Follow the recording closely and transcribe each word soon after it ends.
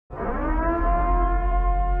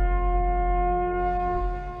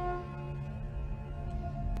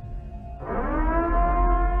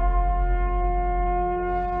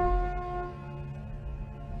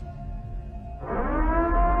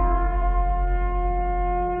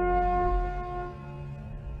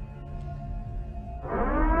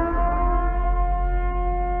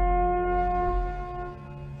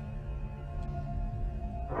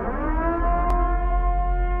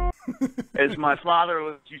as my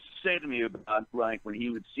father used to say to me about, like, when he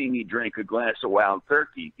would see me drink a glass of wild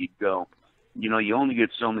turkey, he'd go, you know, you only get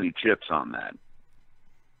so many chips on that.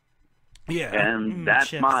 Yeah. And that's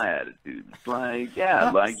chips. my attitude. It's like, yeah,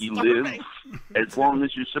 like you live as long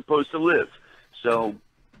as you're supposed to live. So,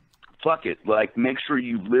 fuck it. Like, make sure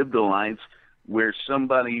you live the life where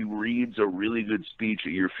somebody reads a really good speech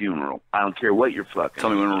at your funeral. I don't care what you're fucking. Tell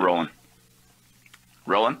me when we're rolling.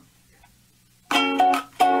 Rolling?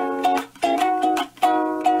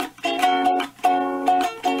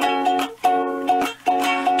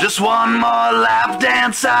 Just one more lap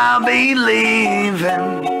dance, I'll be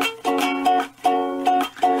leaving.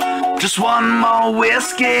 Just one more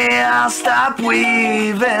whiskey, I'll stop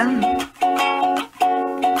weaving.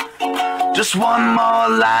 Just one more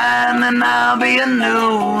line and I'll be a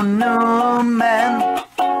new man.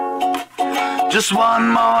 Just one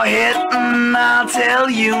more hit and I'll tell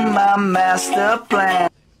you my master plan.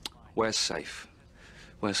 Where's safe?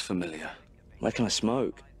 Where's familiar? Where can I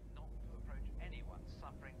smoke?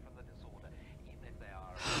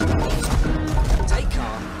 Take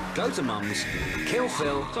car, go to Mum's, kill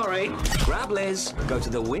Phil, grab Liz, go to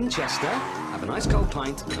the Winchester, have a nice cold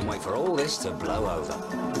pint, and wait for all this to blow over.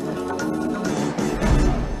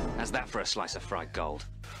 How's that for a slice of fried gold?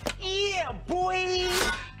 Yeah, boy!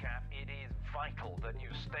 It is vital that you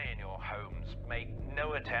stay in your homes, make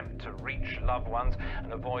no attempt to reach loved ones,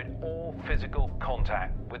 and avoid all physical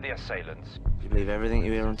contact with the assailants. You believe everything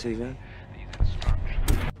you hear on TV? These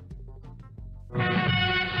instructions.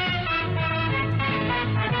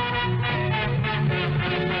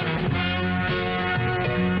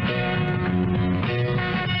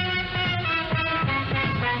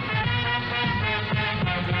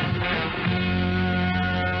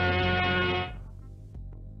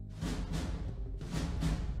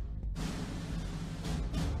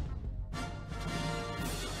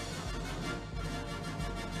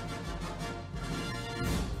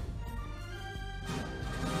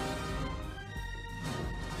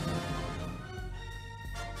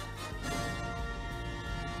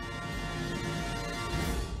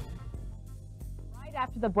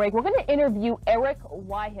 After the break, we're going to interview Eric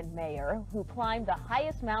Weihenmayer, who climbed the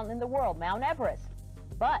highest mountain in the world, Mount Everest.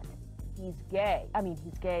 But he's gay. I mean,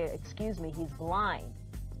 he's gay, excuse me, he's blind.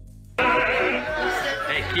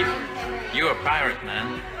 Hey, Keith, you a pirate,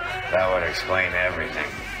 man. That would explain everything.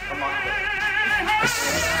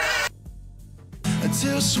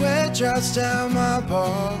 Until sweat drops down my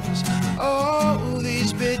balls. Oh,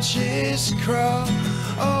 these bitches crawl.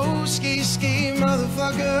 Oh, ski, ski,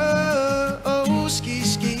 motherfucker. Oh, ski,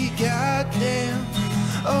 ski, goddamn.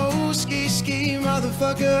 Oh, ski, ski,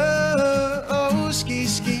 motherfucker. Oh, ski,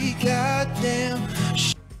 ski, goddamn.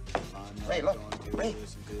 Hey, look. Wait.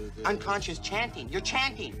 Unconscious chanting. You're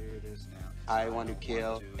chanting. I want to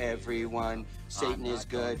kill everyone. Satan is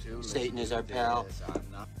good. Satan is our pal.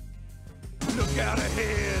 Look out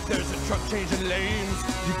ahead, there's a truck changing lanes.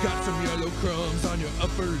 You got some yellow crumbs on your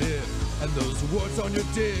upper lip, and those warts on your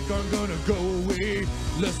dick aren't gonna go away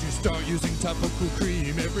unless you start using topical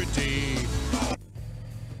cream every day.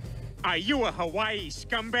 Are you a Hawaii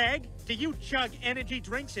scumbag? Do you chug energy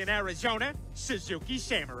drinks in Arizona? Suzuki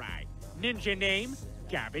Samurai. Ninja name,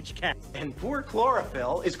 Garbage Cat. And poor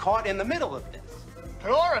Chlorophyll is caught in the middle of this.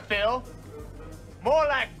 Chlorophyll? More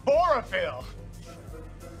like Borophyll.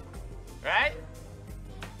 Right?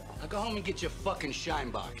 Now go home and get your fucking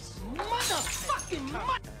shine box. Motherfucking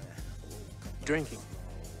Drinking.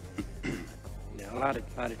 Yeah, a lot of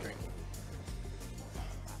drinking.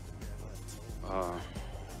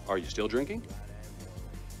 Are you still drinking?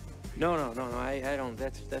 No, I don't.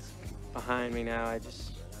 That's behind me now.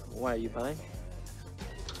 Why are you buying?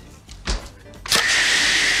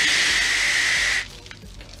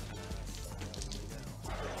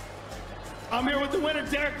 I'm here with the winner,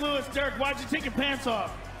 Derek Lewis. Derek, why'd you take your pants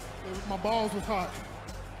off? My balls was hot.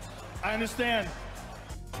 I understand.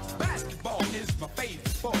 Basketball is my favorite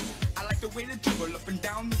sport. I like the way they dribble up and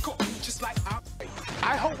down the court, just like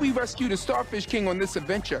I hope we rescue the Starfish King on this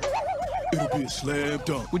adventure. It'll be a slam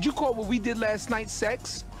dunk. Would you call what we did last night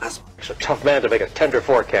sex? It's a tough man to make a tender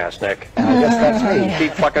forecast, Nick. I guess that's me.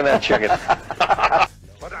 Keep fucking that chicken.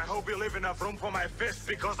 But I hope you leave enough room for my fist,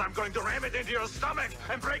 because I'm going to ram it into your stomach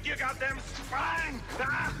and break your goddamn spine!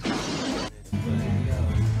 Ah!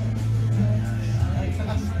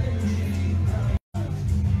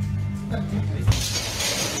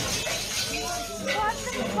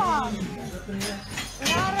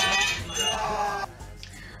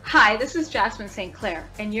 Hi, this is Jasmine St. Clair,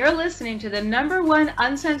 and you're listening to the #1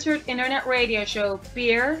 uncensored internet radio show,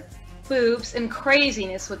 Beer, Boobs, and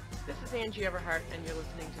Craziness with... This is Angie Everhart, and you're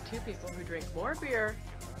listening to two people who drink more beer,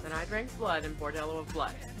 and I drank blood in Bordello of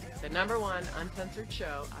Blood, the #1 uncensored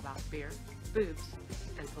show about beer, boobs,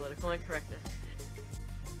 and political incorrectness.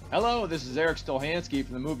 Hello, this is Eric Stolhansky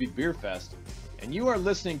from the movie Beer Fest, and you are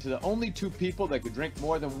listening to the only two people that could drink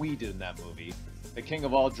more than we did in that movie, the king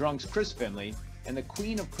of all drunks, Chris Finley, and the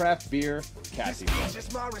queen of craft beer, Cassie Finley.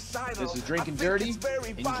 This is Drinking Dirty in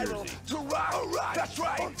Jersey. That's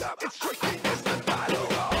right. It's tricky. It's the battle.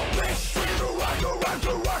 Bitch,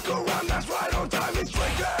 to rock around. That's right on time. It's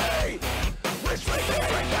tricky. It's tricky.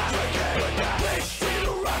 Bitch,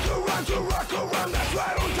 to rock around. That's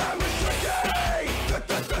right on time. It's tricky.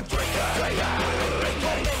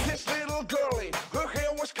 This little girlie, her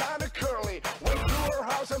hair was kind of curly. Went through her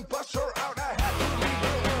house and bust her out. I had to leave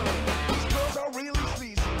her early. These girls are really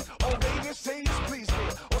sleazy. All they just say is please me.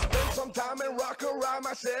 Or spend some time and rock around.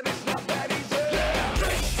 I said it's not that easy. Yeah,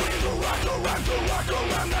 bitch, to rock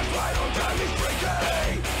around. That's right on time. It's tricky.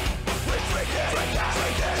 It's tricky.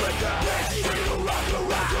 Bitch, to rock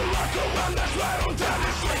around. That's right on time.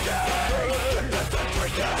 It's tricky.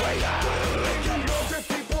 If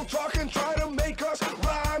people talk and try to make us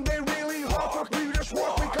rhyme, they really hard, but we just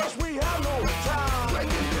walk because we have no time. When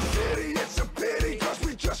in the city, it's a pity, cause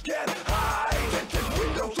we just get high. Tinted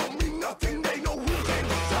windows don't mean nothing, they know who they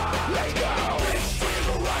decide. Let's go! Bitch,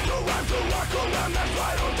 to rock around, that's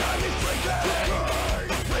right on time, it's tricky.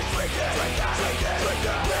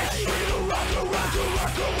 Bitch, to rock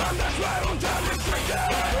around, that's right on time, it's tricky.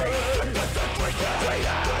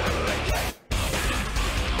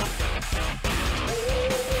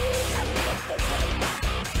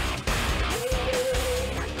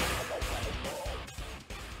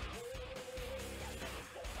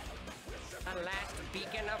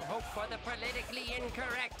 Beacon of hope for the politically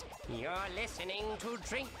incorrect. You're listening to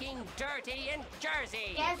Drinking Dirty in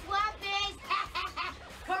Jersey. Guess what, Biz?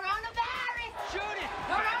 Coronavirus! Shoot it!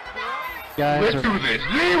 Coronavirus! Guys, let's do this.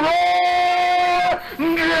 Leroy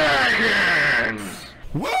Dragons!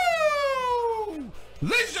 Woo!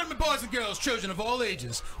 Ladies and gentlemen, boys and girls, children of all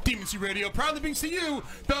ages, Demon Sea Radio proudly brings to you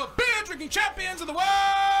the beer drinking champions of the world!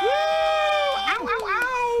 Woo! Ow, ow,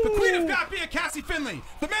 ow! The queen of craft beer, Cassie Finley.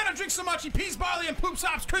 The man who drinks so much he pees barley and poops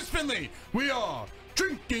hops, Chris Finley. We are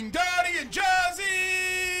Drinking Dirty in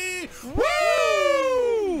Jersey!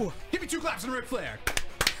 Woo! Give me 2 claps and a Ric Flair.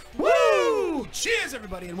 Woo! Cheers,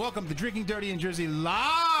 everybody, and welcome to Drinking Dirty in Jersey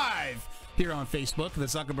live here on Facebook, the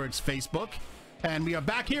Zuckerberg's Facebook. And we are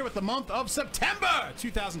back here with the month of September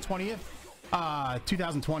 2020,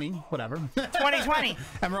 whatever. 2020.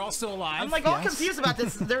 And we're all still alive. I'm like all confused about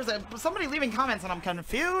this. There's somebody leaving comments and I'm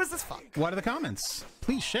confused as fuck. What are the comments?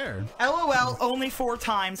 Please share. LOL only 4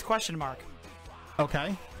 times ?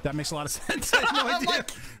 Okay, that makes a lot of sense. I have no idea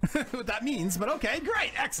what that means, but okay,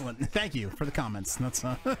 great, excellent. Thank you for the comments. That's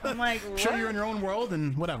I'm like, sure what? you're in your own world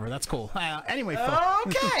and whatever. That's cool. Anyway,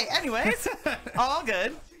 okay. Anyways, all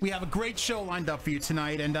good. We have a great show lined up for you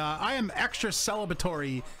tonight, and I am extra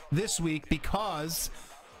celebratory this week because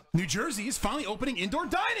New Jersey is finally opening indoor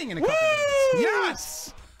dining in a couple days.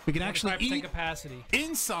 Yes. We can actually eat capacity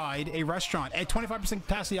inside a restaurant at 25%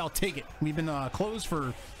 capacity. I'll take it. We've been closed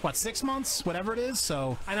for what, 6 months, whatever it is.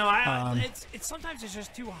 So I know. It's sometimes it's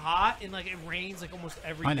just too hot and like it rains like almost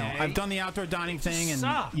every day. I know. I've done the outdoor dining thing, and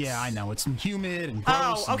sucks. yeah, I know it's humid and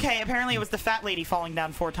gross. Oh, okay. Apparently it was the fat lady falling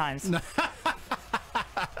down 4 times.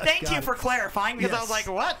 Thank you for clarifying because I was like,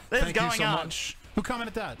 what is going you so on? Much. Who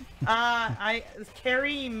commented that?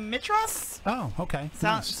 Carrie Mitros. Oh, okay.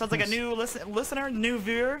 Sounds like a new listener, new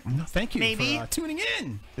viewer. No, thank you Maybe. for tuning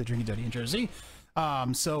in to Drinking Dirty in Jersey.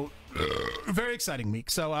 So very exciting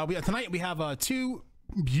week. So tonight we have 2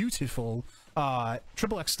 beautiful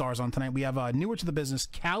XXX stars on tonight. We have newer to the business,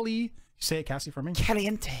 Cali. Say it, Cassie, for me.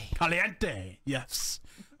 Caliente. Yes.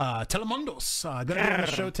 Telemundos. Gonna be on the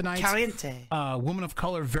show tonight. Caliente. Woman of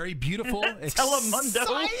color, very beautiful. Telemundo.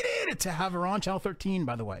 Excited to have her on. Channel 13,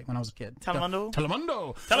 by the way, when I was a kid. Telemundo.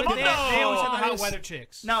 Telemundo. They always have the hot weather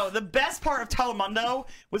chicks. No, the best part of Telemundo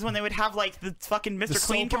was when they would have like the fucking Mr.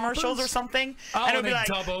 Clean commercials or something. Oh, and it would be like,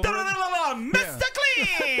 dub over. Mr.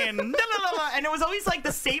 Clean! And it was always like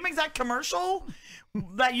the same exact commercial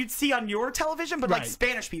that you'd see on your television, but like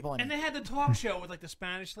Spanish people in it. And they had the talk show with like the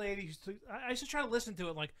Spanish lady. I used to try to listen to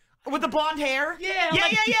it like with the blonde hair. Yeah, yeah.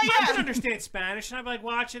 I can understand Spanish, and I'd be like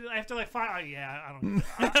watch it after like 5. Yeah, I don't know.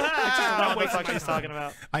 What the fuck she's talking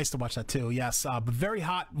about? I used to watch that too. Yes, but very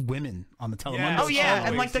hot women on the Telemundo. Yes, oh yeah, always,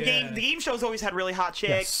 and like the game shows always had really hot chicks.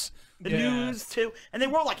 Yes. The news too, and they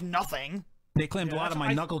wore like nothing. They claimed a lot of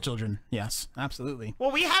my knuckle children. Yes, absolutely.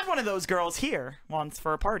 Well, we had one of those girls here once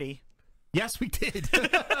for a party. Yes, we did.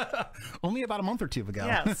 Only about a month or two ago.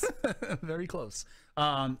 Yes. Very close.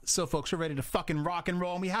 So, folks, we're ready to fucking rock and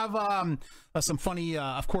roll. And we have some funny,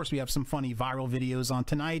 of course, we have some funny viral videos on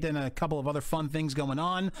tonight and a couple of other fun things going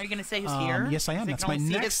on. Are you going to say who's here? Yes, I am. That's my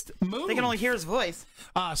next move. They can only hear his voice.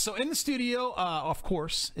 So, in the studio, of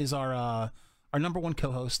course, is our number one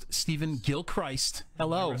co-host, Stephen Gilchrist.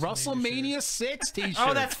 Hello. WrestleMania 6 t-shirt.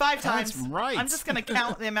 Oh, that's 5 times. That's right. I'm just going to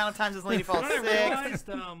count the amount of times this lady falls I sick. realized,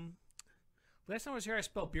 last time I was here, I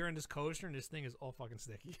spelled beer in this coaster, and this thing is all fucking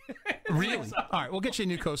sticky. Really? All right, we'll get you a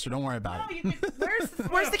new coaster. Don't worry about it.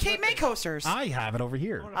 Where's the Cape May coasters? I have it over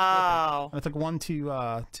here. Oh. I took one to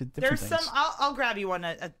different There's things. some. I'll grab you one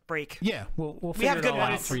at break. Yeah, we'll We figure have it good all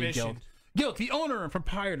out ones. for you, Gil. Gil, the owner and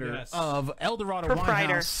proprietor of El Dorado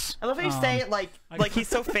Proprietor. Winehouse. I love how you say it like he's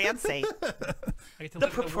so fancy. I get to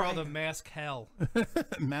live in the world of mask hell.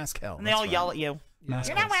 Mask hell. And they all yell at you. Mask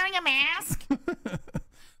You're not wearing a mask.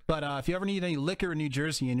 But if you ever need any liquor in New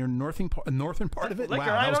Jersey and you're northern part of it, Liquor,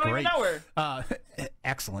 wow, I that was don't great. even know her.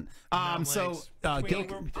 Excellent. So Gil,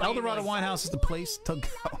 El Dorado Winehouse is the place to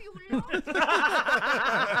go.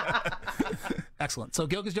 Excellent. So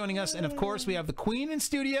Gilk is joining us, and of course we have the Queen in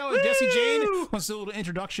studio, and Jesse Jane wants to do a little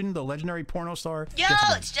introduction, the legendary porno star. Yo,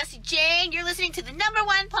 it's Jessie Jane. You're listening to the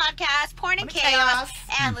 #1 podcast, Porn and Chaos,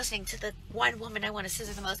 and listening to the one woman I want to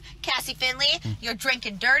scissor the most, Cassie Finley. You're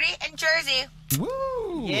drinking dirty in Jersey.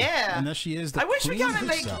 Woo! Yeah. And thus she is the I wish we Queen kind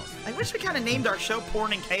of herself. I wish we kind of named our show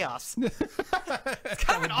Porn and Chaos. It's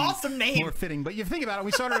kind of an awesome name. More fitting, but you think about it,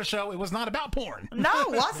 we started a show. It was not about porn. No, it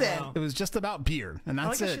wasn't. It was just about beer, and I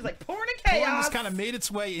like that's how it. she's like Porn and Porn Chaos. just kind of made its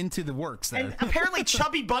way into the works there. And apparently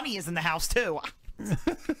Chubby Bunny is in the house too.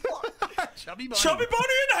 Chubby Bunny. Chubby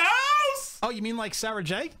Bunny in the house. Oh, you mean like Sarah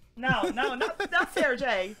J? No, not Sarah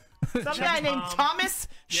J. Some guy Chubby named Mom. Thomas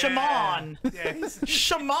Shaman. Yeah,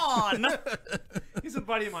 Shaman. He's a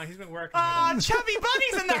buddy of mine. He's been working Aw, with him. Chubby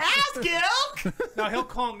Bunny's in the house, Gil. No, he'll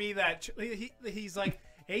call me that. He's like,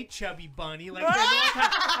 hey, Chubby Bunny. Like, the one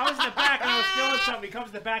time I was in the back and I was feeling something. He comes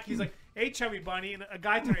in the back. He's like, hey, Chubby Bunny. And a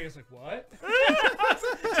guy turned to me. He was like, what?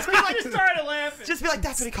 I just started laughing. Just be like,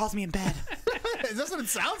 that's what he calls me in bed. That's what it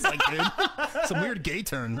sounds like, dude. Some weird gay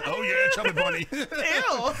turn. Oh, yeah, Chubby Bunny.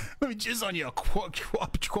 Ew. Let me jizz on your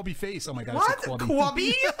quabby face. Oh, my God. What? It's a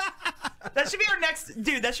Quabby? That should be our next,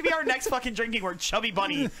 dude. That should be our next fucking drinking word, Chubby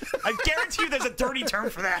Bunny. I guarantee you, there's a dirty term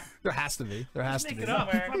for that. There has to be. There has to Make be. it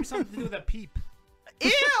up. It's probably something to do with a peep.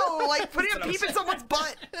 Ew! Like putting a peep in someone's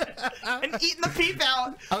butt and eating the peep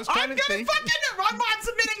out. I was trying I'm to gonna think. fucking. I'm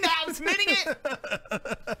submitting that. I'm submitting it.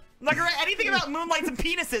 I'm not gonna write anything about moonlights and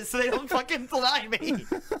penises, so they don't fucking deny me.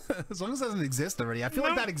 As long as it doesn't exist already. I feel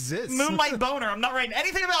like that exists. Moonlight boner. I'm not writing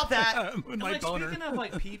anything about that. Moonlight Like, boner. speaking of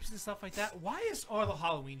like peeps and stuff like that, why is all the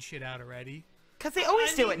Halloween shit out already? Because they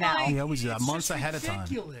always do it now. They always do that It's months just ahead of time.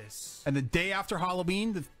 ridiculous. And the day after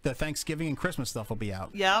Halloween, the Thanksgiving and Christmas stuff will be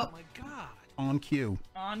out. Yep. Oh my god. On cue.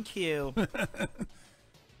 On cue.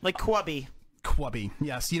 Like Quubby. Quubby.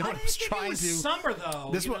 Yes. You know what I was trying to. Summer though.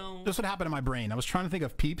 This you what know? this what happened in my brain. I was trying to think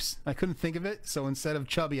of peeps. I couldn't think of it, so instead of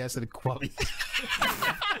chubby, I said Quubby.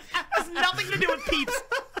 Has nothing to do with peeps.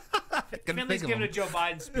 Finley's giving a Joe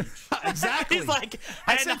Biden speech. Exactly. He's like,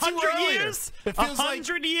 I had said to you 100 earlier, years. it feels like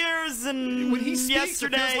 100 years and when he speaks,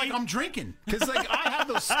 yesterday. it feels like I'm drinking because like I have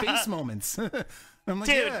those space moments. I'm like,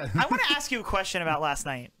 Dude, yeah. I want to ask you a question about last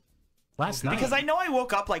night. Last night Because I know I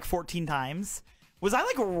woke up like 14 times. Was I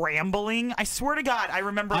like rambling? I swear to God, I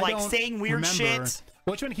remember like don't saying weird remember. shit.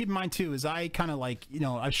 What you want to keep in mind too is I kind of like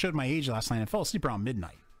I showed my age last night. I fell asleep around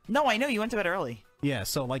midnight. No, I know you went to bed early. Yeah,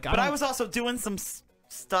 so like But I was also doing some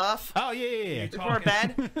stuff. Oh yeah. Before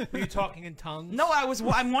bed. Were you talking in tongues? No,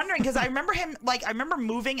 I'm wondering because I remember him like I remember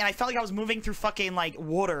moving and I felt like I was moving through fucking like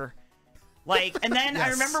water. Like and then I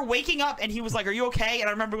Yes. remember waking up and he was like, "Are you okay?" And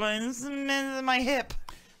I remember going, "This is my hip,"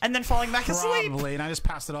 and then falling back asleep. Probably, and I just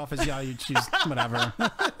passed it off as you choose whatever.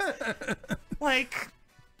 Like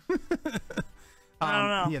I don't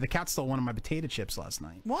know. Yeah, the cat stole one of my potato chips last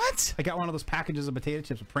night. What? I got one of those packages of potato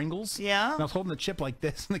chips with Pringles. Yeah. And I was holding the chip like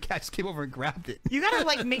this, and the cat just came over and grabbed it. You gotta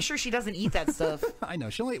like make sure she doesn't eat that stuff. I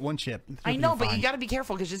know she only ate one chip. I know, but Fine. you gotta be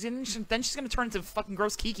careful because then she's gonna turn into fucking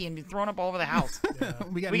gross Kiki and be thrown up all over the house.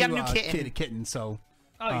 we got a a new kitten. Kitten. So.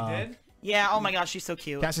 Oh, you did? Yeah. Oh my gosh, she's so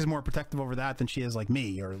cute. Cassie's more protective over that than she is like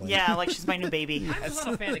me, or like. Yeah, like she's my new baby. I'm just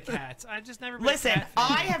not a fan of cats. I just never. Been Listen, a cat fan.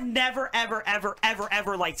 I have never,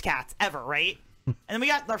 ever liked cats ever, right? And then we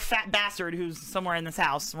got our fat bastard who's somewhere in this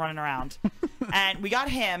house running around, and we got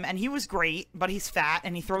him, and he was great, but he's fat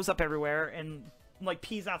and he throws up everywhere and like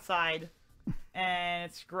pees outside, and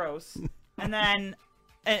it's gross. And then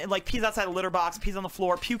and like pees outside the litter box, pees on the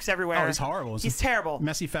floor, pukes everywhere. Oh, he's horrible. He's terrible.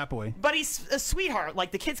 Messy fat boy. But he's a sweetheart.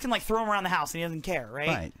 Like the kids can like throw him around the house and he doesn't care, right?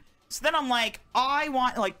 Right. So then I'm like, I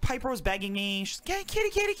want, like, Piper was begging me. She's like, kitty,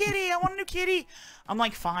 kitty, kitty. I want a new kitty. I'm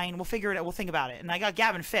like, fine, we'll figure it out. We'll think about it. And I got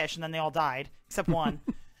Gavin fish, and then they all died, except one.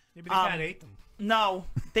 Maybe the cat ate them. No,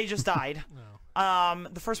 they just died. No.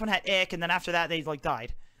 The first one had ick, and then after that, they, like,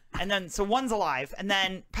 died. And then, so one's alive. And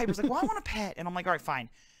then Piper's like, well, I want a pet. And I'm like, all right, fine.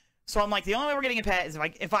 So I'm like, the only way we're getting a pet is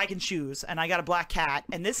if I can choose. And I got a black cat.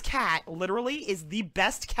 And this cat, literally, is the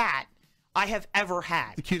best cat I have ever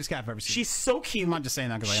had. The cutest cat I've ever seen. She's so cute. I'm not just saying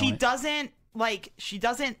that because I She own it. doesn't she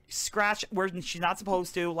doesn't scratch where she's not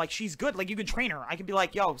supposed to. Like, she's good. Like, you can train her. I could be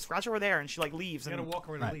like, yo, scratch over there, and she like leaves. You and gotta walk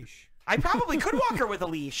her with a leash. I probably could walk her with a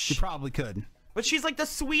leash. You probably could. But she's like the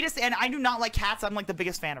sweetest, and I do not like cats. I'm like the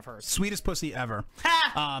biggest fan of hers. Sweetest pussy ever.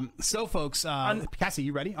 So, folks, Cassie,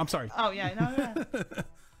 you ready? I'm sorry. Oh yeah, no.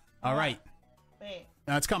 All right. Wait.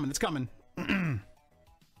 It's coming. It's coming.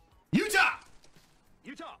 Utah.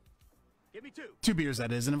 Give me 2. 2 beers,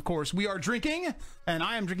 that is. And, of course, we are drinking, and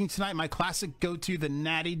I am drinking tonight my classic go-to, the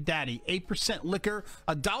Natty Daddy. 8% liquor,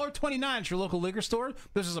 $1.29 at your local liquor store.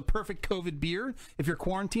 This is a perfect COVID beer. If you're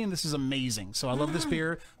quarantined, this is amazing. So I love this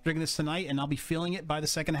beer. I'm drinking this tonight, and I'll be feeling it by the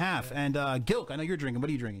second half. And, Gilk, I know you're drinking. What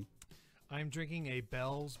are you drinking? I'm drinking a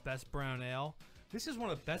Bell's Best Brown Ale. This is one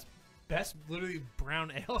of the best literally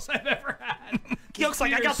brown ales I've ever had. Gilk's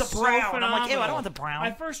like, I got the brown. I'm like, ew, I don't want the brown.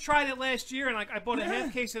 I first tried it last year, and like I bought a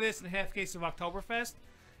half case of this and a half case of Oktoberfest,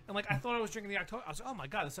 and like I thought I was drinking the Oktober. I was like, oh my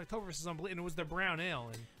god, this Oktoberfest is unbelievable. And it was the brown ale.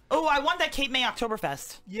 And oh, I want that Cape May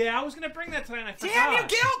Oktoberfest. yeah, I was gonna bring that tonight, and I forgot. Damn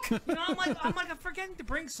you, Gilk! You know, I'm forgetting to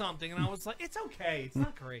bring something, and I was like, it's okay, it's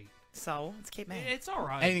not great. So it's Cape May. It's all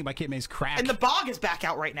right. Anything by Cape May's crack. And the Bog is back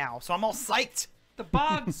out right now, so I'm all psyched. The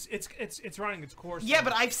Bog's it's running its course. Yeah,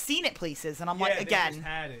 but I've seen it places, and I'm like, they again. just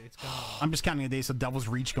had it. It's gone. I'm just counting the days so Devil's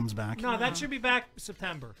Reach comes back. No, that should be back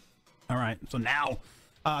September. All right. So now,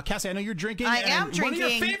 Cassie, I know you're drinking. I am drinking.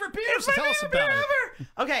 One of your favorite beers. It's my Tell us favorite about beer it.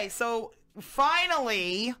 ever. Okay, so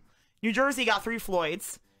finally, New Jersey got 3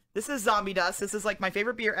 Floyds. This is Zombie Dust. This is like my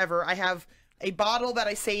favorite beer ever. I have a bottle that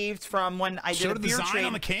I saved from when I did Show a the beer design trade.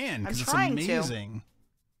 on the can I'm because it's trying amazing.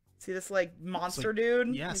 to. See this like monster like-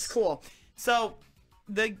 dude? yes. It's cool. So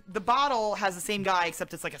the bottle has the same guy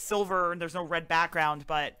except it's like a silver and there's no red background.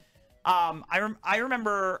 But I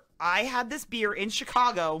remember I had this beer in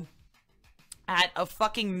Chicago at a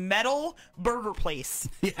fucking metal burger place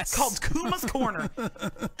called Kuma's Corner,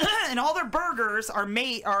 and all their burgers are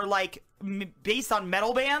like based on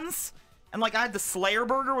metal bands. And like I had the Slayer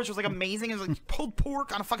burger, which was like amazing. It was like pulled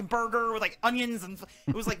pork on a fucking burger with like onions, and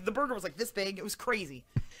it was like the burger was like this big. It was crazy.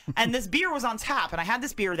 And this beer was on tap, and I had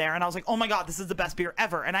this beer there, and I was like, oh my god, this is the best beer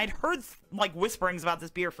ever. And I'd heard like whisperings about this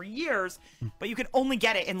beer for years, but you could only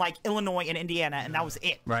get it in like Illinois and Indiana, and that was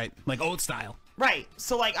it. Right, like old style. Right.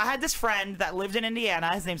 So like I had this friend that lived in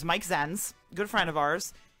Indiana. His name's Mike Zenz, good friend of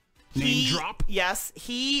ours. Name drop? Yes,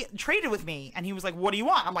 he traded with me, and he was like, what do you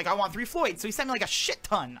want? I'm like, I want 3 Floyd. So he sent me like a shit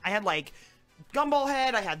ton. I had like Gumball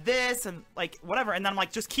Head, I had this, and like whatever. And then I'm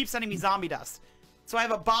like, just keep sending me Zombie Dust. So I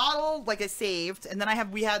have a bottle like I saved, and then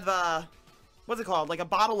we have what's it called? Like a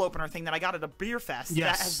bottle opener thing that I got at a beer fest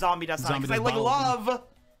that has Zombie Dust on it. Because I like love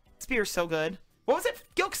this beer's so good. What was it?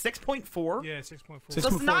 Gilk 6.4? Yeah, 6.4. So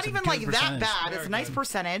it's not even like that bad. It's a nice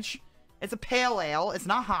percentage. It's a pale ale. It's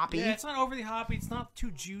not hoppy. Yeah, it's not overly hoppy. It's not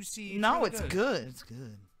too juicy. No, it's good. It's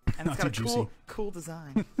good. And it's Not got a too cool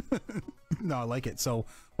design. No, I like it. So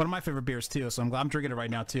one of my favorite beers too. So I'm drinking it right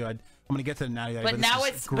now too. I'm gonna get to the Natty Daddy. But now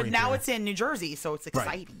this is great beer. it's in New Jersey, so it's Right.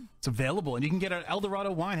 exciting. It's available, and you can get it at El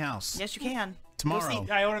Dorado Wine House. Yes, you can. Tomorrow.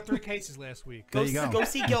 Yeah, I ordered 3 cases last week. There you go. Go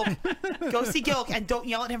see Gilk. Go see Gilk, and don't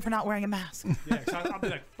yell at him for not wearing a mask. Yeah, so I'll be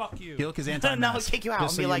like, fuck you. Gilk is anti-mask. No, he'll kick you out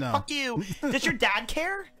Just and be so like, know. fuck you. Does your dad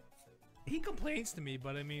care? He complains to me,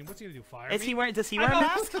 but I mean, what's he gonna do? Fire Does me? he wear a I go-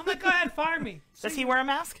 mask? I'm like, go ahead, fire me. Does he wear a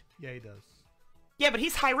mask? Yeah, he does. Yeah, but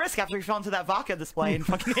he's high risk after he fell into that vodka display and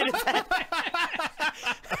fucking hit his head.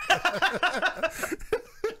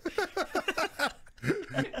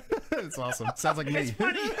 It's awesome. Sounds like me. It's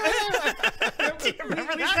funny. We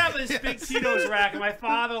used to have this big Tito's rack, and my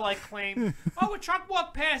father like claimed, "Oh, a truck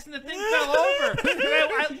walked past and the thing fell over."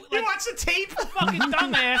 You watch the tape? Fucking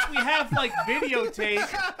dumbass. We have like videotape.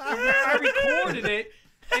 I recorded it,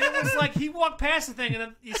 and it was like he walked past the thing, and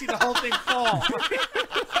then you see the whole thing fall.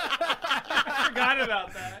 I forgot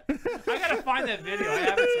about that. I gotta find that video. I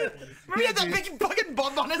haven't seen it. Remember he had that big fucking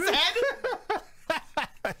bump on his head?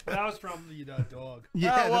 That was from the dog.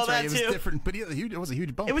 Yeah, well, that's right. that It was too. different, but it was a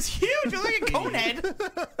huge bump. It was huge. It was like a cone head.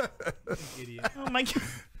 Idiot. Oh my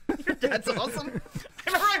god. Your dad's awesome. I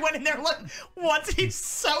remember I went in there once and he's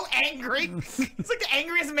so angry. He's like the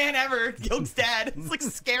angriest man ever. Gilk's dad. It's like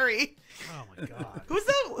scary. Oh my god. Who's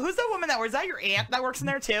the woman that was that your aunt that works in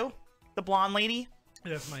there too? The blonde lady?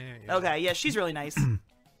 Yeah, that's my aunt. Yeah. Okay, yeah, she's really nice.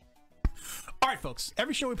 All right, folks.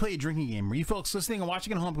 Every show we play a drinking game where you folks listening and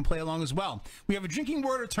watching at home can play along as well. We have a drinking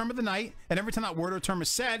word or term of the night, and every time that word or term is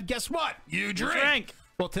said, guess what? You drink.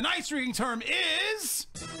 Well, tonight's drinking term is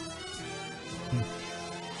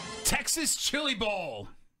Texas Chili Bowl.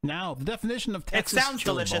 Now, the definition of Texas It sounds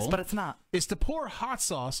Chili delicious, Bowl but it's not. Is to pour hot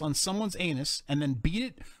sauce on someone's anus and then beat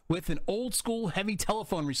it with an old school heavy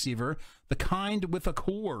telephone receiver, the kind with a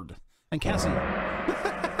cord. And Cassie,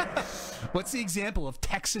 what's the example of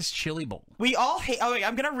Texas Chili Bowl? We all hate. Oh, wait,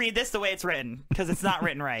 I'm gonna read this the way it's written because it's not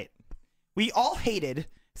written right. We all hated,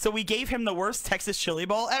 so we gave him the worst Texas Chili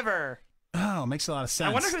Bowl ever. Oh, makes a lot of sense.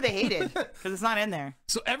 I wonder who they hated because it's not in there.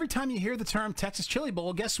 So every time you hear the term Texas Chili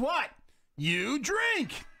Bowl, guess what? You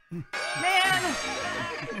drink. Man,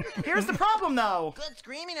 here's the problem though. Good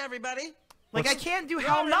screaming, everybody. Like I can't do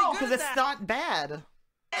hell no because it's not bad.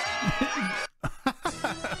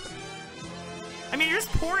 I mean, you're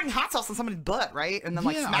just pouring hot sauce on somebody's butt, right? And then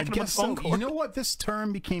like smacking them with a phone cord. You know what this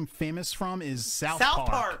term became famous from is South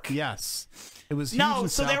Park. Yes. It was huge No, in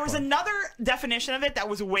so South there was Park. another definition of it that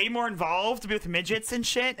was way more involved with midgets and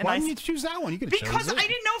shit. And Why didn't you choose that one? You could have because chosen I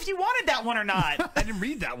didn't know if you wanted that one or not. I didn't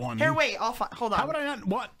read that one. Here, wait, I'll find. Hold on. How would I not?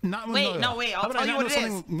 What? Not Wait, no, wait. I'll tell you what it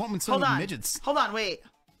is. Hold on. Midgets. Hold on, wait.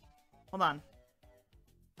 Hold on.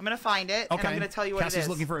 I'm gonna find it, and I'm gonna tell you what Cassie's it is.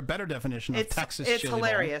 looking for a better definition of Texas Chili It's Bowl.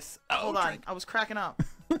 hilarious. Hold on, I was cracking up.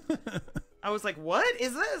 I was like, "What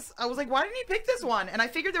is this?" I was like, "Why didn't you pick this one?" And I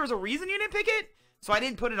figured there was a reason you didn't pick it, so I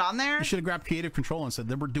didn't put it on there. You should have grabbed creative control and said,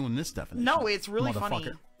 "Then we're doing this definition." No, it's really funny.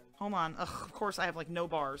 Motherfucker. Hold on. Ugh, of course, I have like no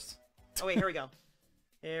bars. Oh wait, here we go.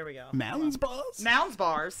 Here we go. Mounds bars. Mounds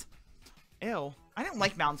bars. Ew. I didn't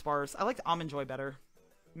like Mounds bars. I like the Almond Joy better.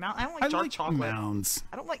 I don't like dark chocolate. Mounds.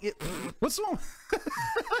 I don't like it. What's wrong?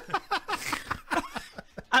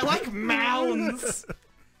 I like Mounds.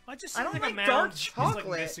 I don't like dark chocolate. It's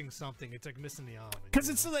like missing something. It's like missing the almond. Because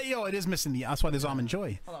it's it is missing the. That's why there's almond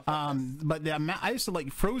joy. But I used to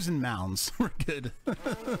like frozen mounds. Were good.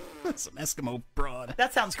 Some Eskimo broad.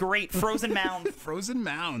 That sounds great. Frozen mounds. Frozen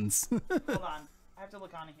mounds. Hold on. I have to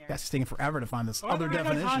look on here. That's taking forever to find this other there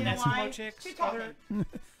definition. Eskimo chicks?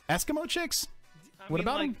 Eskimo chicks? I What mean,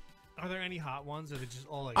 about like, them? Are there any hot ones? Or are they just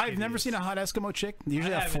all like? I've never seen a hot Eskimo chick. They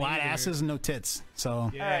usually have haven't flat either. asses and no tits.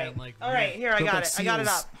 So Yeah, All right, here I Look got like it. I got it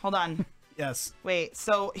seals. up. Hold on. Yes. Wait.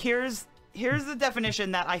 So here's the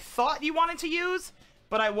definition that I thought you wanted to use,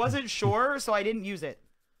 but I wasn't sure, so I didn't use it.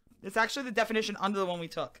 It's actually the definition under the one we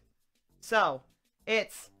took. So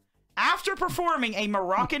it's after performing a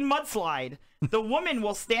Moroccan mudslide, the woman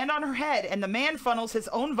will stand on her head and the man funnels his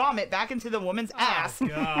own vomit back into the woman's ass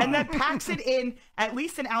and then packs it in at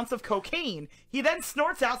least an ounce of cocaine. He then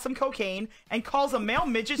snorts out some cocaine and calls a male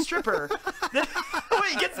midget stripper. Wait,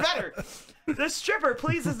 it gets better. The stripper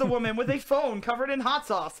pleases the woman with a phone covered in hot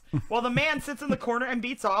sauce while the man sits in the corner and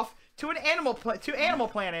beats off to Animal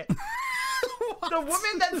Planet. The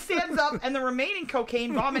woman then stands up and the remaining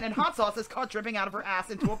cocaine, vomit, and hot sauce is caught dripping out of her ass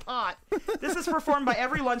into a pot. This is performed by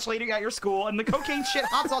every lunch lady at your school, and the cocaine, shit,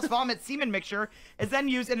 hot sauce, vomit, semen mixture is then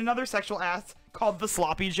used in another sexual act called the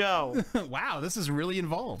Sloppy Joe. Wow, this is really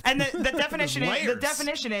involved. And the definition There's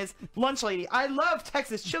is layers. lunch lady. I love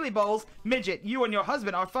Texas chili bowls. Midget, you and your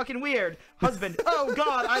husband are fucking weird. Husband, oh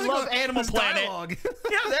god, I love Animal Planet. Dialogue.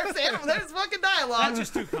 Yeah, there's fucking dialogue. That's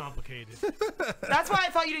just too complicated. That's why I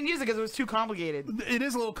thought you didn't use it because it was too complicated. It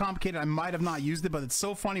is a little complicated. I might have not used it, but it's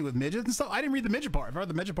so funny with midgets and stuff. I didn't read the midget part. If I read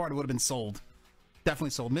the midget part, it would have been sold.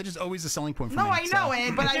 Definitely sold. Midget's always a selling point for me. No, I know,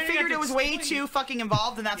 so. but I figured it was way too fucking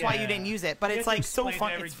involved, and that's why you didn't use it. But it's like so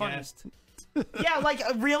fun. It's funny. Yeah, like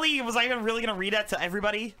really, was I really gonna read that to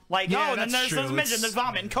everybody? Like, Yeah, oh, then that's there's true. midget, there's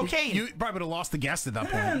vomit, and cocaine. You probably would have lost the guest at that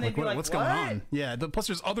point. They'd Like, be like, what's going "What?" on? Yeah. Plus,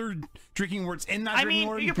 there's other drinking words in that I drinking mean,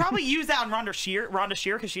 word. you could probably use that on Rhonda Shear,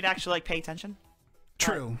 because she'd actually like pay attention.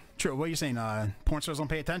 True. What are you saying? Porn stars don't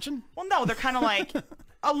pay attention? Well, no, they're kind of like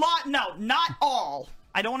a lot. No, not all.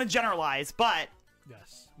 I don't want to generalize, but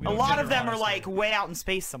yes, a lot of them are like way out in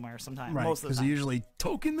space somewhere. Sometimes, Right. most of the Because time. they usually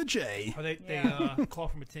token the J. Or they call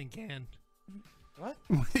from a tin can. What?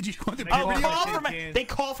 Did you want to they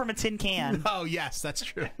call from a tin can. Oh yes, that's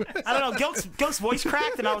true. I don't know. Gilk's voice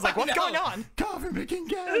cracked, and I was like, "What's going on?" Call from a tin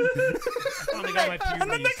can. And then they call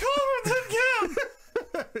from a tin can.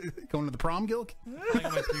 Going to the prom, Gilk?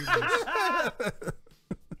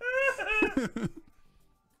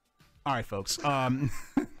 All right, folks.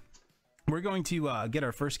 We're going to get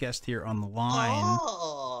our first guest here on the line.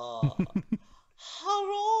 Oh,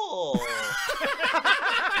 hello. Oh.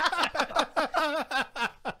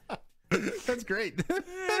 That's great.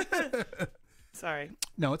 Sorry.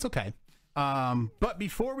 No, it's okay. But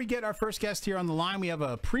before we get our first guest here on the line, we have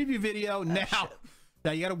a preview video now.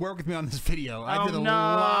 Now you got to work with me on this video. I did a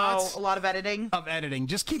lot of editing.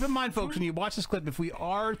 Just keep in mind, folks, when you watch this clip, if we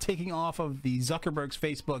are taking off of the Zuckerberg's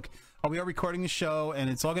Facebook, we are recording the show, and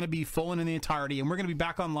it's all going to be full and in the entirety, and we're going to be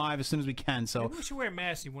back on live as soon as we can. So Maybe we should wear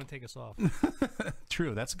masks. You wouldn't take us off.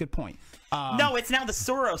 True, that's a good point. No, it's now the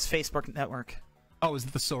Soros Facebook network. Oh, is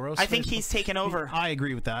it the Soros? I think Facebook? he's taken over. I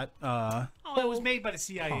agree with that. Oh, it was made by the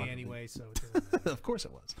CIA anyway, so it doesn't matter. Of course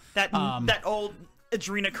it was. That old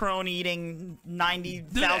adrenochrome eating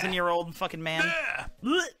 90,000-year-old fucking man.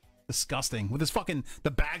 Disgusting. With his fucking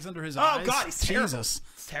the bags under his Oh, eyes. God, he's terrible. Jesus.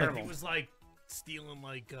 It's terrible. He was like stealing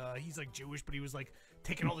he's like Jewish, but he was like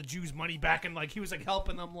taking all the Jews' money back and like he was like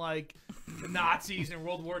helping them like the Nazis in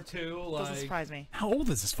World War II. Like, doesn't surprise me. How old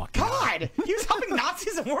is this fucking God, he was helping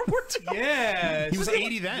Nazis in World War II. Yeah, He was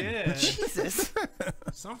 80 then. Yeah. Jesus.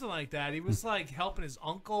 Something like that. He was like helping his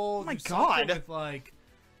uncle. Oh my something God. With like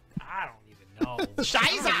I don't even know.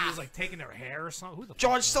 Scheiße. He was like taking their hair or something. Who the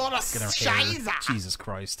George fuck Soros. Get our Scheiße. hair. Jesus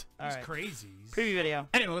Christ. He's right. crazy. Preview video.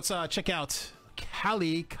 Anyway, let's check out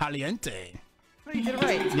Caliente. Oh, you did it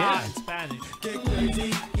right. Yeah. In Spanish.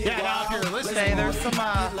 Yeah, now if you're listening. Okay, there's some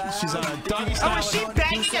She's on a doggy style. Oh, is she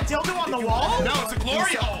banging a dildo on the wall? No, it's a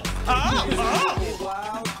glory hole.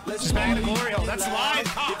 Oh. She's banging a glory hole. That's live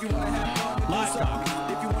cock. Live cock.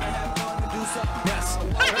 Yes.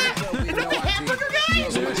 Is that the hamburger guy?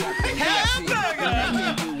 Hamburger!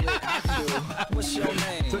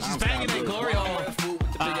 So she's banging a glory hole.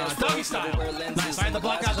 Doggy style. Nice. I had to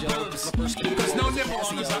block out the boobs. There's no nipple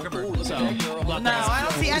on the Zuckerberg. So, No, I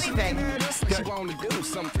don't see anything. Good.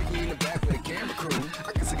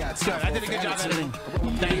 Good. I did a good job editing.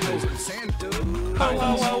 Thank you.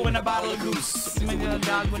 Whoa, in a bottle of goose.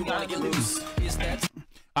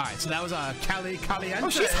 All right, so that was Caliente. Oh,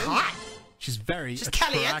 she's hot. She's very She's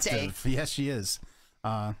attractive. caliente. Yes, she is.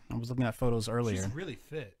 I was looking at photos earlier. She's really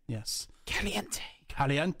fit. Yes. Caliente.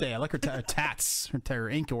 Caliente. I like her tats. Her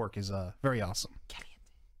ink work is very awesome. Caliente.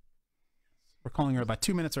 We're calling her about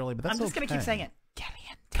 2 minutes early, but that's I'm just okay. gonna keep saying it.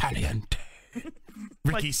 Caliente. Caliente.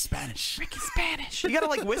 Ricky Like- Spanish. Ricky Spanish. You gotta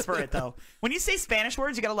like whisper it though. When you say Spanish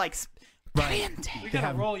words, you gotta like Caliente. You They gotta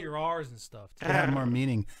have- roll your R's and stuff. Too. They have more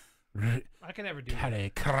meaning. I can never do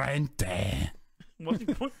that. Caliente. What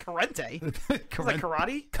karate? Is that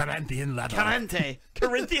karate? Corinthian leather. Karate.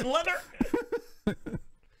 Corinthian leather.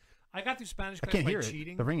 I got through Spanish I class can't by hear it.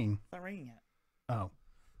 cheating. The ringing. It's not ringing yet. Oh.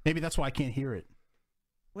 Maybe that's why I can't hear it.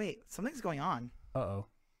 Wait, something's going on. Uh-oh.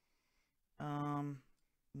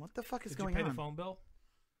 What the fuck is Did going you pay on? the phone bill?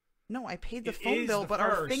 No, I paid the It phone is bill, the but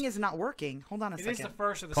our first. thing is not working. Hold on a It second. is the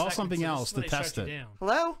first or the Call second. something so else this to they test shut you it. down.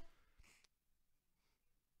 Hello?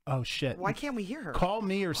 Oh, shit. Why can't we hear her? Call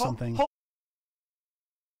me or something.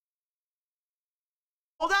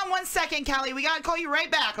 Hold on 1 second, Callie. We gotta call you right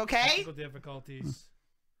back, okay? Technical difficulties.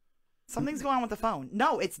 Something's going on with the phone.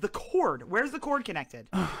 No, it's the cord. Where's the cord connected?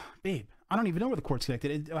 Babe, I don't even know where the cord's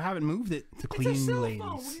connected. I haven't moved it to It's a cleaning cell ladies.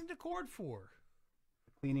 phone. What do you need the cord for?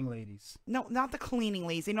 Cleaning ladies. No, not the cleaning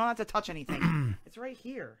ladies. You don't have to touch anything. It's right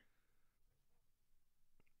here.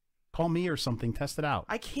 Call me or something. Test it out.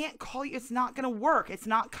 I can't call you. It's not gonna work. It's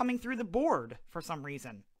not coming through the board for some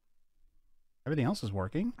reason. Everything else is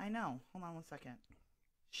working. I know. Hold on 1 second.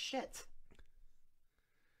 Shit.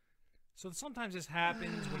 So sometimes this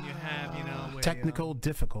happens when you have, where, Technical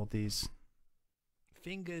difficulties.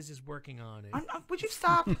 Fingers is working on it. Would you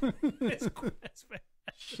stop?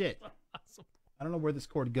 Shit. I don't know where this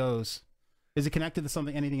cord goes. Is it connected to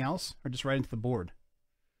something, anything else, or just right into the board?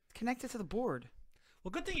 It's connected to the board.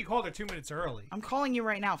 Well, good thing you called her 2 minutes early. I'm calling you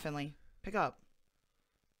right now, Finley. Pick up.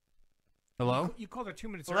 Hello? You called her 2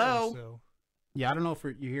 minutes Hello? early, so. Yeah, I don't know if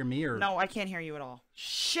you hear me or... No, I can't hear you at all.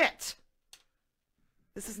 Shit!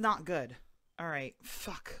 This is not good. Alright.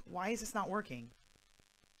 Fuck. Why is this not working?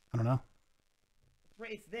 I don't know.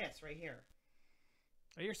 Right, it's this right here.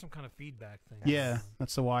 I hear some kind of feedback thing. Yeah,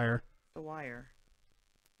 that's the wire. The wire.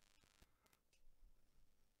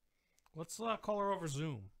 Let's call her over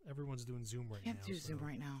Zoom. Everyone's doing Zoom right now. Can't do Zoom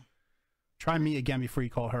right now. Try me again before you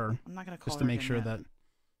call her. I'm not gonna call just her to make again sure yet.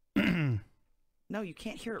 that... No, you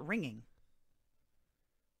can't hear it ringing.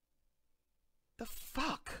 The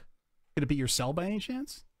fuck? Could it be your cell by any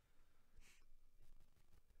chance?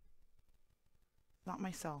 Not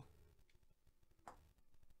my cell.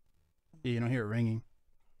 Yeah, you don't hear it ringing.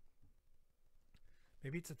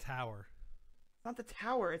 Maybe it's a tower. It's not the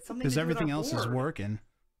tower. It's something Because to do with everything our else is board. working.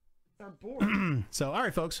 It's our board. So, all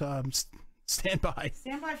right, folks. Stand by.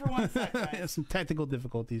 Stand by for 1 sec, guys. Some technical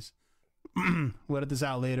difficulties. We'll edit this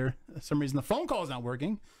out later. For some reason the phone call is not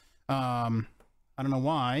working. I don't know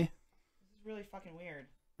why. This is really fucking weird.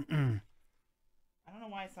 I don't know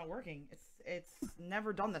why it's not working. It's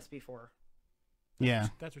never done this before. Yeah.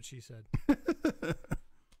 That's what she said. Oh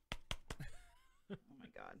my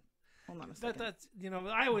god. Hold on a second. That's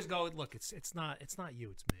I always go, look, it's not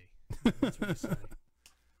you, it's me. That's what you say.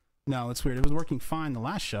 No, it's weird. It was working fine the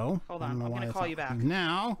last show. Hold I don't on, know I'm why gonna it's call not you back. working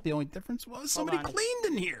now, the only difference was somebody on. cleaned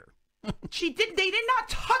in here. They did not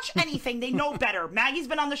touch anything. They know better. Maggie's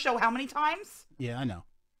been on the show how many times? Yeah, I know.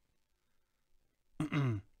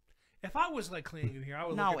 If I was like cleaning in here, I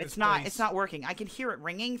would. No, look at it's this not. place. It's not working. I can hear it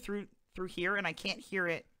ringing through here, and I can't hear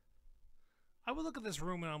it. I would look at this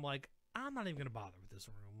room and I'm like, I'm not even gonna bother with this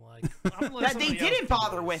room. Like, I'm gonna let That they somebody else didn't do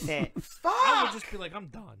bother this. with it. I would Fuck. just be like, I'm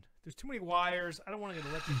done. There's too many wires. I don't want to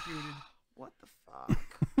get electrocuted. What the fuck?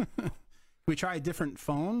 Can we try a different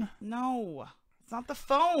phone? No, it's not the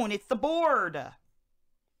phone. It's the board.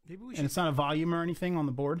 Maybe we And should. it's not a volume or anything on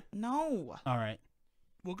the board? No. All right.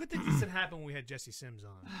 Well, good thing this didn't happen when we had Jesse Sims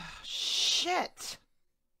on. Shit.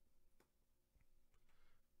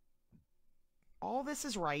 All this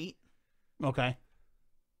is right. Okay.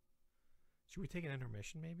 Should we take an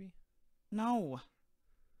intermission, maybe? No.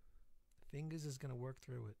 Fingers is gonna work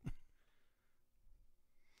through it.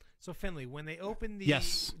 So Finley, when they open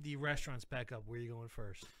the restaurants back up, where are you going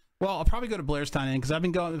first? Well, I'll probably go to Blairstown Inn because I've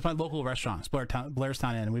been going to my local restaurants,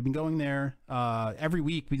 Blairstown Inn. We've been going there every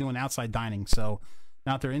week. We're doing outside dining. So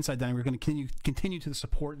now that they're inside dining, we're going to continue to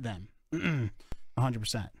support them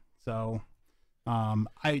 100%. So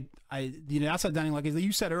outside dining, like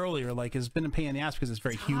you said earlier, like has been a pain in the ass because it's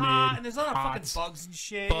very humid. And there's a lot of hot. fucking bugs and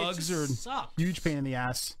shit. Bugs it are just sucks. huge pain in the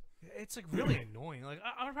ass. It's like really annoying. Like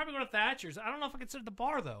I would probably go to Thatcher's. I don't know if I can sit at the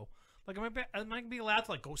bar though. Like am I be allowed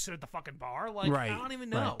to like go sit at the fucking bar? Like Right, I don't even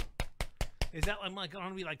know. Is that I'm like going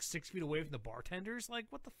to be like 6 feet away from the bartenders? Like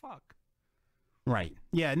what the fuck? Right.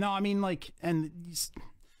 Yeah. No. I mean, like, and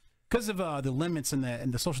because of the limits and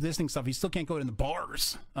the social distancing stuff, you still can't go in the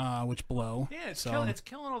bars, which blow. Yeah, it's so. it's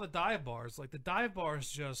killing all the dive bars. Like the dive bars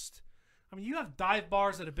just. I mean, you have dive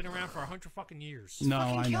bars that have been around for 100 fucking years. No,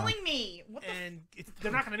 I know. Killing me. What and they're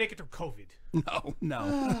not going to make it through COVID. No.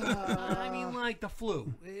 I mean, like the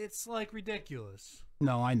flu. It's like ridiculous.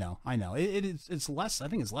 No, I know. It's less. I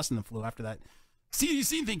think it's less than the flu after that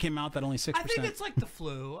CDC thing came out that only 6%. I think it's like the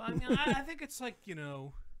flu. I mean, I think it's like,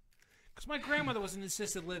 because my grandmother was in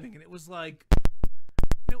assisted living, and it was like,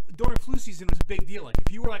 during flu season, it was a big deal. Like,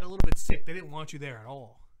 if you were like a little bit sick, they didn't want you there at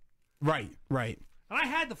all. Right. And I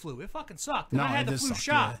had the flu. It fucking sucked. And No, I had it the does flu suck,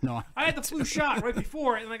 shot. yeah. No, I had the flu shot right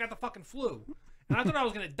before it, and I got the fucking flu. And I thought I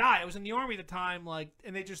was gonna die. I was in the army at the time, like,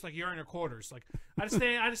 and they just like you're in your quarters. Like, I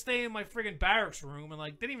just stay in my friggin' barracks room, and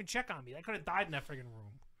like didn't even check on me. I could have died in that friggin'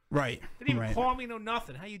 room. Right. Didn't even call me, no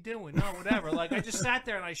nothing. How you doing? No, whatever. Like I just sat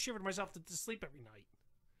there and I shivered myself to sleep every night.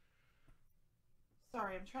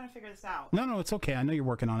 Sorry, I'm trying to figure this out. No, it's okay. I know you're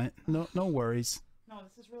working on it. No worries. No,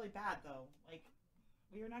 this is really bad though. Like,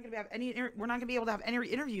 we're not gonna be able to have any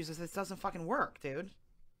interviews if this doesn't fucking work, dude.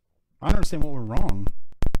 I don't understand what we're wrong.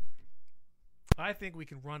 I think we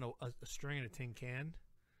can run a string in a tin can.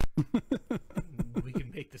 We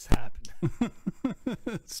can make this happen. I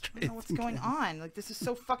don't know what's going on. Like, this is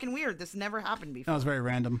so fucking weird. This never happened before. That was very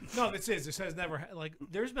random. No, this has never like.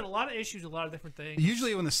 There's been a lot of issues, a lot of different things.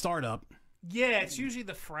 Usually when the startup. Yeah, it's usually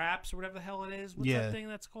the fraps or whatever the hell it is. What's that thing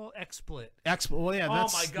that's called? XSplit. Well, yeah,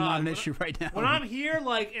 that's oh my God. not an issue right now. When I'm here,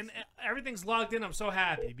 like, and everything's logged in, I'm so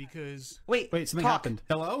happy because. Wait, something happened.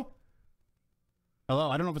 Hello?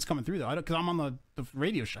 I don't know if it's coming through though. Because I'm on the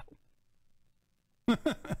radio show.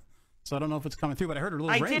 So I don't know if it's coming through, but I heard a little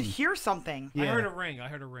ring. I did hear something. Yeah. I heard a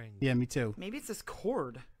ring. Yeah, me too. Maybe it's this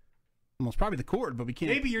cord. Well, it's probably the cord, but we can't.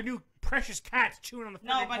 Maybe your new precious cat's chewing on the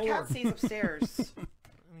No, my cord. cat stays upstairs.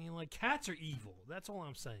 I mean, like, cats are evil. That's all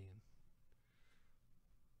I'm saying.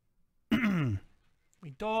 I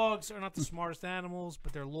mean, dogs are not the smartest animals,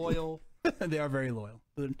 but they're loyal. They are very loyal.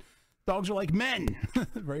 Dogs are like men.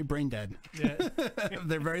 Very brain dead. Yeah.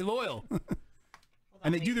 They're very loyal.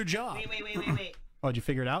 And they do their job. Wait. Oh, did you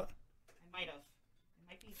figure it out? I might have. It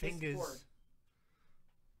might be Fingers.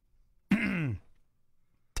 this cord.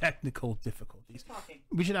 Technical difficulties. Talking.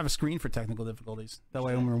 We should have a screen for technical difficulties. That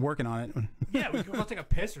way when we're working on it. Yeah, we can go take a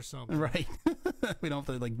piss or something. Right. We don't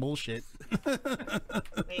have to, like, bullshit.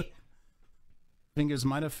 Wait. Fingers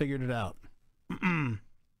might have figured it out. All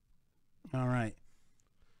right.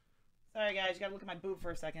 Sorry, guys. You gotta look at my boob for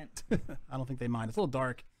a second. I don't think they mind. It's a little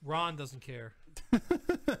dark. Ron doesn't care.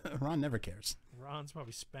 Ron never cares. Ron's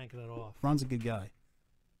probably spanking it off. Ron's a good guy.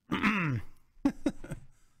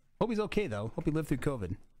 Hope he's okay though. Hope he lived through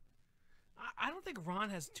COVID. I don't think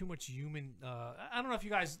Ron has too much human. I don't know if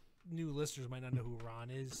you guys, new listeners, might not know who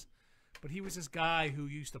Ron is, but he was this guy who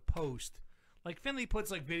used to post. Like Finley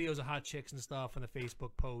puts like videos of hot chicks and stuff on the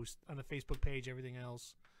Facebook post, on the Facebook page, everything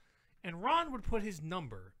else. And Ron would put his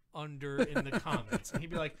number under in the comments, and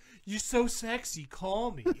he'd be like, "You're so sexy,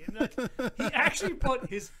 call me." And like, he actually put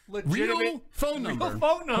his legitimate Real phone number. Real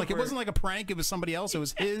phone number. Like it wasn't like a prank. It was somebody else. It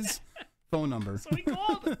was his phone number. So he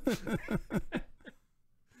called him.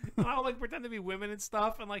 And I would like pretend to be women and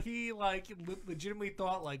stuff, and like he like legitimately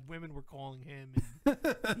thought like women were calling him,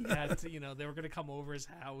 and he had to, they were gonna come over his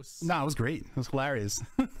house. No, it was great. It was hilarious.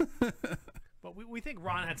 But we think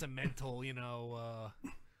Ron had some mental,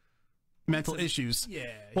 mental issues.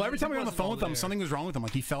 Yeah. Well, every time we were on the phone with him, something was wrong with him.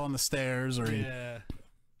 Like he fell on the stairs, or he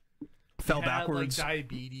fell He had, backwards. like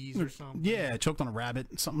diabetes or something. Yeah, choked on a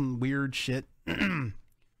rabbit. Something weird shit.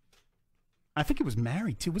 I think he was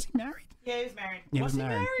married too. Was he married? Yeah, he was married. Yeah, Was he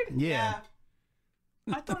married? Yeah.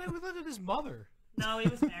 I thought he was with his mother. No, he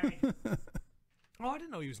was married. Oh, I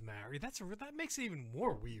didn't know he was married. That makes it even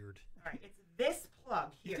more weird. All right, it's this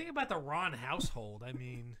plug here. You think about the Ron household. I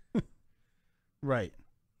mean, Right.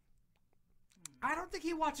 I don't think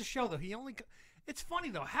he watched a show though. It's funny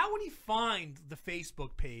though. How would he find the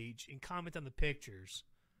Facebook page and comment on the pictures,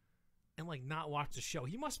 and like not watch the show?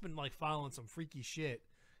 He must have been like following some freaky shit,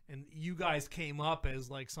 and you guys came up as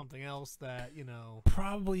like something else that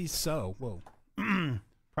Probably so. Whoa.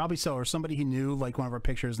 Probably so, or somebody he knew like one of our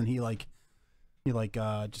pictures, and he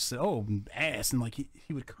just said, "Oh, ass," and like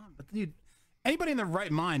he would come. But dude, anybody in their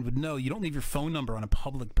right mind would know you don't leave your phone number on a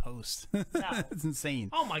public post. It's insane.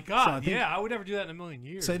 Oh my god! So I would never do that in a million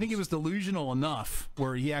years. So I think he was delusional enough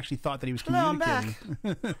where he actually thought that he was Hello, I'm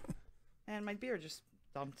communicating. back. And my beer just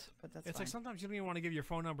dumped, but that's It's fine. like sometimes you don't even want to give your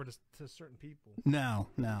phone number to certain people. No.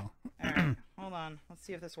 All right, hold on. Let's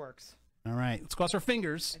see if this works. All right, let's cross our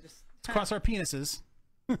fingers. Let's cross our penises.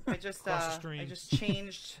 I just Cross the I stream. just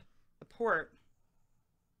changed the port.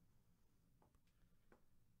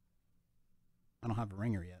 I don't have a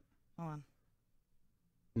ringer yet. Hold on.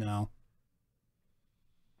 No.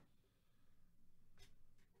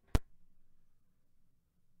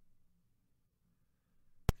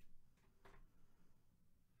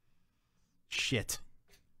 Shit.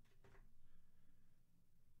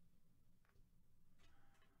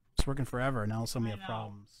 It's working forever. Now some we have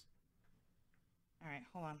problems. All right,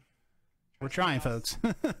 hold on. We're trying, folks.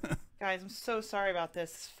 Guys, I'm so sorry about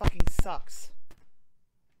this. This fucking sucks.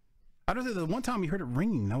 I don't know. The one time we heard it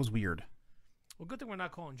ringing, that was weird. Well, good thing we're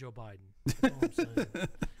not calling Joe Biden. That's all I'm saying.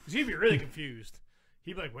 'Cause he'd be really confused.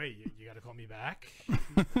 He'd be like, "Wait, you got to call me back?"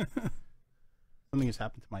 Something has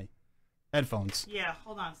happened to my headphones. Yeah,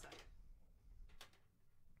 hold on a sec.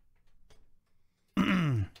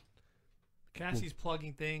 Cassie's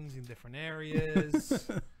plugging things in different areas.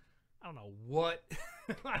 I don't know what.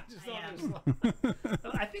 I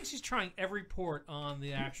think she's trying every port on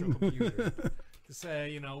the actual computer to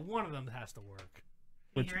say, one of them has to work.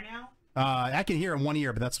 Can you hear now? I can hear in one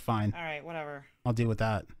ear, but that's fine. All right, whatever. I'll deal with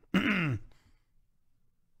that.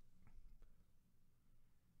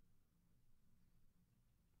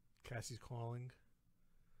 Cassie's calling.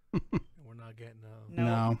 And we're not getting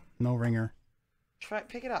No ringer.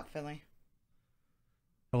 Pick it up, Finley.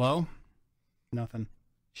 Hello? Nothing.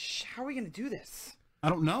 How are we gonna do this? I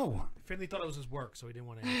don't know. Finley thought it was his work, so he didn't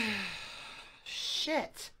want to answer.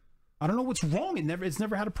 Shit. I don't know what's wrong. It's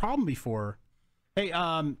never had a problem before. Hey,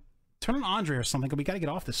 turn on Andre or something. We got to get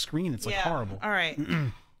off the screen. It's like horrible. All right. We're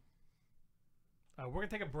gonna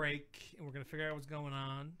take a break and we're gonna figure out what's going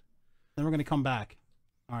on. Then we're gonna come back.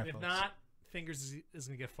 All right. If folks. not, Fingers is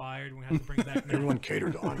gonna get fired. We're gonna have to bring it back. Everyone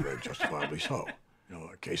catered to Andre, justifiably so.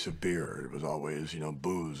 A case of beer. It was always,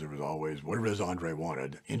 booze. It was always whatever it is Andre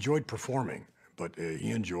wanted. He enjoyed performing, but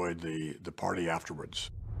he enjoyed the party afterwards.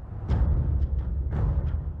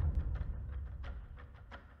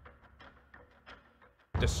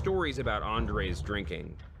 The stories about Andre's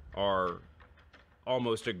drinking are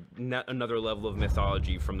almost another level of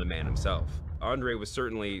mythology from the man himself. Andre was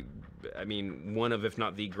certainly, one of, if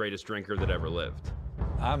not the greatest drinker that ever lived.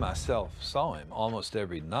 I myself saw him almost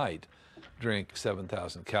every night drink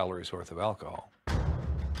 7,000 calories worth of alcohol.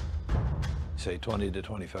 Say 20 to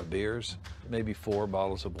 25 beers, maybe 4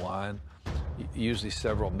 bottles of wine, usually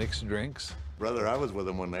several mixed drinks. Brother, I was with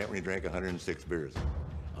him one night when he drank 106 beers.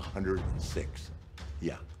 106.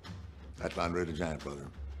 Yeah. That's Andre the Giant, brother.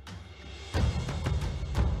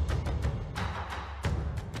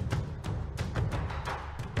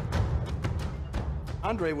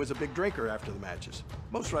 Andre was a big drinker after the matches.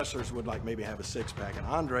 Most wrestlers would maybe have a 6-pack, and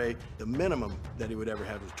Andre, the minimum that he would ever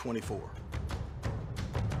have was 24.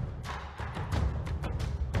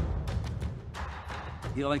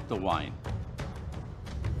 He liked the wine.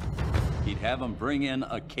 He'd have him bring in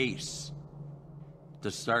a case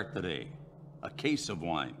to start the day. A case of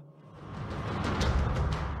wine.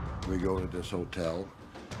 We go to this hotel.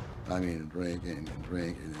 I mean, drinking and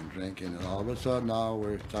drinking and drinking, and all of a sudden now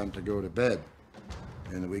it's time to go to bed.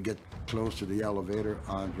 And we get close to the elevator,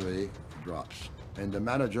 Andre drops. And the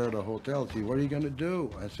manager of the hotel says, "What are you going to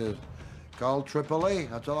do?" I says, "Call AAA,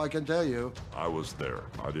 that's all I can tell you." I was there.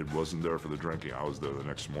 Wasn't there for the drinking. I was there the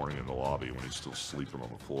next morning in the lobby when he's still sleeping on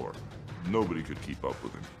the floor. Nobody could keep up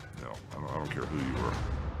with him. No, I don't care who you were.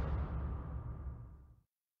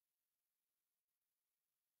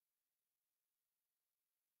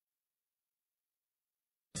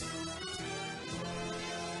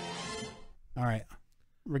 All right,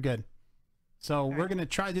 we're good. So we're going to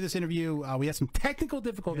try to do this interview. We had some technical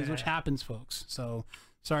difficulties, which happens, folks. So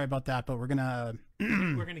sorry about that, but we're going to...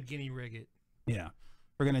 We're going to guinea rig it. Yeah.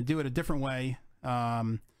 We're going to do it a different way.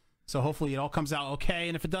 So hopefully it all comes out okay.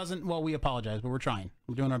 And if it doesn't, well, we apologize, but we're trying.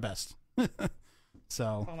 We're doing our best.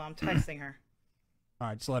 So... Hold on, I'm texting her. All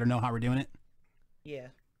right, just let her know how we're doing it. Yeah.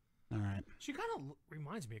 All right. She kind of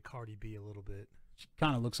reminds me of Cardi B a little bit. She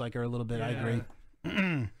kind of looks like her a little bit. I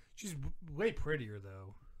agree. She's way prettier,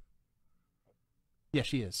 though. Yeah,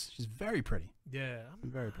 she is. She's very pretty. Yeah.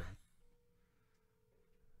 Very pretty.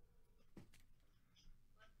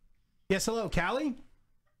 Yes, hello, Cali?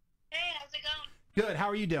 Hey, how's it going? Good. How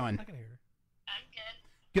are you doing? I can hear her. I'm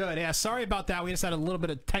good. Good. Yeah, sorry about that. We just had a little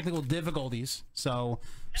bit of technical difficulties. So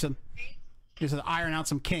just to iron out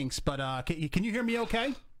some kinks. But can you hear me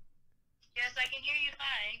okay? Yes, I can hear you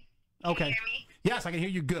fine. Okay. Can you hear me? Yes, I can hear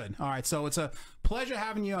you good. All right, so it's a pleasure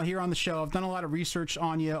having you here on the show. I've done a lot of research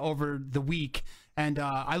on you over the week, and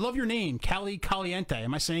I love your name, Caliente.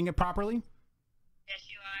 Am I saying it properly? Yes,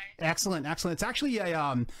 you are. Excellent, excellent. It's actually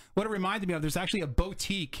a what it reminded me of. There's actually a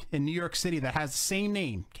boutique in New York City that has the same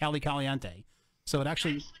name, Caliente. So it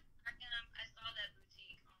actually. I saw that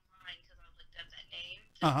boutique online because I looked up that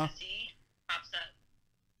name. To see pops up.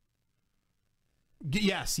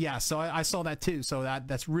 Yes, yes. So I saw that too. So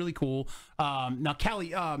that's really cool. Now, Cali,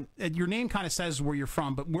 your name kind of says where you're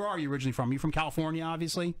from, but where are you originally from? You from California,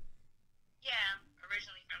 obviously? Yeah, I'm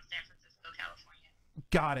originally from San Francisco, California.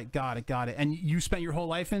 Got it. And you spent your whole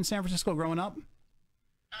life in San Francisco growing up?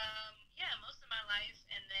 Yeah, most of my life,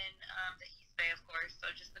 and then the East Bay, of course, so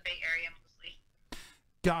just the Bay Area mostly.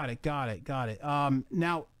 Got it.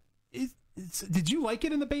 Now, did you like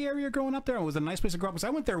it in the Bay Area growing up there? Or was it a nice place to grow up? Because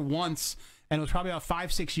I went there once, and it was probably about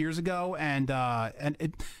 5-6 years ago, and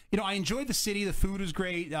it, I enjoyed the city. The food was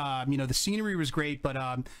great. The scenery was great, but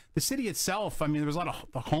the city itself, I mean, there was a lot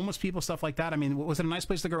of homeless people, stuff like that. I mean, was it a nice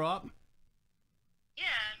place to grow up? Yeah,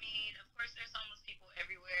 I mean, of course, there's homeless people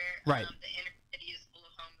everywhere. Right. The inner city is full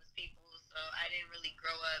of homeless people, so I didn't really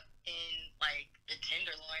grow up in, like, the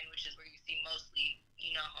Tenderloin, which is where you see mostly,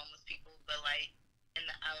 homeless people, but, like, in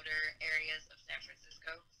the outer areas of San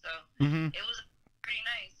Francisco. So it was pretty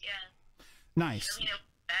nice, yeah. Nice. I mean, it was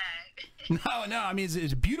bad. No. I mean,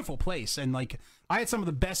 it's a beautiful place, and like I had some of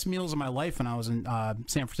the best meals of my life when I was in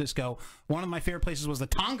San Francisco. One of my favorite places was the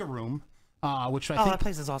Tonga Room, which I think that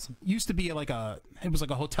place is awesome. Used to be it was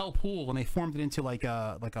like a hotel pool, and they formed it into like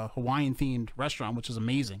a Hawaiian themed restaurant, which is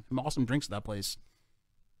amazing. Awesome drinks at that place.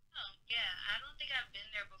 Oh yeah, I don't think I've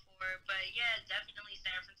been there before, but yeah, definitely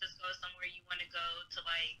San Francisco is somewhere you want to go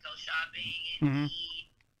go shopping and eat.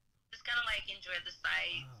 Just kind of like enjoy the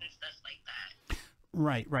sights and stuff like that.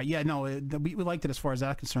 Right. Yeah, no, we liked it as far as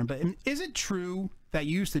that's concerned. But is it true that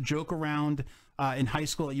you used to joke around in high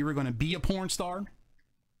school that you were going to be a porn star?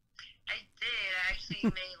 I did. I actually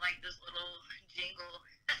made like this little jingle.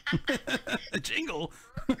 A jingle?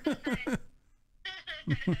 I would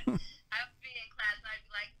be in class and I'd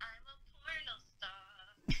be like, I'm a porno star.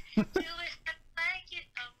 Do it like it,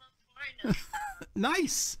 I'm a porno star.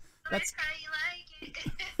 Nice. That's how you like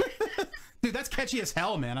it. Dude, that's catchy as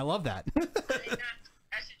hell, man. I love that. I should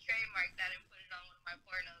trademark that and put it on one of my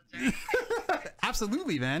pornos. Right?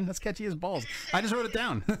 Absolutely, man. That's catchy as balls. I just wrote it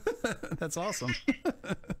down. That's awesome.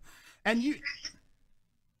 And you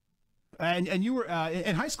were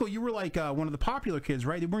in high school. You were like one of the popular kids,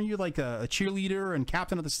 right? Weren't you like a cheerleader and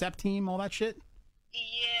captain of the step team, all that shit? Yeah,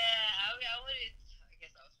 I wouldn't. I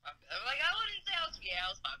guess I was popular. I wouldn't say I was. Yeah, I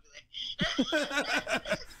was popular.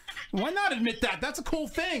 Why not admit that? That's a cool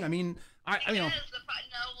thing. I mean, the reason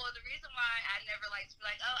why I never liked to be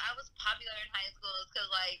like, oh, I was popular in high school is because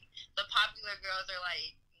like the popular girls are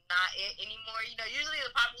like not it anymore. Usually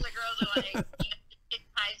the popular girls are like in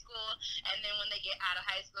high school, and then when they get out of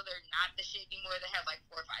high school, they're not the shit anymore. They have like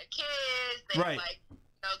 4 or 5 kids. They've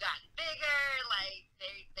gotten bigger. Like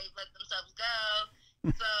they let themselves go.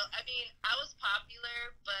 So I mean, I was popular,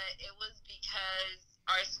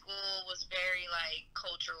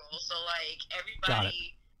 like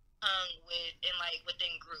everybody hung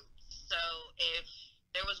within groups. So if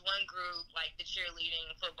there was one group like the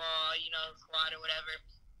cheerleading, football, squad or whatever,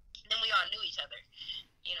 then we all knew each other,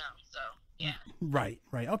 so yeah. Right.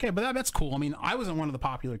 Okay, but that's cool. I mean, I wasn't one of the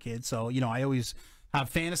popular kids, so I always have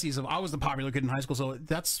fantasies of I was the popular kid in high school, so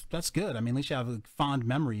that's good. I mean, at least you have fond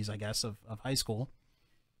memories, I guess, of high school.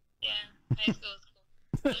 Yeah, high school is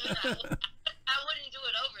cool. I wouldn't do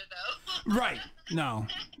it over though. Right. No.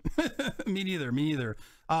 Me neither.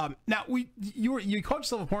 Now you called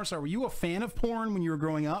yourself a porn star. Were you a fan of porn when you were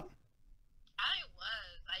growing up? I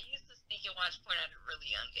was. I used to sneak and watch porn at a really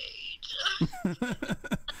young age.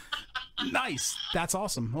 Nice. That's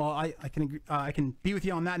awesome. Well, I can agree, I can be with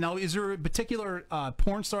you on that. Now, is there a particular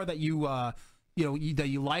porn star that you that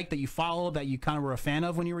you like, that you follow, that you kind of were a fan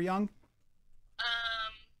of when you were young?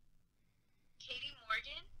 Katie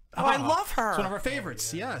Morgan. Oh, I love her. It's one of our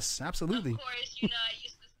favorites. Yes, absolutely. Of course, I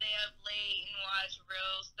used to stay up late and watch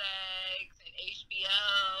Real Sex and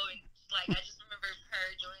HBO, and I just remember her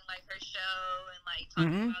doing her show and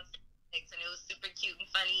talking about sex, and it was super cute and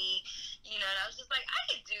funny, and I was just like, I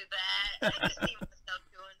could do that. I could see myself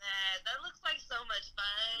doing that. That looks like so much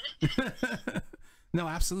fun. No,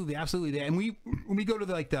 absolutely. And when we go to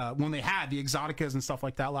when they had the Exoticas and stuff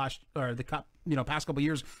like that past couple of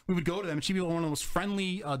years, we would go to them, and she'd be one of the most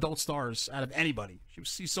friendly adult stars out of anybody.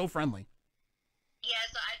 She's so friendly. Yeah,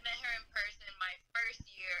 so I met her in person my first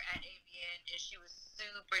year at AVN, and she was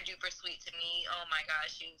super duper sweet to me. Oh my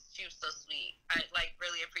gosh, she was so sweet. I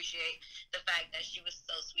really appreciate the fact that she was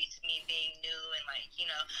so sweet to me, being new, and I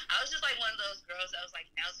was just one of those girls that was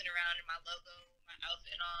bouncing around in my logo, my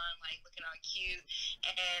outfit on, looking all cute.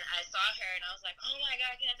 And I saw her, and I was like, oh my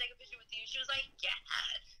god, can I take a picture with you? She was like, yeah,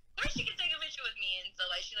 of course you can take a picture with me. And so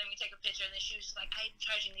she let me take a picture, and then she was just like, I'm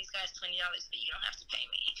charging these guys $20, but you don't have to pay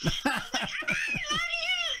me.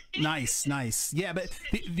 Nice. Yeah, but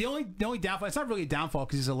the only downfall, it's not really a downfall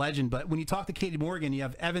because he's a legend, but when you talk to Katie Morgan, you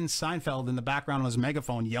have Evan Seinfeld in the background on his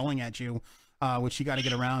megaphone yelling at you, which you got to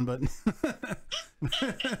get around, but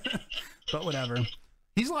but whatever.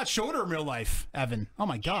 He's a lot shorter in real life, Evan. Oh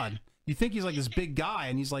my God. You think he's this big guy,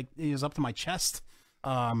 and he's up to my chest.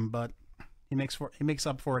 But he makes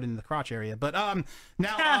up for it in the crotch area. But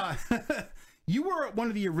now you were one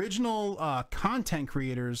of the original content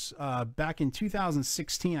creators back in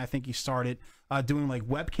 2016. I think you started doing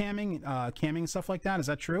webcamming, camming and stuff like that. Is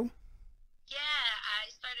that true? Yeah,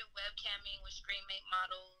 I started webcamming with ScreenMate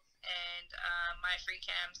Models and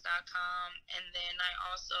myfreecams.com, and then I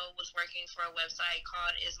also was working for a website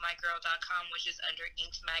called ismygirl.com, which is under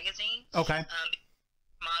Inked Magazine. Okay.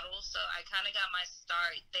 Models, so I kind of got my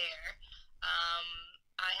start there.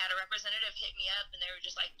 I had a representative hit me up, and they were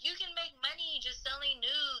just like, you can make money just selling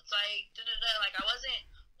nudes, I wasn't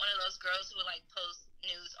one of those girls who would post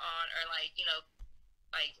nudes on, or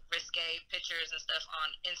risque pictures and stuff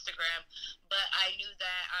on Instagram, but I knew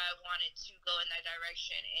that I wanted to go in that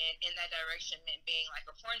direction, and in that direction meant being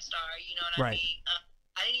a porn star, you know what I mean?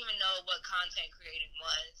 I didn't even know what content creating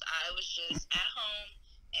was. I was just at home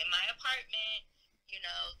in my apartment,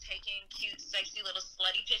 taking cute, sexy little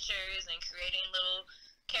slutty pictures and creating little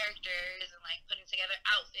characters and putting together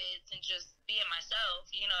outfits and just being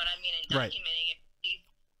myself, you know what I mean, and documenting it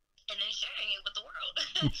and then sharing it with the world.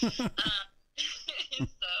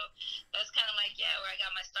 So that's kind of where I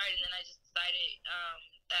got my start, and then I just decided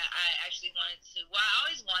that I actually wanted to. Well, I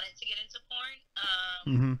always wanted to get into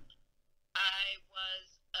porn. I was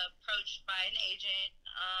approached by an agent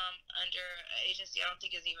under an agency I don't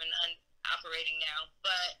think is even operating now,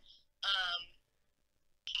 but I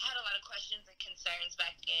had a lot of questions and concerns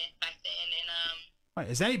back then, and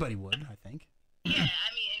as anybody would, I think. Yeah, I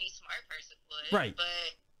mean any smart person would. Right.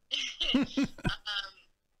 But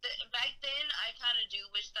back then, I kind of do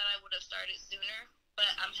wish that I would have started sooner, but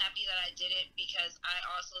I'm happy that I did it because I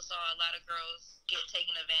also saw a lot of girls get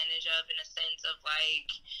taken advantage of in a sense of I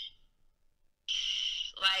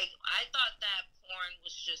thought that porn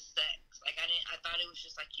was just sex. I thought it was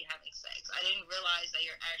just you having sex. I didn't realize that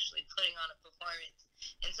you're actually putting on a performance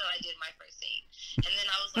until I did my first scene. And then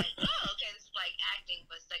I was like, oh, okay, this is acting,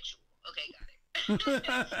 but sexual. Okay, got it.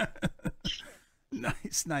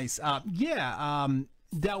 Nice.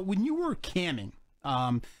 Now, when you were camming,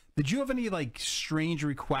 did you have any strange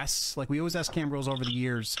requests? We always ask cam girls over the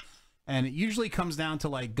years, and it usually comes down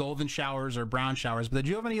to golden showers or brown showers. But did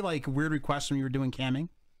you have any weird requests when you were doing camming?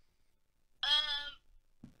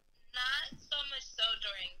 Not so much so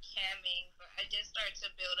during camming, but I did start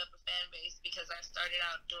to build up a fan base because I started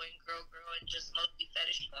out doing girl and just mostly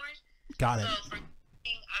fetish porn. Got it. So for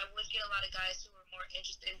camming, I would get a lot of guys who were more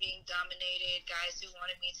interested in being dominated, guys who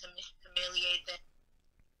wanted me to humiliate them.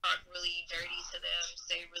 talk really dirty to them,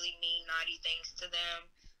 say really mean, naughty things to them.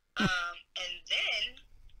 And then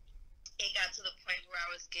it got to the point where I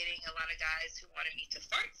was getting a lot of guys who wanted me to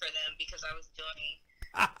fart for them because I was doing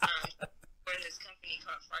for this company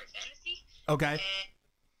called Fart Fantasy. Okay. And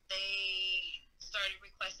they started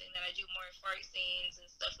requesting that I do more fart scenes and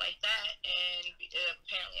stuff like that, and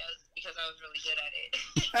apparently because I was really good at it.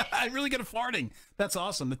 I'm really good at farting. That's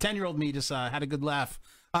awesome. The 10-year-old me just had a good laugh.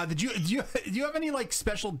 Do you have any like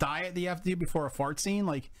special diet that you have to do before a fart scene?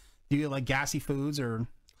 Like, do you like gassy foods or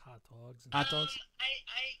hot dogs? Hot dogs.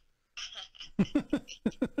 So,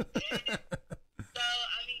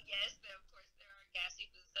 I mean, yes, of course, there are gassy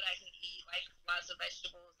foods that I can eat, like lots of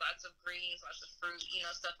vegetables, lots of greens, lots of fruit, you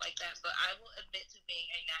know, stuff like that. But I will admit to being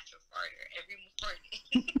a natural farter every morning.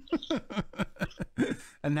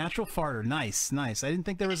 A natural farter. Nice, nice. I didn't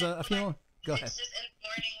think there was a few. Go ahead. It's just in the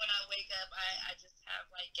morning when I wake up, I just have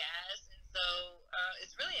like gas, and so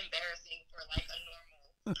it's really embarrassing for like a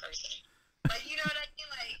normal person. Like, you know what I mean?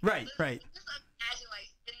 Like, Right. Just imagine like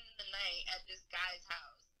spending the night at this guy's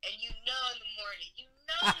house, and you know in the morning you're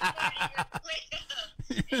gonna wake up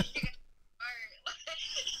and you're gonna fart.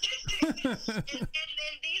 and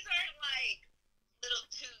then these aren't like little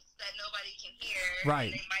toots that nobody can hear. Right.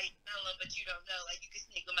 And they might smell them, but you don't know. Like, you can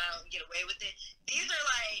sneak them out and get away with it. These are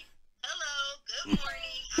like, hello, good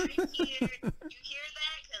morning, I'm here. You hear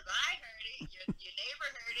that? Because I heard it. Your neighbor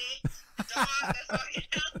heard it. The dog that's walking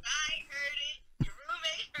outside heard it. Your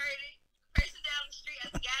roommate heard it. The person down the street at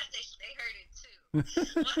the gas station, they heard it too.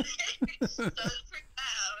 So it's pretty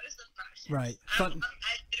loud. It's obnoxious. Right. I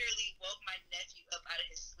literally woke my nephew up out of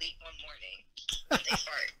his sleep one morning with a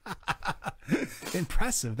fart.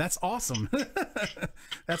 Impressive. That's awesome.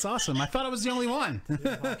 That's awesome. I thought I was the only one. It's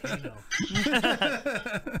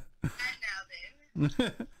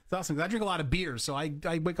awesome. 'Cause I drink a lot of beer, so I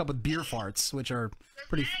wake up with beer farts, which are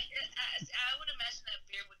pretty. I would imagine that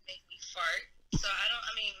beer would make me fart. So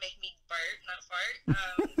make me burp, not fart.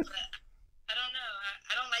 But I don't know.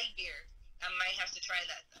 I don't like beer. I might have to try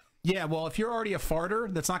that though. Yeah, well, if you're already a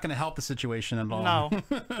farter, that's not going to help the situation at all. No.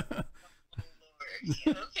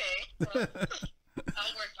 Okay. Well,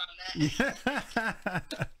 I'll work on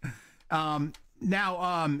that.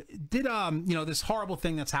 Now, did this horrible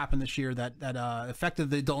thing that's happened this year that affected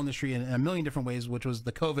the adult industry in a million different ways, which was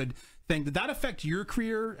the COVID thing? Did that affect your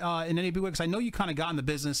career in any big way? Because I know you kind of got in the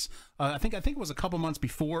business. I think it was a couple months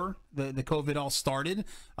before the COVID all started.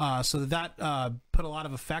 So did that put a lot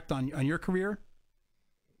of effect on your career?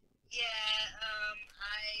 Yeah,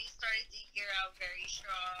 I started the year out very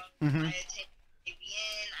strong. Mm-hmm. I attended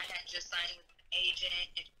ABN. I had just signed with an agent,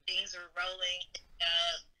 and things were rolling.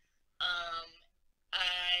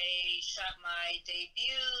 I shot my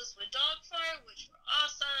debuts with Dog Fart, which were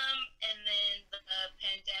awesome, and then the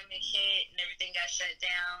pandemic hit and everything got shut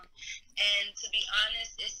down. And to be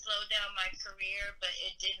honest, it slowed down my career, but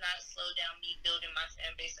it did not slow down me building my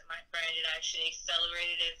fan base and my brand. It actually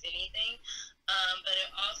accelerated, if anything. But it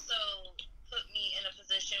also put me in a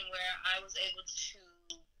position where I was able to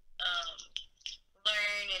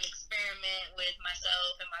learn and experiment with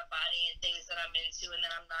myself and my body and things that I'm into and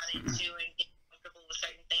that I'm not into, and get comfortable with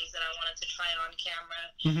certain things that I wanted to try on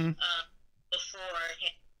camera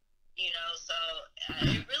beforehand, so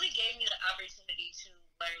it really gave me the opportunity to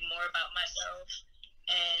learn more about myself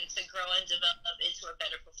and to grow and develop into a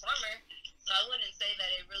better performer. So I wouldn't say that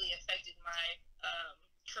it really affected my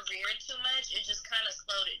career too much. It just kind of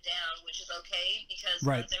slowed it down, which is okay, because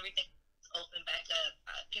once everything open back up,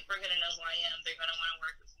 people are going to know who I am. They're going to want to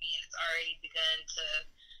work with me, and it's already begun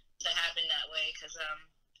to happen that way, because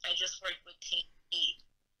I just worked with Team E,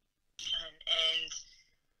 and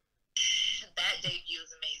that debut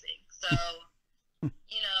was amazing. So,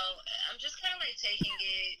 I'm just kind of like taking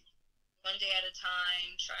it one day at a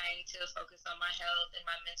time, trying to focus on my health and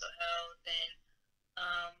my mental health, and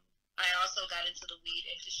I also got into the weed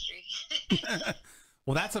industry.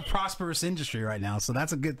 Well, that's a prosperous industry right now, so that's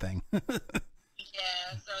a good thing.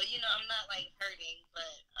 Yeah, so I'm not like hurting, but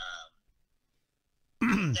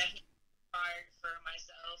definitely hard for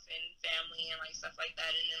myself and family and like stuff like that,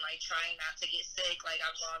 and then like trying not to get sick. Like,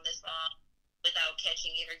 I've gone this long without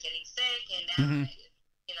catching it or getting sick, and now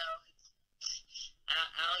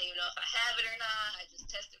I don't even know if I have it or not. I just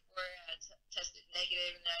tested for it. I tested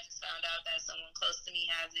negative, and then I just found out that someone close to me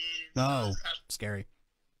has it. Oh, scary.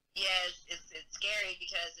 Yeah, it's scary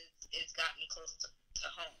because it's gotten close to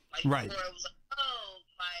home. Like, before it was like, oh,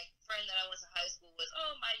 my friend that I went to high school with,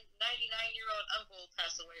 oh, my 99-year-old uncle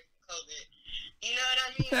passed away from COVID. You know what I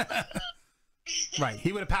mean? Like, Right.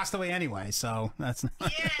 He would have passed away anyway, so that's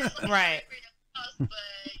right. But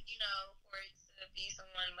for it to be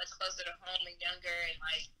someone much closer to home and younger, and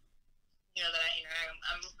like that I interact,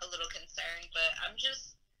 I'm a little concerned, but I'm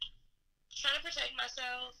just trying to protect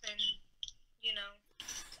myself, and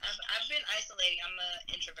I've been isolating. I'm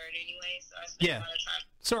an introvert anyway, so I spend a lot of time.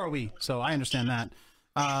 So are we. So I understand that.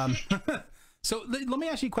 So let me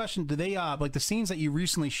ask you a question. Do they like the scenes that you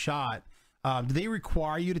recently shot? Do they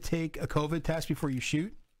require you to take a COVID test before you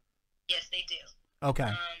shoot? Yes, they do. Okay.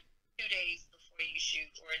 2 days before you shoot,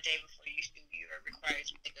 or a day before you shoot, you are required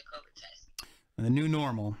to take a COVID test. And the new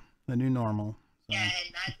normal. The new normal. So. Yeah,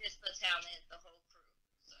 and not just the talent, the whole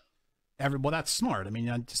crew. Well, that's smart. I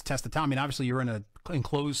mean, just test the town. I mean, obviously you're in a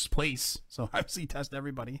enclosed place, so obviously you test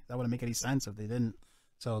everybody. That wouldn't make any sense if they didn't.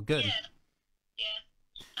 So good. Yeah.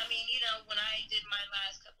 I mean, when I did my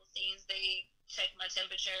last couple scenes, they checked my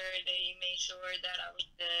temperature. They made sure that I was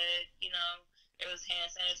good. There was hand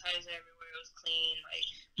sanitizer everywhere. It was clean. Like,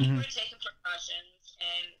 people were taking precautions,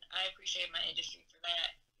 and I appreciate my industry for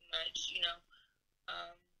that much,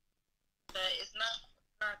 but it's not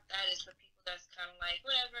that. It's the people that's kind of like,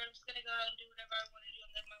 whatever, I'm just going to go out and do whatever I want to do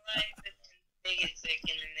and live my life, and then they get sick,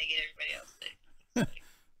 and then they get everybody else sick.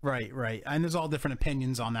 Right. And there's all different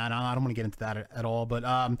opinions on that. I don't want to get into that at all, but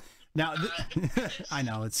now I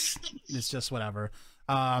know it's just whatever.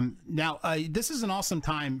 Now this is an awesome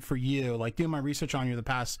time for you. Like, doing my research on you the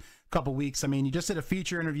past couple weeks. I mean, you just did a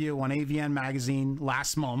feature interview on AVN magazine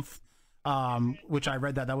last month, which I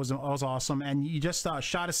read that was awesome. And you just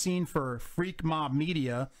shot a scene for Freak Mob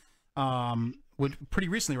Media, pretty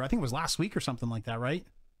recently, right? I think it was last week or something like that, right?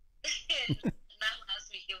 Not last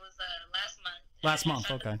week. It was last month. Last month,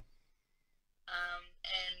 okay. And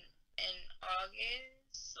in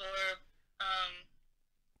August or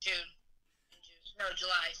June. No,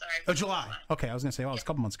 July. Sorry. Oh, July. Okay, I was gonna say, well, it was a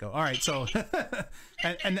couple months ago. All right, so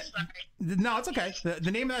no, it's okay.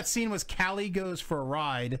 The name of that scene was Cali Goes for a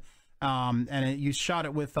Ride, and you shot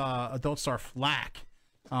it with adult star Flack.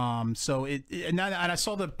 So and I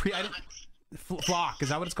saw the Flock. Is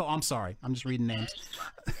that what it's called? I'm sorry, I'm just reading names.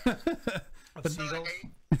 Seagulls.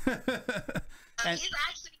 He's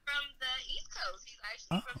actually from the East Coast. He's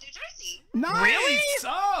actually from New Jersey. Nice. Really?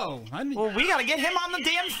 Oh, well, we gotta get him on the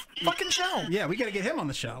damn fucking show. Yeah, we gotta get him on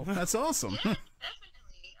the show. That's awesome. Yeah,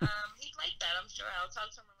 definitely. He'd like that. I'm sure. I'll talk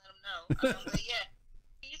to him and let him know. But yeah,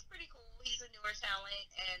 he's pretty cool. He's a newer talent,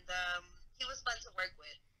 and he was fun to work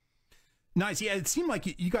with. Nice. Yeah, it seemed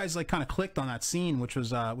like you guys like kind of clicked on that scene, which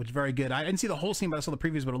was very good. I didn't see the whole scene, but I saw the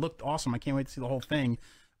previews. But it looked awesome. I can't wait to see the whole thing.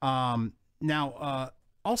 Now,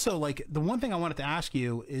 also, like, the one thing I wanted to ask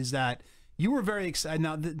you is that you were very excited.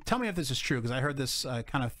 Now, tell me if this is true, because I heard this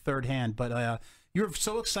kind of third hand, but you were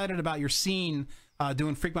so excited about your scene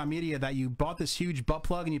doing Freak Mob Media that you bought this huge butt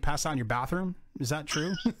plug and you passed out in your bathroom. Is that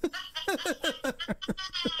true? I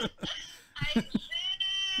did.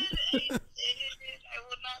 I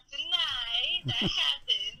will not deny that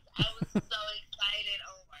happened. I was so excited.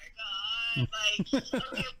 Oh my god! Like,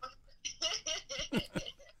 okay.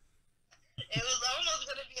 It was almost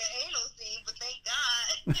going to be an anal scene, but thank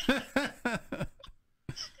God.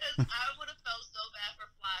 Because I would have felt so bad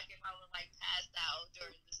for Flock if I would, like, passed out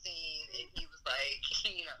during the scene and he was, like,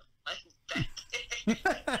 like that.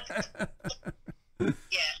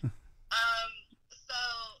 Yeah. So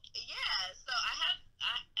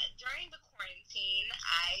during the quarantine,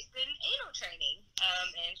 I've been anal training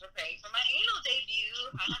and preparing for my anal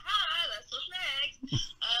debut. Ha ha ha, that's what's next.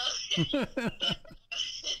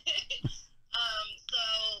 So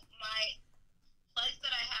my plugs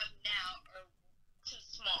that I have now are too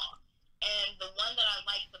small, and the one that I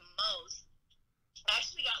like the most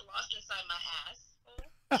actually got lost inside my asshole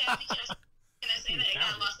cavity. Can I say that? It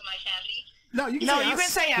got lost in my cavity. No, you can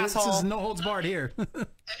say asshole. This is no holds barred here. Okay.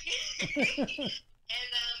 And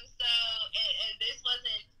this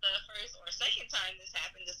wasn't the first or second time this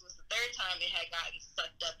happened. This was the third time it had gotten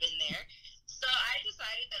sucked up in there. So I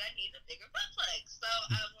decided that I need a bigger butt plug. So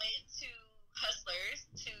I went to Hustlers,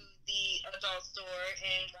 to the adult store,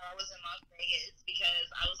 and while I was in Las Vegas, because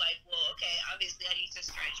I was like, well, okay, obviously I need to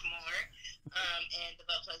stretch more, and the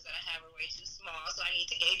butt plugs that I have are way too small, so I need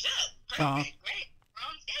to gauge up. Perfect, great. We're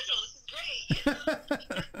on schedule. This is great.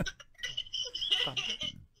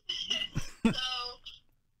 So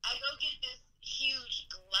I go get this huge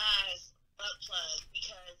glass butt plug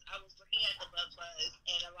because I was looking at the butt plugs,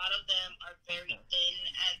 and a lot of them are very thin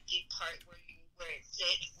at the part where it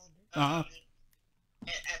sits.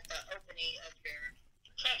 At the opening of your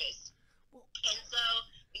crevice. And so,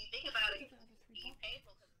 when you think about it, it's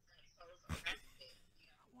painful because it's going to close around it.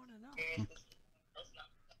 I want to know.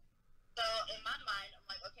 So, in my mind, I'm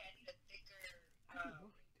like, okay, I need a thicker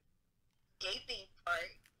gaping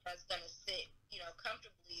part that's going to sit,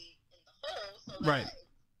 comfortably in the hole so that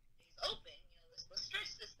it's open. Let's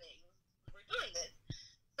stretch this thing. We're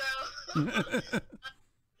Get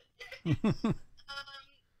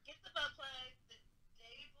the butt plug the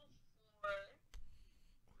day before,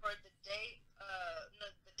 or the day, no,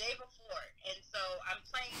 the day before. And so I'm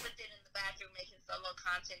playing with it in the bathroom, making solo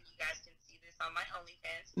content. You guys can see this on my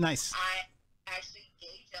OnlyFans. Nice. I actually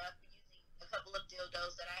gauge up using a couple of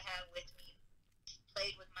dildos that I had with me.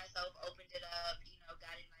 Played with myself, opened it up, you know,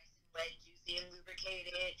 got it nice and wet, juicy and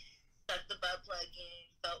lubricated. Stuck the butt plug in,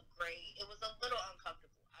 felt great. It was a little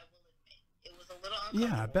uncomfortable, I will admit. It was a little uncomfortable.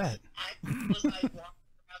 Yeah, I bet. I was like walking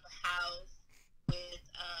around the house with it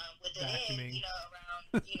in, you know,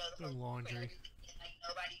 around, you know, the laundry. And like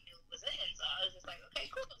nobody knew it was in, so I was just like, okay,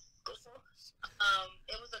 cool.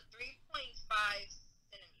 It was a 3.5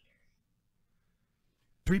 centimeter.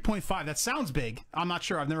 3.5. That sounds big. I'm not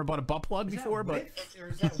sure. I've never bought a butt plug before, but Or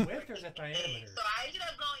is that width or is that diameter? So I ended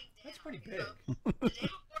up going down. That's pretty big. The day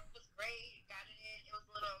before was great. Got it in. It was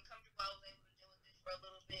a little uncomfortable. I was able to deal with it for a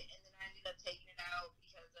little bit, and then I ended up taking it out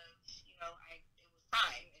because of, you know, it was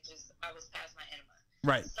time. It just, I was past my enema.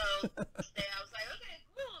 Right. So then I was like, okay,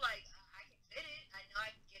 cool. Like, I can fit it. I know I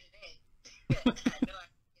can get it in. I know I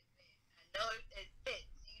can get it in. I know it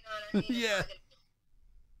fits. You know what I mean? Yeah.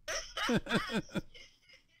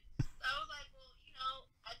 So I was like, well, you know,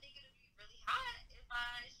 I think it would be really hot if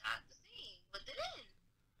I shot the scene with it in.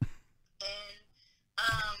 And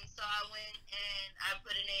so I went and I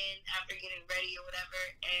put it in after getting ready or whatever,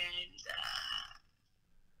 and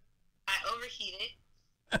I overheated.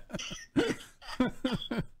 After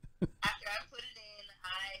I put it in,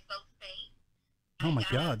 I felt faint. oh my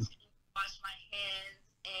God. Washed my hands,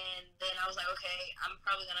 and then I was like, okay, I'm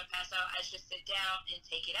probably gonna pass out. I should sit down and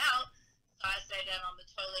take it out. So I sat down on the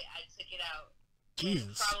toilet. I took it out.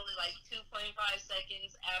 Jesus. Probably like 2.5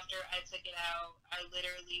 seconds after I took it out, I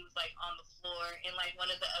literally was like on the floor, and like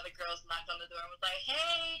one of the other girls knocked on the door and was like,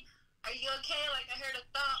 "Hey, are you okay? Like I heard a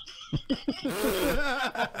thump."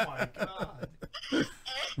 Oh my God.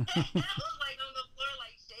 And I was like on the floor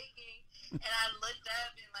like shaking, and I looked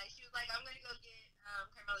up and like she was like, "I'm gonna go get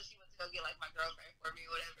Carmela." She went to go get like my girlfriend for me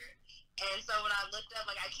or whatever. And so when I looked up,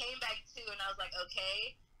 like I came back to, and I was like,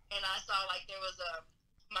 "Okay." And I saw like there was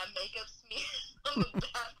my makeup smear on the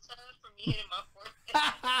bathtub from me hitting my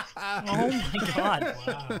forehead. Oh my God.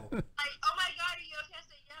 Wow. Like, oh my God, are you okay? I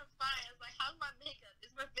said, yeah, I'm fine. I was like, how's my makeup?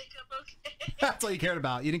 Is my makeup okay? That's all you cared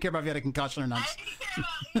about. You didn't care about if you had a concussion or not. I didn't care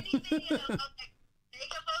about anything else. I was like,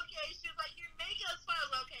 makeup okay? She was like, your makeup's fine. I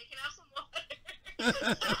was like, okay, can I have some water?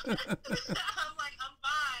 I'm like, I'm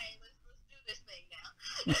fine. Let's do this thing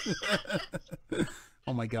now.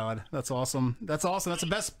 Oh my God, that's awesome. That's awesome. That's the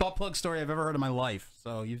best butt plug story I've ever heard in my life.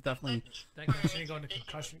 So you've definitely. That guy's going to go into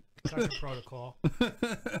concussion protocol.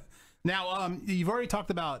 Now, you've already talked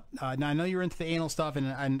about. Now I know you're into the anal stuff,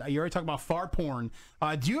 and you already talked about fart porn.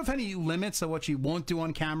 Do you have any limits of what you won't do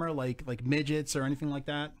on camera, like midgets or anything like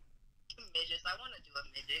that? Midgets. I want to do a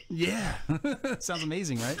midget. Yeah, sounds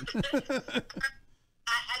amazing, right? I kind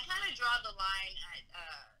of draw the line at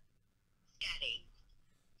scatting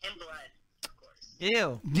and blood.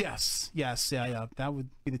 Ew. Yes, yeah. That would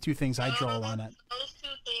be the two things I draw a line at. Those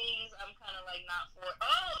two things I'm kind of like not for.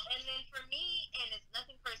 Oh, and then for me, and it's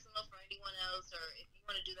nothing personal for anyone else, or if you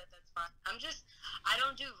want to do that, that's fine. I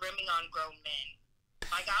don't do rimming on grown men.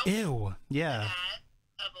 Like Ew, yeah.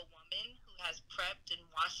 Of a woman who has prepped and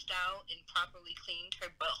washed out and properly cleaned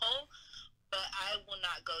her butthole, but I will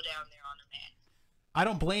not go down there on a man. I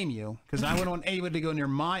don't blame you because I wouldn't want anybody to go near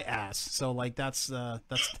my ass. So like that's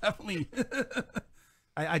definitely.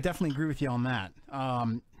 I definitely agree with you on that.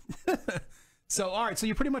 So all right, so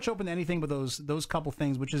you're pretty much open to anything but those couple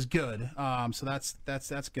things, which is good. So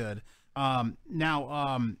that's good.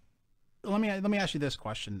 Now let me ask you this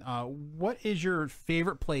question. What is your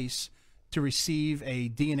favorite place to receive a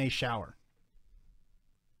DNA shower?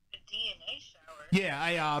 A DNA shower?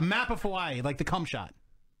 Yeah, map of Hawaii, like the cum shot.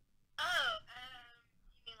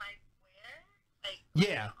 You mean like where? Like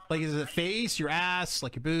Yeah, like is it face, your ass,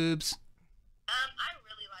 like your boobs? I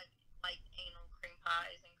really like anal cream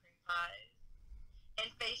pies and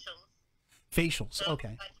facials. Facials, Those okay.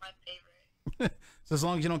 are, like my favorite. So as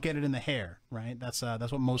long as you don't get it in the hair, right? That's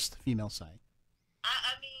what most females say.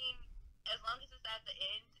 I mean, as long as it's at the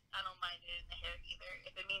end, I don't mind it in the hair either.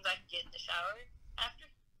 If it means I can get in the shower after,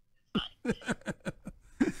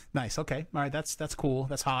 Nice. Okay. All right. That's cool.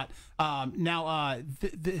 That's hot. Now,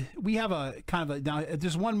 we have a kind of a now.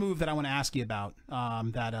 There's one move that I want to ask you about.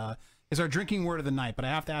 That is our drinking word of the night. But I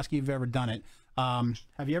have to ask you if you've ever done it.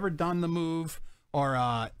 Have you ever done the move, or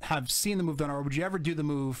have seen the move done, or would you ever do the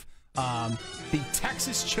move? The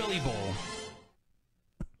Texas Chili Bowl.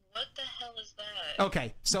 what the hell is that?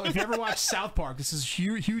 Okay, so if you ever watch South Park, this is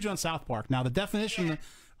huge on South Park. Now, the definition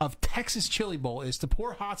of Texas Chili Bowl is to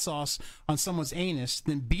pour hot sauce on someone's anus,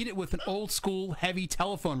 then beat it with an old school heavy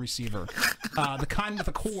telephone receiver, the kind with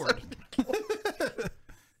a cord.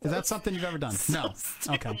 Is that something you've ever done? No.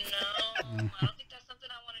 Okay. No, I don't think that's something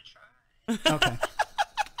I want to try. Okay.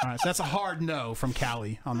 All right, so that's a hard no from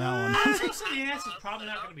Cali on that one. Hot sauce in the ass is probably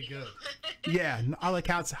not going to be good. Yeah, I like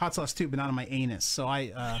hot sauce too, but not on my anus. So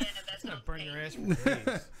That's going to burn your ass for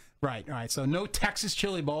days. Right, all right. So no Texas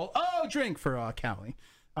Chili Bowl. Oh, drink for Cali.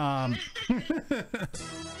 Cali,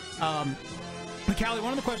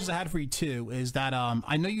 one of the questions I had for you too is that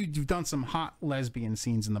I know you've done some hot lesbian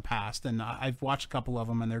scenes in the past, and I've watched a couple of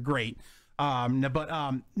them, and they're great.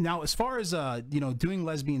 But now, as far as doing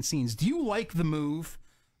lesbian scenes, do you like the move,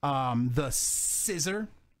 the scissor?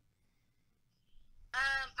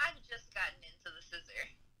 I've just gotten into the scissor.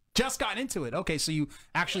 Just gotten into it. Okay, so you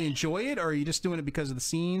actually enjoy it, or are you just doing it because of the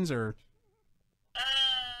scenes, or?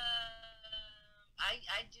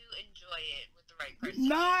 I do enjoy it with the right person.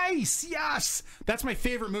 Nice, yes, that's my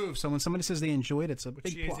favorite move. So when somebody says they enjoyed it, it's a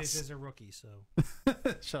big She plus. is a rookie, so.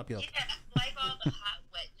 Shut up, yo. Yeah, like all the hot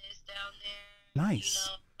wetness down there. Nice.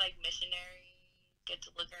 You know, like missionary, get to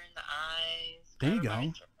look her in the eyes. There you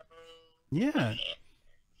go. Yeah,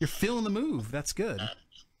 you're feeling the move. That's good.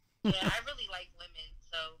 Yeah, I really like women,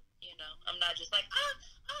 so I'm not just like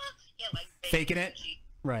yeah, like Faking it,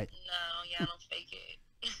 right? No, yeah, I don't fake it.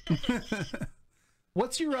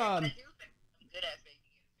 What's your I'm good at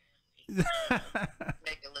faking it.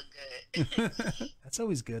 Make it look good. That's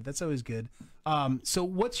always good. That's always good. So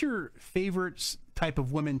what's your favorite type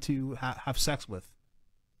of women to have sex with?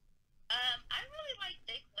 I really like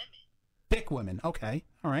thick women. Thick women. Okay.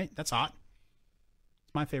 All right. That's hot.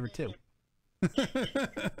 It's my favorite too.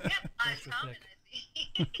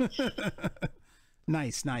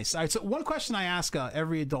 Nice, nice. All right. So one question I ask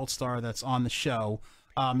every adult star that's on the show,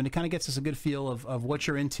 and it kind of gets us a good feel of what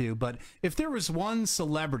you're into. But if there was one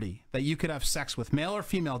celebrity that you could have sex with, male or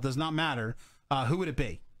female, does not matter, who would it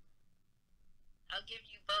be? I'll give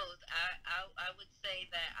you both. I would say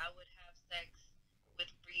that I would have sex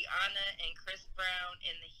with Rihanna and Chris Brown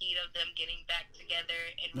in the heat of them getting back together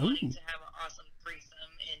and wanting to have an awesome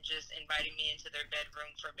threesome and just inviting me into their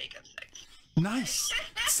bedroom for makeup sex. Nice.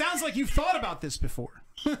 Sounds like you've thought about this before.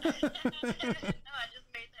 No, I just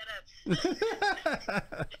made that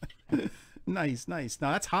up. Nice, nice.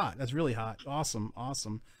 No, that's hot. That's really hot. Awesome,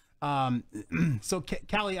 awesome. So,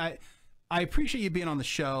 Cali, I appreciate you being on the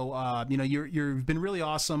show. You've been really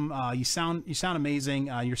awesome. You sound amazing.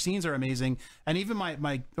 Your scenes are amazing. And even my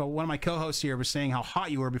one of my co-hosts here was saying how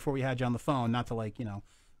hot you were before we had you on the phone. Not to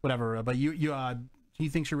whatever. But he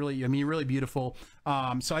thinks you're really beautiful.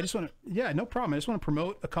 So I just want to, no problem. I just want to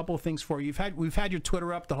promote a couple of things for you. We've had your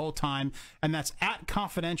Twitter up the whole time, and that's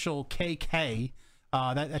 @confidentialKK.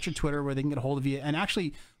 That's your Twitter where they can get a hold of you. And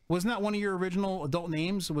actually, wasn't that one of your original adult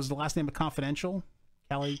names? Was the last name of Confidential?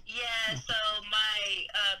 Cali? Yeah, so my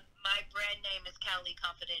brand name is Cali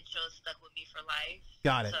Confidential. It's stuck with me for life.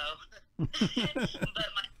 Got it. So, but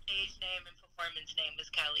my stage name and performance name is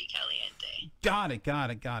Cali Caliente. Got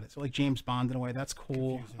it. So like James Bond in a way. That's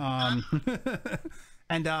cool.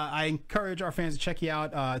 And I encourage our fans to check you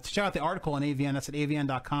out. To check out the article on AVN. That's at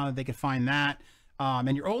avn.com. They can find that.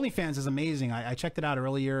 And your OnlyFans is amazing. I checked it out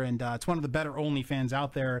earlier, and it's one of the better OnlyFans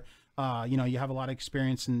out there. You have a lot of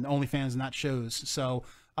experience in OnlyFans, and that shows. So,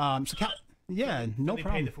 no problem.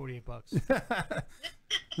 Pay the $48.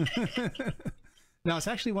 No, it's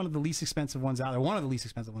actually one of the least expensive ones out there. One of the least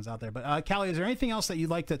expensive ones out there. But Cali, is there anything else that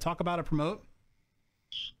you'd like to talk about or promote?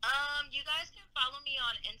 You guys can follow me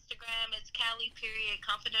on Instagram. It's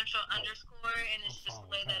Cali_confidential_, and it's just the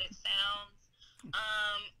way that it sounds.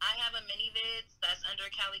 I have a mini vids that's under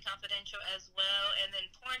Cali Confidential as well, and then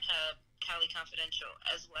Pornhub Cali Confidential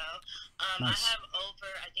as well. Nice. I have over,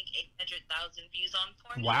 I think, 800,000 views on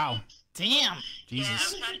Pornhub. Wow. Damn. Yeah,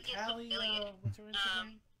 Jesus. I'm trying to get some million. What's her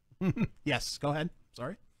Instagram? Yes, go ahead.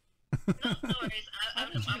 Sorry. No worries.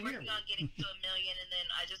 I'm working on getting to 1 million, and then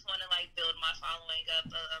I just want to build my following up.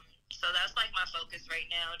 So that's my focus right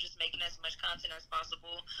now, just making as much content as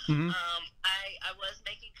possible. Mm-hmm. I was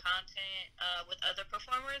making content with other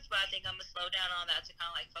performers, but I think I'm gonna slow down on that to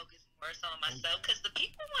kind of focus more so on myself, because the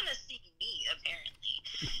people want to see me apparently.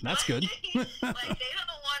 That's good. They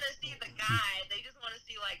don't want to see the guy; they just want to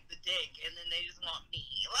see the dick, and then they just want me.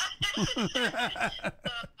 So I'm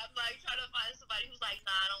trying to find somebody who's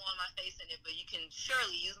nah, I don't want my face in it, but you can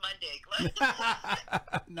surely use my dick.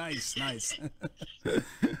 Nice.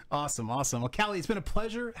 Awesome. Well, Cali, it's been a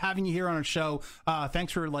pleasure having you here on our show.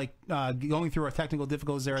 Thanks for going through our technical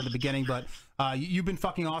difficulties there at the beginning, but you've been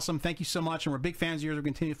fucking awesome. Thank you so much, and we're big fans of yours. We'll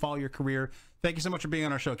continue to follow your career. Thank you so much for being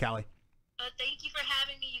on our show, Cali. Thank you for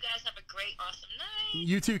having me. You great, awesome night.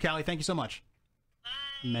 You too, Callie. Thank you so much.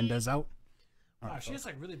 Bye. Mendez out. All Wow, right, she has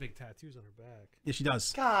like really big tattoos on her back. Yeah, she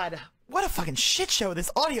does. God, what a fucking shit show this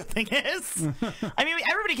audio thing is. I mean,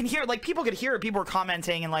 everybody can hear it. Like, people could hear it. People were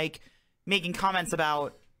commenting and, like, making comments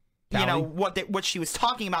about, you know, what she was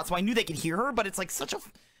talking about. So I knew they could hear her, but it's, like, such a...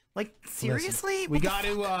 Like, seriously? Listen, we got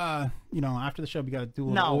to, you know, after the show, we got to do a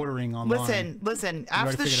little ordering online. Listen. You After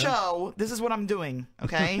ready the to figure it out? show, this is what I'm doing,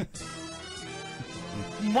 okay?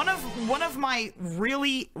 One of my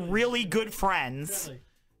really, really good friends,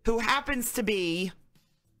 who happens to be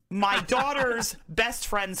my daughter's best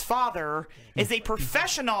friend's father, is a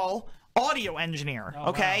professional audio engineer,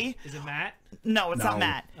 okay? Wow. Is it Matt? No, it's not No.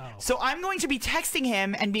 Matt. Oh. So I'm going to be texting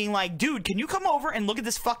him and being like, dude, can you come over and look at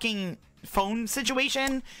this fucking phone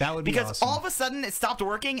situation? That would be because awesome. all of a sudden it stopped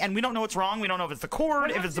working and we don't know what's wrong. We don't know if it's the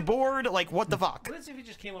cord, if it's the board, like what the fuck? Let's see if he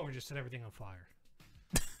just came over and just set everything on fire.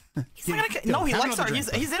 He's not gonna, no, he likes our. He's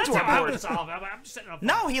into our board. I'm just setting up.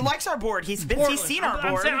 No, he likes our board. He's seen our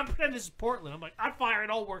board. I'm pretending this is Portland. I'm like, on fire. It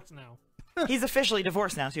all works now. He's officially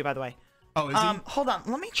divorced now, too, by the way. Oh, is he? Hold on.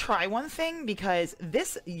 Let me try one thing because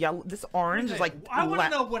this orange is like. I want to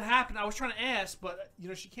know what happened. I was trying to ask, but you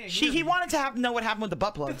know she can't. Hear He me. wanted to know what happened with the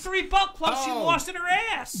butt plugs. The 3 butt plugs she Oh. lost in her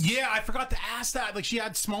ass. Yeah, I forgot to ask that. Like, she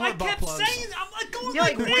had smaller I butt kept plugs. saying, I'm like going You're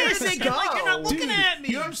like like, where this. did they I'm like, you're not go? looking Dude, at me.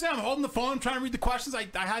 You understand? I'm holding the phone, trying to read the questions. I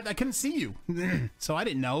couldn't see you, so I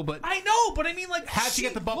didn't know. But I know, but I mean, like, how'd she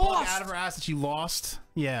get the butt plug out of her ass that she lost?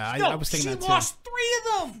 Yeah, I was thinking that she too. lost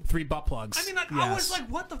 3 of them. 3 butt plugs. I mean, like, I was like,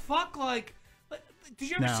 what the fuck? Like, did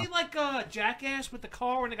you ever No. see like Jackass with the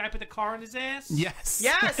car when the guy put the car in his ass? Yes.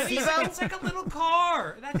 Yes, Steve-O. It's like a little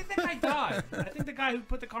car. I think that guy died. I think the guy who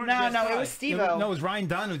put the car in his ass died. it was Steve-O. No, it was Ryan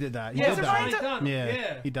Dunn who did that. He Yeah, did it was that. Ryan Dunn.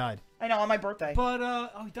 Yeah. He died. I know, on my birthday. But oh,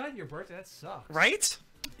 he died on your birthday. That sucks. Right?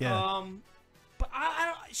 Yeah. But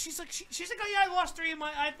she's like, she's like, oh yeah, I lost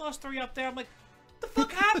 3 up there. I'm like, what the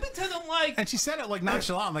fuck happened to them? Like, And she said it like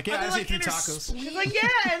nonchalant, like, yeah, I just ate 3 tacos. She's like, yeah,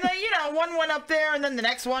 and then, one went up there, and then the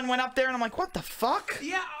next one went up there, and I'm like, what the fuck?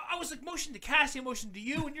 Yeah, I was like motioning to Cassie, motioning to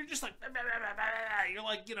you, and you're just like, you're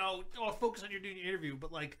like, oh, focus on your doing your interview,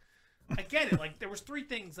 but like, I get it. Like, there was 3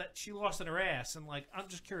 things that she lost in her ass, and like, I'm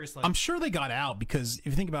just curious. Like, I'm sure they got out because if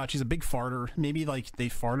you think about it, she's a big farter. Maybe like they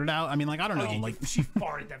farted out. I mean, like I don't know. Like she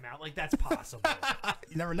farted them out. Like that's possible.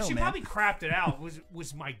 You never know, She man. probably crapped it out.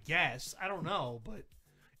 Was my guess. I don't know, but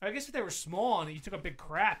I guess if they were small and you took a big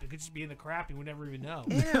crap, it could just be in the crap. You would never even know.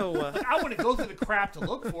 Ew. Like, I wouldn't go through the crap to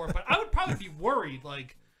look for it, but I would probably be worried.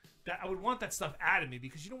 Like that, I would want that stuff out of me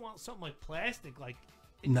because you don't want something like plastic, like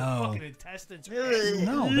in your No. fucking intestines.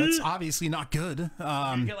 No, that's obviously not good.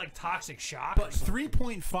 You get like toxic shock. But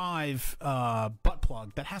 3.5 butt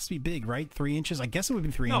plug, that has to be big, right? 3 inches? I guess it would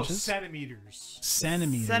be 3 no, inches. centimeters.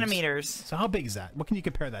 Centimeters. So how big is that? What can you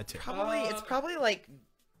compare that to? It's probably like,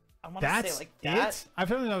 I want to That's say like that. it? I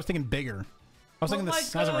was thinking bigger. I was thinking the like,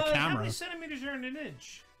 size of a How camera. many centimeters are in an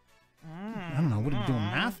inch? I don't know. What are you doing,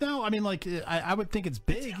 math now? I mean, like, I would think it's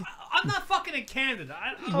big. I'm not fucking in Canada.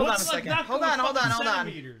 Hold on a second. Hold on.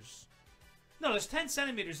 Centimeters. No, there's 10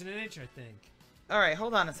 centimeters in an inch, I think. All right,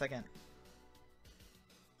 hold on a second.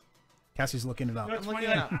 Cassie's looking it up. No, 20,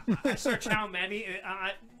 I search how many.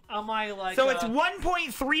 Am I like? So it's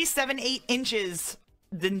 1.378 inches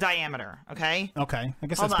in diameter. Okay. Okay. I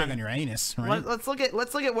guess Hold that's on. big on your anus, right? Let's look at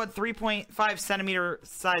what 3.5 centimeter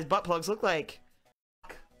size butt plugs look like.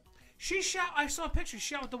 She shot. I saw a picture.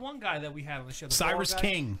 She shot with the one guy that we had on the show. The Cyrus bald guy.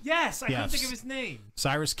 King. Yes, I couldn't Yes. think of his name.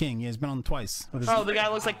 Cyrus King. Yeah, he's been on twice. With his- Oh, the guy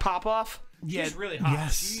looks like Popoff. Yeah, She's really hot.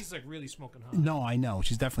 yes. She's like really smoking hot. No, I know.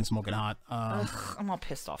 She's definitely smoking hot. Ugh, I'm all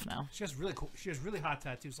pissed off now. She has really cool. She has really hot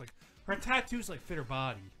tattoos. Like her tattoos like fit her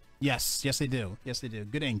body. Yes, they do. Yes, they do.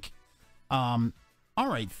 Good ink. All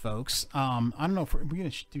right, folks. I don't know if we're going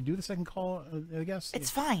to do the second call, I guess. It's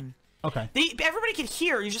fine. Okay. Everybody can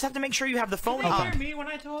hear. You just have to make sure you have the phone Can up. they hear me when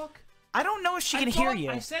I talk? I don't know if she can I hear thought you.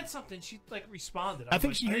 I said something. She like responded. I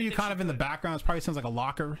think she hear you kind of in the background. It probably sounds like a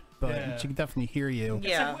locker, but Yeah. she can definitely hear you.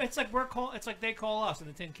 It's like we're call. It's like they call us in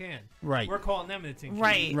the tin can. Right. We're calling them in the tin can.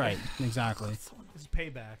 Right. Exactly. This is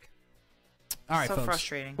payback. All right, So folks.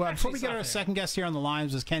 frustrating. Well, before we Actually, get our it's not second guest here on the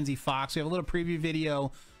lines is Kenzi Foxx. We have a little preview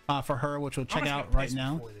video for her, which we'll check just out gonna right piss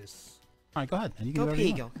now. before this. All right, go ahead. You can Go do whatever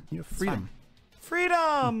you pee, want. go. You have It's freedom.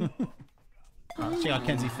 Freedom. All right, let's check out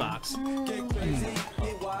Kenzi Foxx.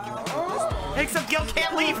 Except Gil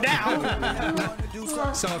can't leave now.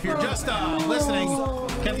 So if you're just listening,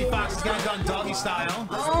 Kenzi Foxx has got done doggy style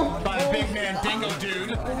by a big man dingo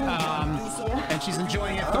dude, and she's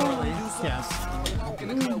enjoying it thoroughly. Yes.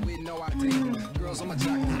 Girls on my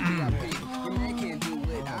jacket, VIP. Your man can't do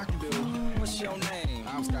what I can do. What's your name?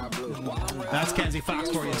 That's Kenzi Foxx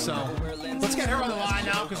for you. So let's get her on the line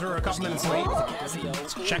now because we're a couple minutes late.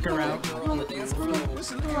 Let's check her out.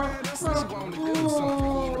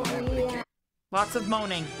 Lots of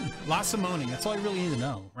moaning. Lots of moaning. That's all you really need to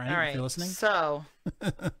know, right? All right. If you're listening. So.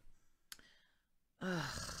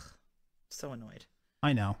 So annoyed.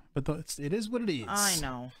 I know, but it is what it is. I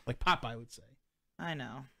know. Like Popeye would say. I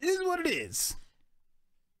know. It is what it is.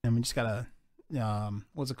 And we just gotta,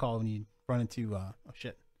 what's it called when you run into, oh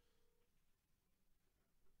shit.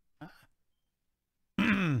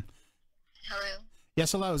 Hello?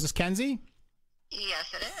 Yes, hello. Is this Kenzi?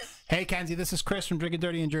 Yes, it is. Hey, Kenzi, this is Chris from Drinking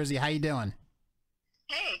Dirty in Jersey. How you doing?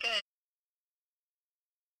 Hey, good.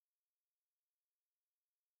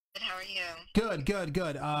 How are you?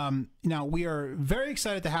 Good. Now, we are very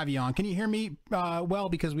excited to have you on. Can you hear me well?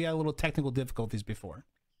 Because we had a little technical difficulties before.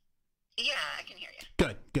 Yeah, I can hear you.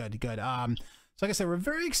 Good. So like I said, we're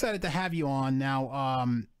very excited to have you on. Now,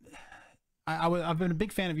 I've been a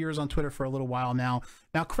big fan of yours on Twitter for a little while now.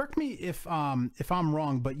 Now, correct me if I'm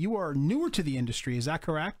wrong, but you are newer to the industry. Is that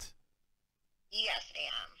correct? Yes, I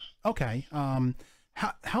am. Okay.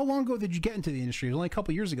 How long ago did you get into the industry? It was only a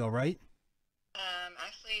couple years ago, right?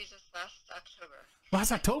 Actually, just last October.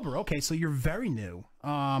 Last October. Okay, so you're very new.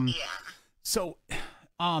 Yeah. So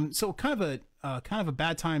kind of a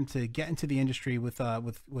bad time to get into the industry with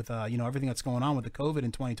everything that's going on with the COVID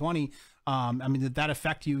in 2020. I mean, did that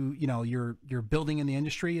affect you? You know, your building in the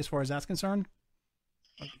industry as far as that's concerned.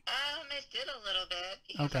 It did a little bit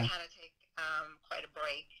because I had to take quite a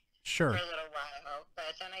break. Sure. For a little while,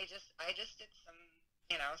 but then I just did some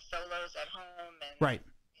solos at home and Right.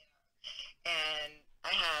 And I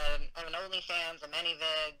have an OnlyFans and many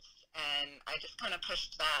vids, and I just kind of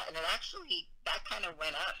pushed that, and that kind of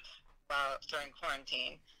went up during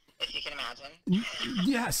quarantine, if you can imagine.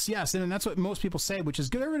 Yes, and that's what most people say, which is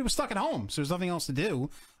good. Everybody was stuck at home, so there's nothing else to do.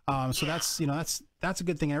 So that's a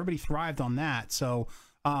good thing. Everybody thrived on that. So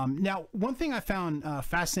now, one thing I found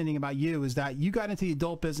fascinating about you is that you got into the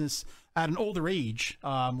adult business at an older age.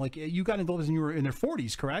 Like you got into adult business when you were in your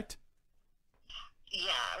 40s, correct?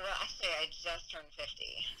 Yeah, well, actually, I just turned 50.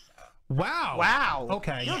 So. Wow.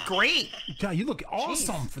 Okay. You look great. God, you look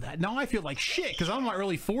awesome for that. Now I feel like shit because I'm in my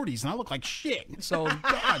early 40s and I look like shit. So,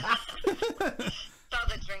 God. It's all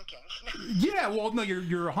the drinking. Yeah, well, no,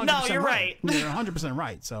 you're 100% No, you're right. You're 100%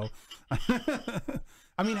 right. So,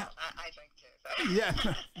 I mean, I drink too. So. Yeah,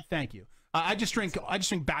 thank you. I just drink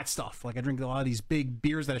bad stuff. Like I drink a lot of these big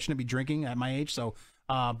beers that I shouldn't be drinking at my age. So,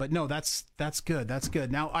 but no, that's good. That's good.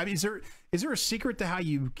 Now, I mean, is there a secret to how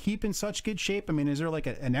you keep in such good shape? I mean, is there like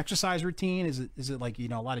an exercise routine? Is it like, a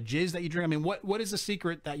lot of jizz that you drink? I mean, what is the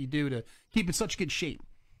secret that you do to keep in such good shape?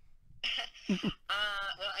 Well,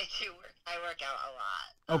 I work out a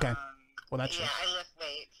lot. Okay. Well, that's yeah. I lift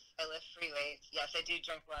weights. I lift free weights. Yes, I do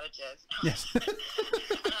drink a lot of jizz. Yes.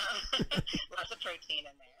 Lots of protein in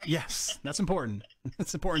there. Yes, that's important.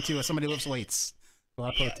 It's important too. As somebody who lifts weights, a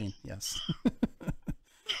lot of protein. Yes.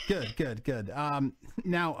 Good.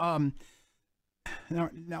 Now,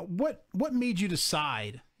 what made you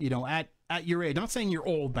decide? At your age. I'm not saying you're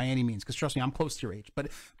old by any means, because trust me, I'm close to your age.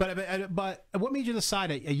 But what made you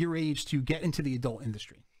decide at your age to get into the adult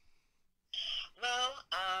industry? Well,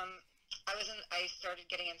 I started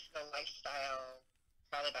getting into the lifestyle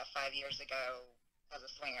probably about 5 years ago as a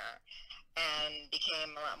swinger, and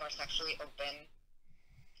became a lot more sexually open.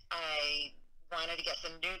 I wanted to get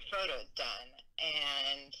some nude photos done,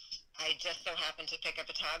 and I just so happened to pick a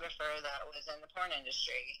photographer that was in the porn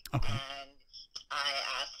industry. Okay. And I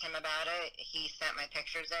asked him about it. He sent my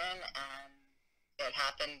pictures in, and it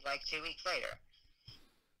happened like 2 weeks later.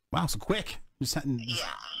 Wow, so quick. Just happened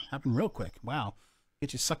real quick. Wow.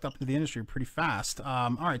 Get you sucked up into the industry pretty fast.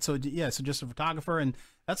 All right, so just a photographer, and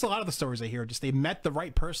that's a lot of the stories I hear. Just they met the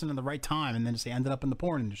right person in the right time, and then just they ended up in the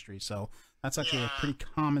porn industry. So that's actually a pretty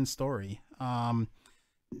common story.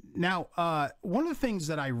 Now, one of the things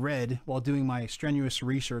that I read while doing my strenuous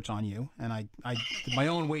research on you, and I did my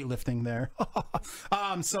own weightlifting there.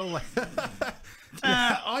 On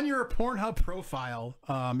your Pornhub profile,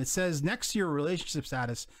 it says next to your relationship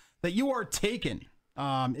status that you are taken.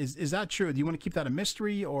 Is that true? Do you want to keep that a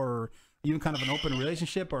mystery, or are you in kind of an open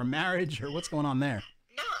relationship or a marriage, or what's going on there?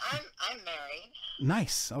 No, I'm married.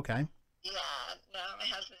 Nice. Okay. Yeah. No, my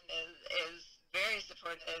husband is very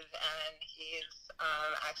supportive, and he's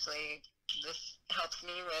actually just helps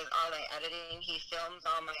me with all my editing. He films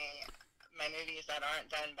all my movies that aren't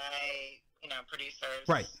done by producers.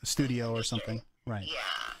 Right, a studio or something. Right.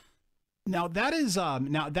 Yeah. Now that is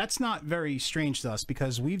that's not very strange to us,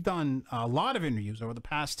 because we've done a lot of interviews over the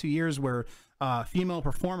past 2 years where female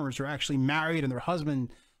performers are actually married and their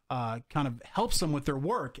husband kind of helps them with their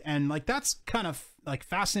work. And like that's kind of like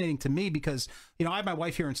fascinating to me because, you know, I have my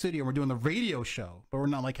wife here in studio, we're doing the radio show, but we're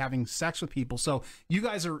not like having sex with people. So you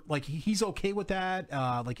guys are like, he's okay with that?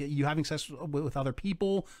 Like you having sex with other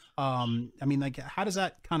people? I mean, like, how does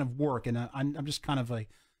that kind of work? And I'm just kind of like,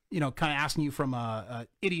 you know, kind of asking you from a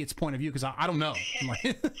idiot's point of view because I don't know. Like,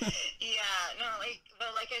 Yeah, no,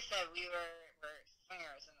 like I said, we were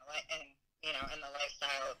swingers in the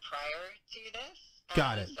lifestyle prior to this.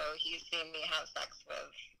 Got it. So he's seen me have sex with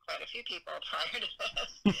quite a few people prior to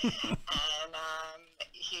this, and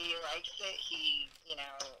he likes it.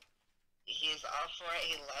 He's all for it.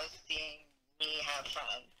 He loves seeing me have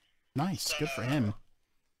fun. nice, So, good for him.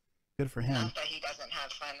 Good for him. Not that he doesn't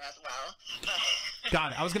have fun as well.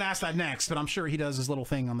 Got it. I was going to ask that next, but I'm sure he does his little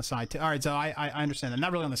thing on the side too. All right, so I understand that.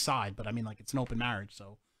 Not really on the side, but I mean, like, it's an open marriage,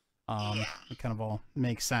 so it kind of all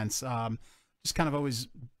makes sense. Just kind of always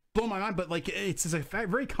blow my mind, but like, it's a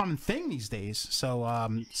very common thing these days. So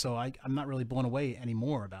I'm not really blown away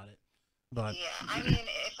anymore about it. But yeah, I mean,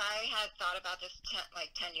 if I had thought about this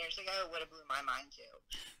 10 years ago, it would have blew my mind too.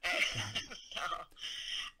 So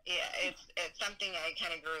yeah, it's something I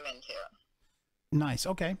kind of grew into. nice.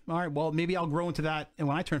 Okay. All right. Well, maybe I'll grow into that when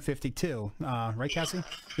I turn 50 too. Right, Cassie?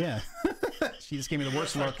 Yeah. She just gave me the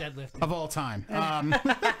worst look of all time.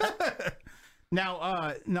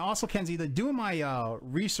 Now, also, Kenzi, doing my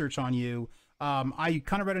research on you, I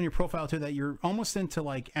kind of read on your profile too that you're almost into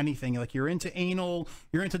like anything. Like you're into anal,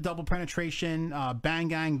 you're into double penetration, bang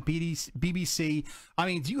gang, BBC. I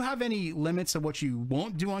mean, do you have any limits of what you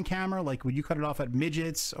won't do on camera? Like, would you cut it off at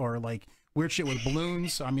midgets or like weird shit with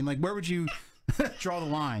balloons? I mean, like, where would you draw the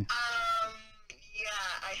line? Yeah,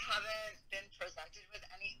 I haven't been presented with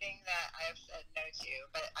anything that I have said no to,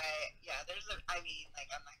 but I'm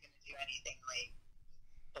not going to do anything like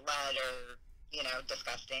blood or,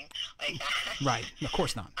 disgusting like that. Right. Of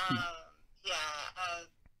course not.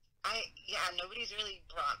 Nobody's really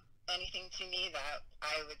brought anything to me that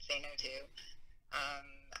I would say no to.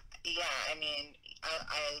 I mean,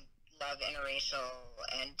 I love interracial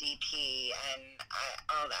and DP and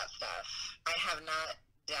all that stuff. I have not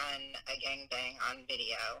done a gangbang on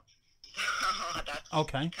video, so that's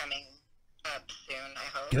coming up soon, I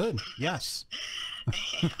hope. Good. Yes.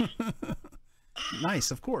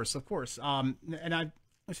 Nice. Of course. And I've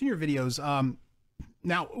seen your videos.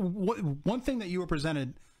 Now, one thing that you were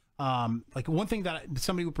presented, like one thing that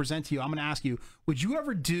somebody would present to you, I'm going to ask you, would you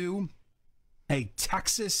ever do a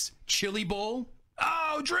Texas chili bowl?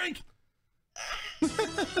 Oh, drink.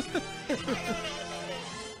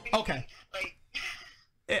 Okay.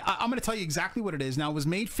 I'm going to tell you exactly what it is. Now, it was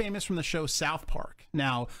made famous from the show South Park.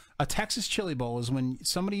 Now, a Texas chili bowl is when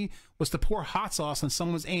somebody was to pour hot sauce on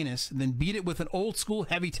someone's anus and then beat it with an old school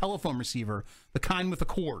heavy telephone receiver, the kind with a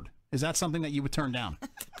cord. Is that something that you would turn down?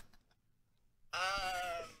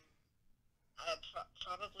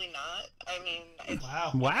 Probably not. I mean,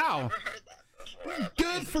 Wow. I've never heard that before.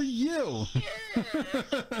 Good for you.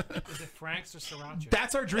 Is it Frank's or Sriracha?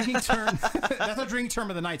 That's our drinking term. That's our drinking term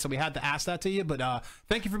of the night. So we had to ask that to you. But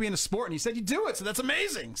thank you for being a sport, and you said you do it, so that's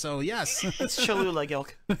amazing. So yes, It's Cholula, Gilk.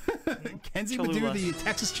 Kenzi would do Cholula. the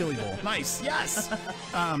Texas chili bowl. Nice. Yes.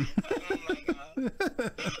 It's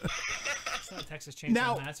not Texas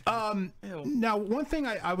Chainsaw Massacre. Now one thing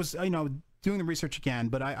I was doing the research again,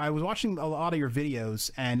 but I was watching a lot of your videos,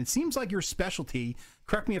 and it seems like your specialty,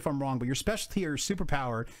 correct me if I'm wrong, but your specialty or your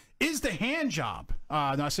superpower is the hand job.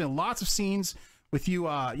 Now I've seen lots of scenes with you,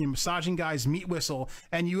 massaging guys, meat whistle,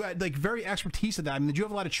 and you had like very expertise at that. I mean, did you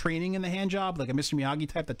have a lot of training in the hand job, like a Mr. Miyagi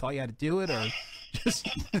type that taught you how to do it, or just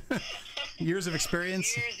years of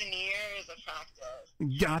experience? Years and years of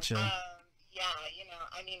practice. Gotcha.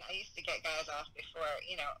 I mean, I used to get guys off before,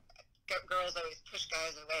 girls always push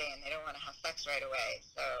guys away and they don't want to have sex right away.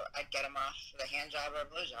 So I'd get them off with a hand job or a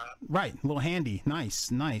blow job. Right, a little handy.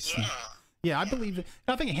 Nice. Yeah, I believe it.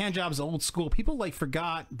 I think a hand job is old school. People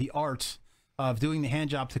forgot the art of doing the hand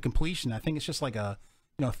job to completion. I think it's just like a,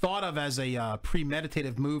 thought of as a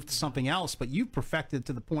premeditative move to something else, but you've perfected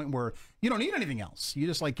to the point where you don't need anything else. You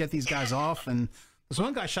just get these guys off. And this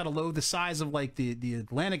one guy shot a load the size of the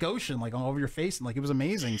Atlantic Ocean, all over your face, and it was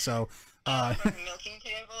amazing. So, milking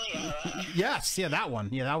table, yes, that one.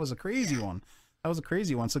 Yeah, that was a crazy one.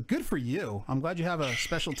 So good for you. I'm glad you have a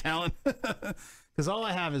special talent. Because all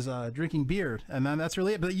I have is drinking beer, and then that's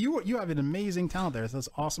really it. But you have an amazing talent there, so that's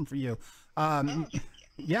awesome for you.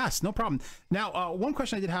 Yes, no problem. Now, one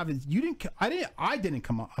question I did have is I didn't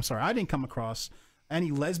come across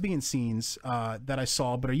any lesbian scenes that I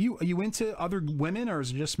saw. But are you into other women, or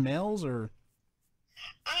is it just males, or?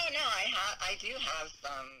 Oh no, I do have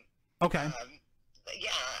some. Okay.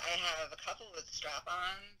 yeah, I have a couple with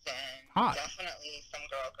strap-ons and Hot. definitely some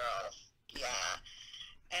girls. Yeah.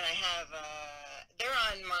 And I have, they're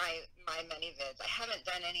on my many vids. I haven't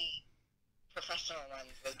done any professional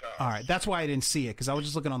ones with girls. All right, that's why I didn't see it, because I was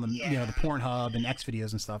just looking on the you know, the Pornhub and X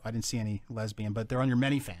videos and stuff. I didn't see any lesbian, but they're on your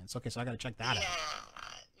many fans. Okay, so I got to check that out.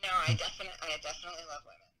 No, I definitely love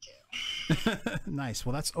women too. Nice.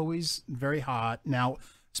 Well, that's always very hot. Now,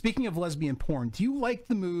 speaking of lesbian porn, do you like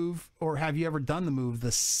the move, or have you ever done the move,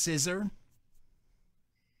 the scissor?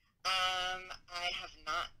 I have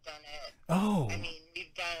not done it. Oh. I mean,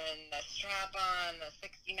 we've done the strap-on, the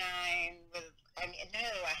 69 with. I mean, no,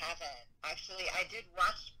 I haven't. Actually, I did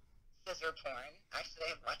watch scissor porn. Actually,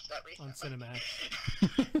 I've watched that recently. On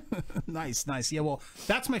Cinemax. Nice. Yeah, well,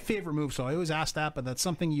 that's my favorite move, so I always ask that, but that's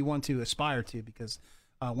something you want to aspire to, because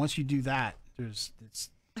once you do that, it's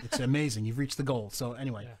amazing. You've reached the goal. So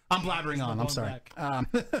anyway, I'm blabbering on. I'm sorry.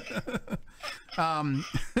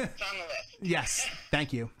 Yes,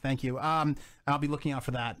 thank you. I'll be looking out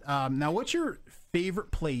for that. Now, what's your favorite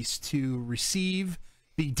place to receive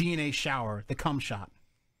the DNA shower, the cum shot?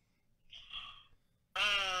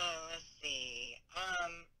 Let's see.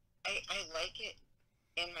 I like it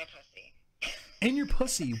in my pussy. In your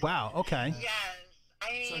pussy? Wow. Okay. Yes.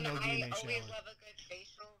 I mean, So no I DNA always shower. love a good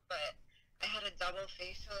facial, but I had a double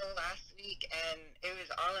facial last week, and it was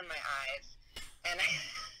all in my eyes. And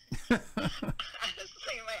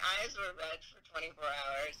honestly, my eyes were red for 24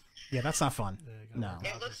 hours. Yeah, that's not fun. No.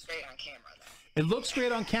 It looks great on camera, though. It looks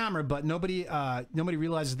great on camera, but nobody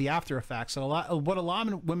realizes the after effects. So what a lot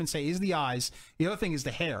of women say is the eyes. The other thing is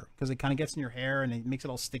the hair, because it kind of gets in your hair and it makes it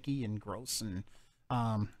all sticky and gross. And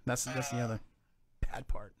that's the other bad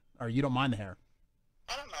part. Or you don't mind the hair?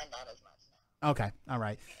 I don't mind that as much now. Okay, all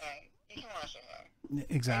right. You can wash your hair.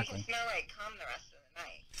 Exactly. And you can smell like cum the rest of the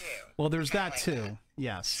night, too. Well, there's that too.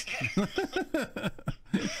 Yes.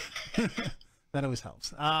 That always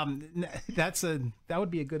helps. That would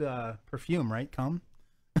be a good perfume, right? Cum.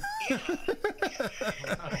 It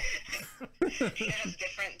has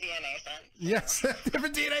different DNA sense. Yes,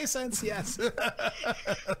 different DNA sense. Yes.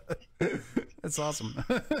 That's awesome.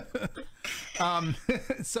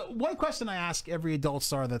 So one question I ask every adult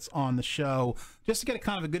star that's on the show, just to get a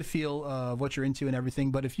kind of a good feel of what you're into and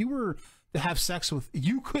everything, but if you were to have sex with,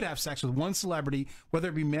 you could have sex with one celebrity, whether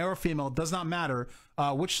it be male or female, it does not matter,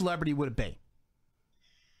 which celebrity would it be?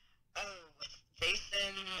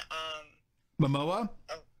 Jason, Momoa?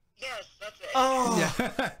 yes, that's it. Oh.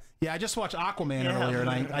 Yeah. Yeah, I just watched Aquaman earlier, and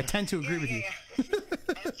I tend to agree with you. I'm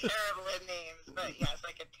terrible at names, but yes,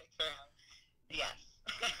 I could picture him. Yes.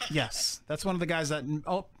 Yes, that's one of the guys that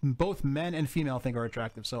both men and female think are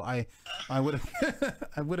attractive. So I would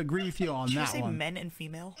I would agree with you on Did that you say one. men and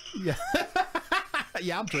female? Yeah.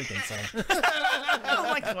 Yeah, I'm drinking, so. I'm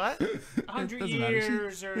like, what? 100 doesn't matter.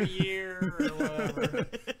 years or a year or whatever.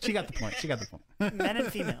 She got the point. Men and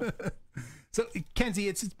female. So, Kenzi,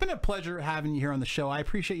 it's been a pleasure having you here on the show. I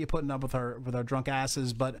appreciate you putting up with our drunk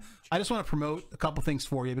asses, but I just want to promote a couple things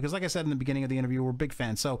for you, because like I said in the beginning of the interview, we're big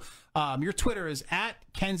fans. So your Twitter is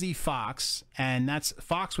 @KenziFoxx, and that's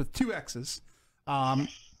Fox with 2 X's.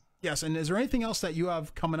 Yes, and is there anything else that you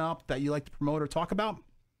have coming up that you like to promote or talk about?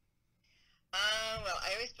 Well,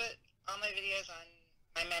 I always put all my videos on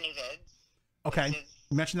my many vids. Okay,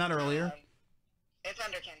 you mentioned that earlier. It's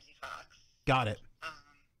under Kenzi Fox. Got it.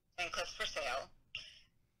 And clips for sale.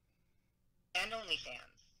 And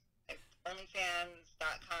OnlyFans.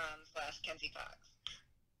 OnlyFans.com/KenziFox.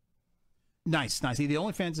 Nice. The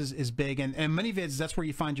OnlyFans is big, and many vids, that's where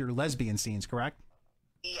you find your lesbian scenes, correct?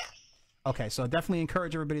 Yes. Okay, so definitely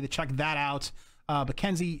encourage everybody to check that out. But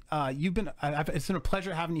Kenzi, it's been a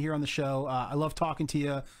pleasure having you here on the show. I love talking to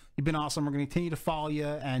you. You've been awesome. We're going to continue to follow you,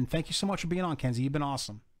 and thank you so much for being on, Kenzi. You've been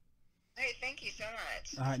awesome. Hey, thank you so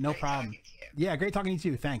much. All right, no problem. Yeah, great talking to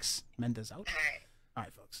you too. Thanks. Mendes out. All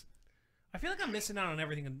right, folks. I feel like I'm missing out on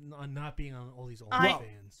everything on not being on all these I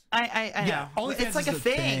OnlyFans. I Yeah, know. OnlyFans It's like is a the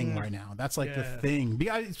thing right now. That's like the Yeah. thing.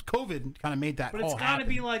 Because COVID kind of made that But all it's got to happen.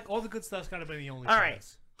 be like all the good stuff's got to be on the OnlyFans. All right,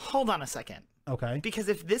 hold on a second. Okay. Because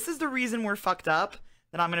if this is the reason we're fucked up,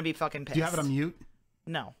 then I'm gonna be fucking pissed. Do you have it on mute?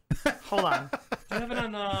 No. Hold on. Do you have it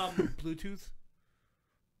on Bluetooth?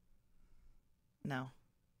 No.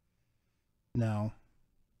 No.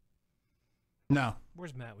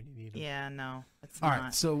 Where's Matt when you need him? Yeah, no. It's All not.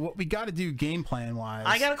 right. So what we got to do game plan wise.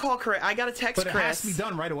 I gotta call Chris. I gotta text but Chris. it has to be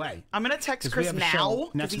done right away. I'm gonna text 'Cause we Chris have a show now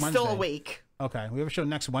because next he's still Wednesday. awake. Okay, we have a show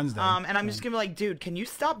next Wednesday. And I'm just gonna be like, dude, can you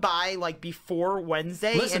stop by like before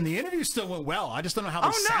Wednesday? Listen, and the interview still went well. I just don't know how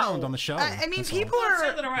they sound on the show. I mean, That's people all. are.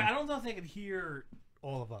 All right. I don't know if they can hear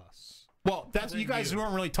all of us. Well, that's you guys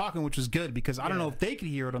weren't really talking, which was good because I don't know if they could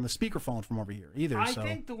hear it on the speakerphone from over here either. I so.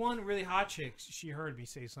 think the one really hot chick, she heard me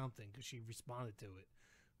say something because she responded to it.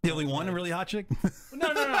 The only one, a really hot chick? No,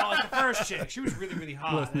 like the first chick. She was really, really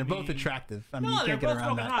hot. Listen, they're both attractive. I mean, No, you can't they're get both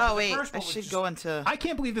around fucking that. hot. Oh, wait. first I one was should just- go into... I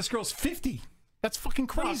can't believe this girl's 50. That's fucking No,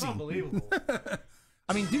 crazy. it's unbelievable.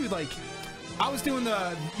 I mean, dude, like, I was doing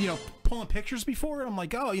the, pulling pictures before, and I'm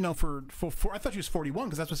like, oh, for I thought she was 41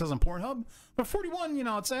 because that's what it says on Pornhub. But 41,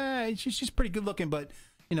 it's she's pretty good looking, but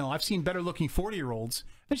I've seen better looking 40-year-olds.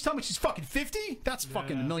 And she's telling me she's fucking 50. That's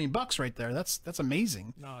fucking $1 million right there. That's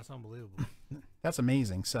amazing. No, it's unbelievable. That's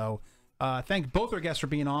amazing. So, thank both our guests for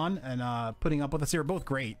being on and putting up with us. They were both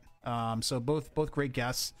great. So both great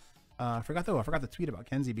guests. I forgot to tweet about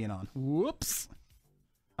Kenzi being on. Whoops.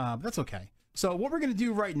 But that's okay. So what we're going to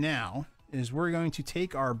do right now is we're going to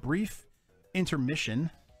take our brief intermission.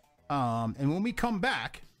 And when we come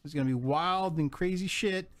back, there's going to be wild and crazy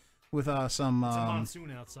shit with some... It's a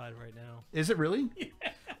monsoon outside right now. Is it really? Yeah.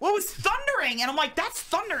 Well, it was thundering, and I'm like, that's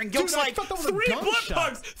thundering. Gil's like, 3 butt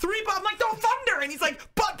plugs, 3 butt. I'm like, no, thunder. And he's like,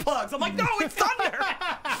 butt plugs. I'm like, no, it's thunder.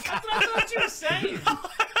 That's what I thought you were saying.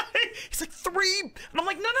 He's like, 3. And I'm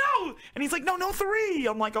like, no. And he's like, no, 3.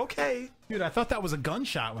 I'm like, okay. Dude, I thought that was a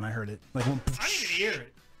gunshot when I heard it. Like when, I didn't even hear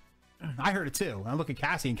it. I heard it too. I look at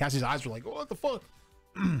Cassie, and Cassie's eyes were like, what the fuck?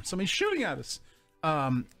 Somebody's shooting at us.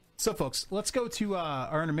 So, folks, let's go to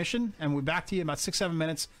our intermission, and we're back to you in about 6-7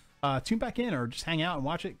 minutes. Tune back in or just hang out and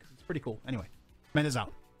watch it. It's pretty cool. Anyway, Mendes out.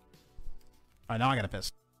 All right, now I got to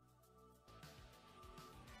piss.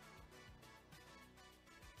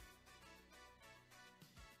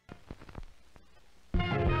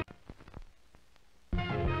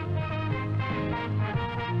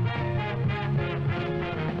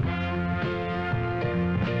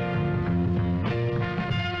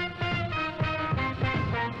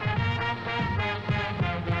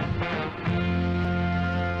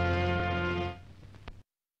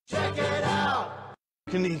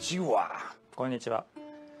 Konnichiwa. Konnichiwa.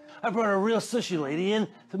 I brought a real sushi lady in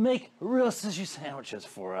to make real sushi sandwiches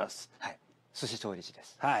for us. Hi. Sushi Torichi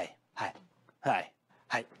desu. Hi. Hi. Hi.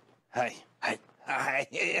 Hi. Hi. Hi. Hi.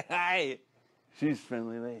 Hi. She's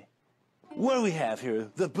friendly lady. What do we have here?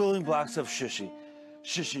 The building blocks of sushi.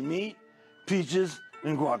 Sushi meat, peaches,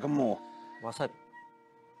 and guacamole. Wasabi.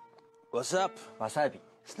 What's up? Wasabi.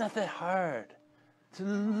 It's not that hard to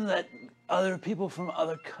let other people from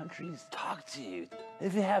other countries talk to you.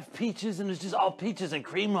 If you have peaches and it's just all peaches and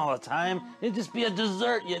cream all the time, it'd just be a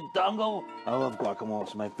dessert, you dungo. I love guacamole.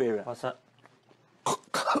 It's my favorite. What's that? Oh,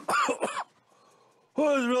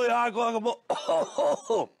 it's really hot guacamole.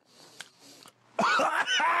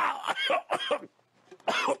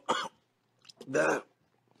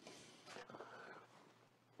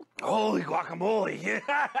 Holy guacamole.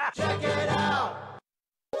 Check it out.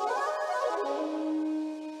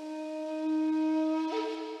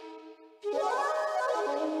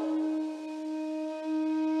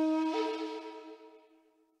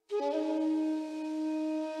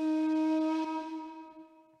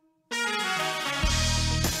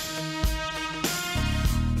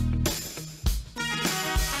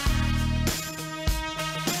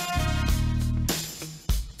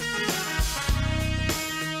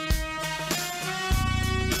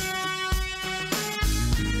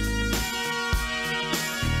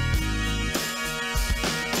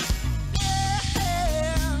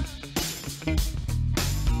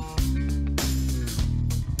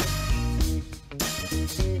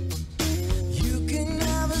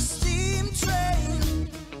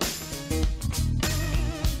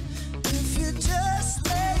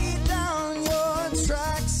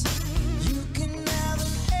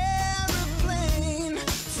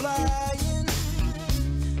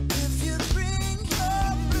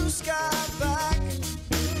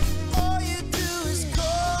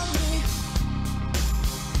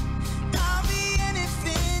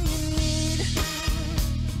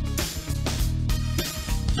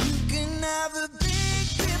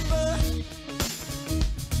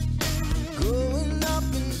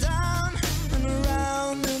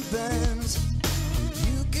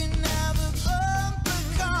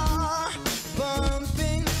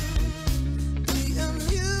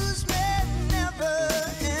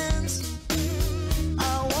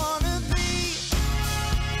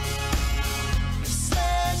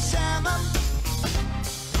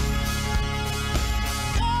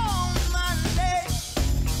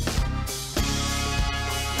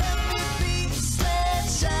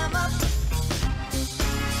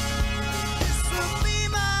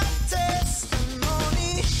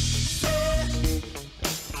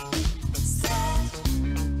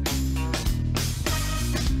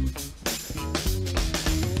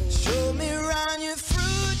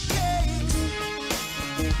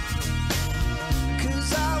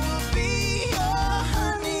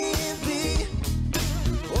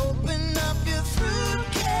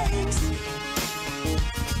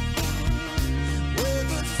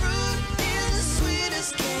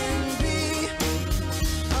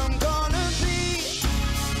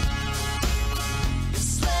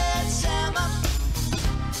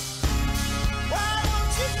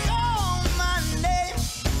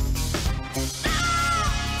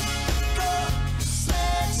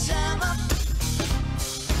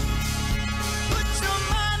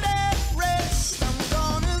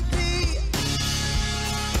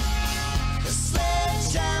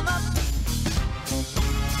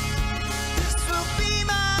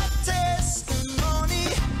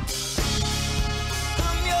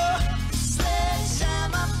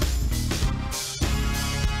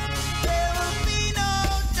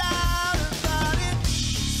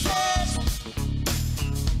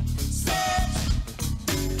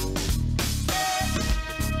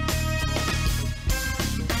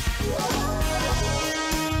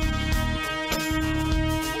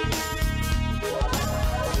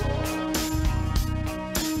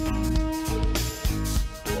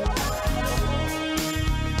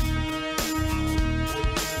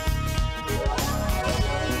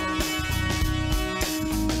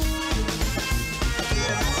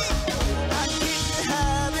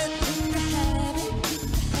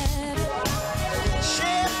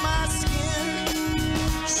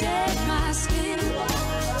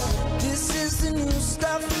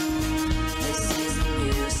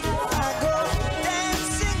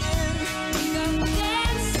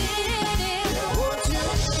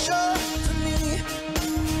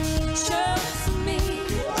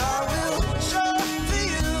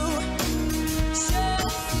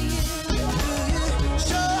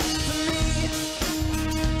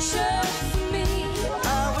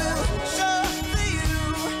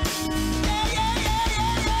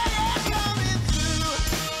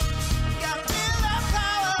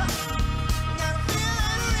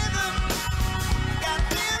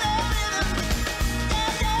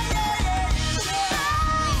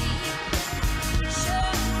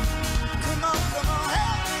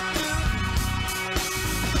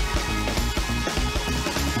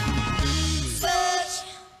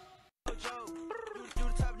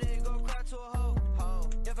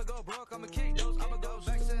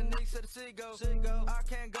 go. I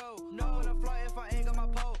can't go. No, when I fly if I ain't got my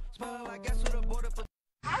pole. Smelling like gas with a border.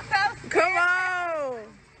 Come on.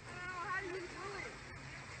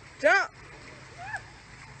 Jump.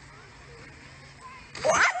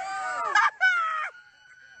 What?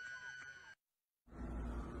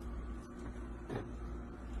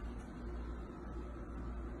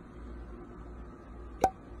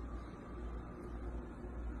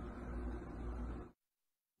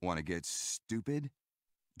 Want to get stupid?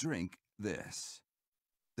 Drink this.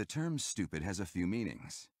 The term stupid has a few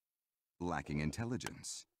meanings. Lacking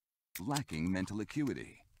intelligence, lacking mental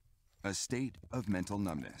acuity, a state of mental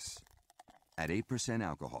numbness. At 8%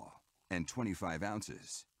 alcohol and 25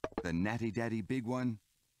 ounces, the Natty Daddy Big One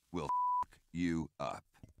will f*** you up.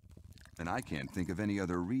 And I can't think of any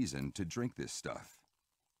other reason to drink this stuff.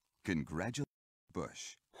 Congratulations,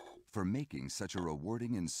 Bush, for making such a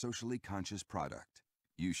rewarding and socially conscious product.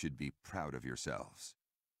 You should be proud of yourselves.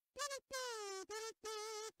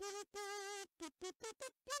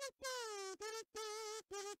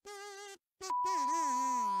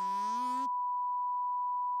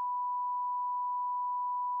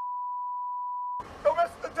 Don't mess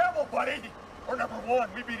with the devil, buddy. We're number one.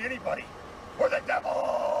 We beat anybody. We're the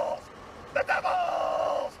devils. The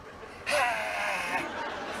devils.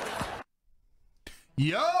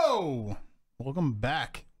 Yo, welcome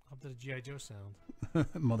back. Up to the G.I. Joe sound.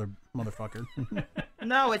 Motherfucker.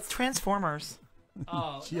 No, it's Transformers.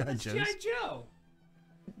 Oh, G.I. that's Joes. G.I. Joe.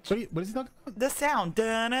 What is he talking about? The sound.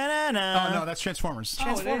 Da-na-na-na. Oh no, that's Transformers.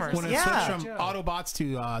 Transformers. When it Yeah. switched from Autobots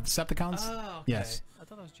to Decepticons. Oh, okay. Yes. I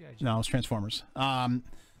thought that was G.I. Joe. No, it's Transformers.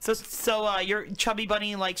 So your chubby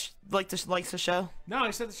bunny likes the show. No,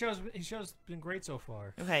 he said the show's been great so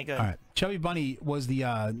far. Okay, good. All right, Chubby Bunny was the.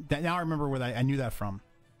 Now I remember where I knew that from.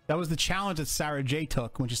 That was the challenge that Sarah J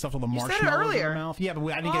took when she stuffed all the You said it marshmallows in her earlier. mouth. Yeah, but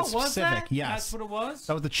I didn't get Oh, was specific. that? Yes, That's what it was?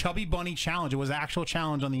 That was the Chubby Bunny challenge. It was an actual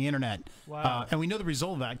challenge on the internet. Wow. And we know the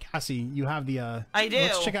result of that. Cassie, you have the. I do.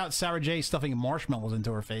 Let's check out Sarah J stuffing marshmallows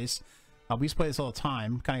into her face. We used to play this all the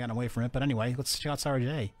time. Kind of gotten away from it, but anyway, let's check out Sarah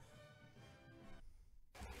J.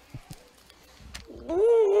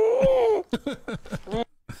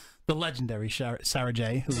 The legendary Sarah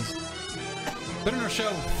J, who's been on our show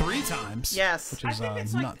 3 times. Yes. Which I is think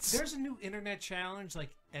it's nuts. like there's a new internet challenge like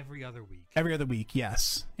every other week. Every other week,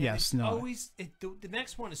 yes. Yes, no. Always, the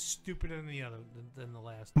next one is stupider than the other than the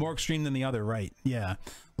last. More extreme than the other, right? Yeah.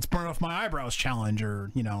 Let's burn off my eyebrows challenge,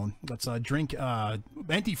 or let's drink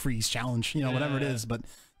antifreeze challenge, whatever it is. But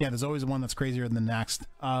yeah, there's always one that's crazier than the next.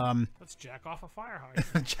 Let's jack off a fire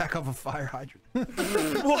hydrant. Jack off a fire hydrant.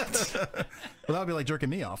 What? Well, that would be like jerking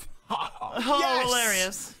me off. Oh, Yes!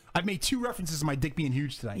 hilarious. I've made 2 references to my dick being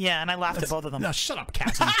huge tonight. Yeah, and I laughed at both of them. No, shut up,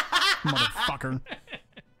 Cassie. Motherfucker.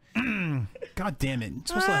 God damn it. You're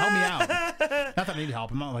supposed to help me out. Not that I need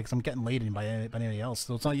help. I'm not like I'm getting laid by anybody else.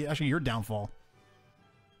 So it's not actually your downfall.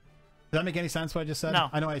 Does that make any sense what I just said? No.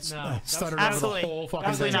 I know I stuttered over Absolutely. the whole fucking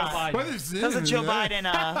Absolutely thing. not. What is this? That's a Joe Biden,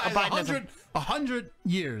 a Bidenism. 100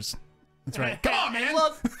 years. That's right. Come on, man.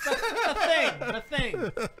 Look, the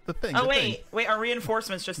thing. Oh, wait. Our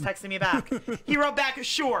reinforcements just texted me back. He wrote back,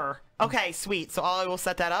 sure. Okay, sweet. So I will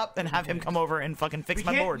set that up and have him come over and fucking fix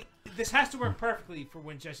my board. This has to work perfectly for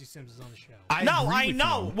when Jesse Sims is on the show. I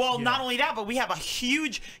know. Well, not only that, but we have a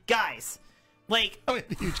huge guys.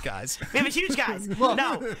 Huge guys. We have a huge guys.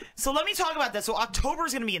 No. So let me talk about this. So October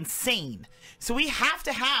is going to be insane. So we have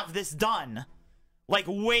to have this done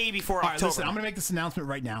way before October. All right, listen, I'm going to make this announcement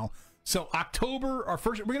right now. So October, we're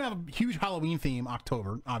going to have a huge Halloween theme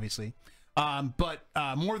October, obviously. But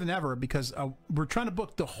more than ever, because we're trying to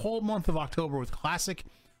book the whole month of October with classic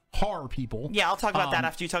horror people. Yeah, I'll talk about that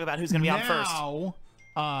after you talk about who's going to be on first. Now,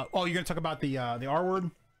 you're going to talk about the R word?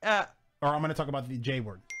 Or I'm going to talk about the J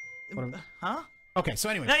word? Huh? Okay, so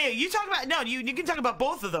anyway. No, you talk about you can talk about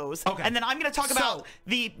both of those. Okay. And then I'm going to talk about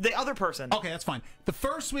the other person. Okay, that's fine. The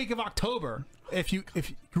first week of October, if you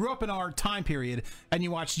grew up in our time period and you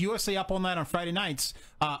watched USA Up All Night on Friday nights,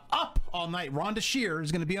 Up All Night, Rhonda Shear is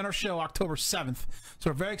going to be on our show October 7th. So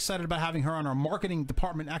we're very excited about having her on. Our marketing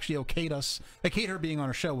department actually okayed her being on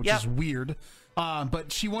our show, which is weird.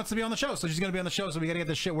 But she wants to be on the show, so she's going to be on the show. So we got to get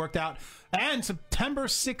this shit worked out. And September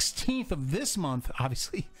 16th of this month,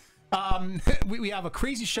 obviously, we have a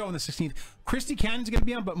crazy show on the 16th. Christy Cannon's going to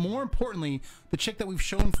be on, but more importantly, the chick that we've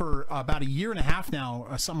shown for about 1.5 years now,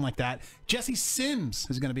 or something like that, Jessie Sims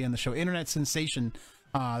is going to be on the show. Internet sensation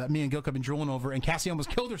that me and Gilk have been drooling over, and Cassie almost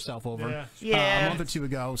killed herself over a month or 2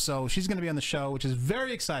 ago. So she's going to be on the show, which is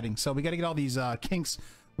very exciting. So we got to get all these kinks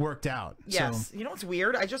worked out. Yes. So, You know what's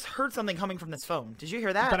weird? I just heard something coming from this phone. Did you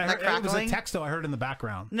hear that? but I That heard, it was a crackling? text though. I heard in the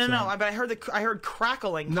background. No, so. no, but I heard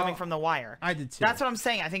crackling coming from the wire. I did too. That's what I'm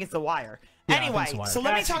saying. I think it's the wire. Yeah, I think Anyway, it's the wire. so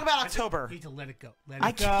let me Cassie, talk about I October. need to let it go.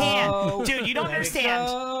 I can't. Dude, you don't understand.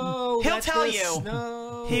 He'll tell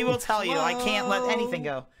you. He will tell you. I can't let anything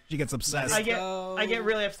go. She gets obsessed. I get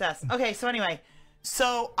really obsessed. Okay, so anyway,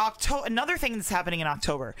 so another thing that's happening in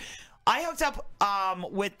October. I hooked up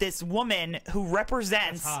with this woman who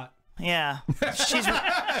represents. That's hot. Yeah,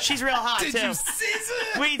 she's real hot Did too. you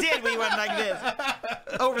scissor? We did. We went like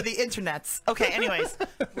this over the internets. Okay. Anyways,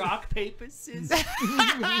 Rock, paper, scissors.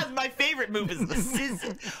 my favorite move is the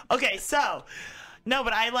scissors. Okay, so no,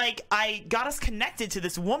 but I got us connected to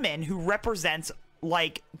this woman who represents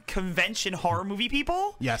like convention horror movie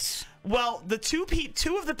people. Yes. Well, the two of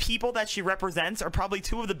the people that she represents are probably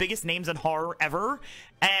two of the biggest names in horror ever,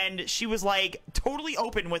 and she was like totally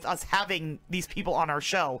open with us having these people on our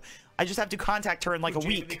show. I just have to contact her in like a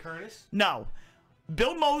Jamie week. Lee Curtis? No,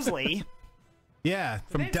 Bill Moseley. Yeah,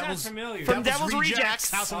 from name Devil's sounds familiar. From Devil's Rejects,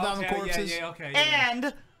 House of a Thousand Corpses. Yeah, okay, yeah.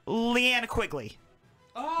 and Leanna Quigley.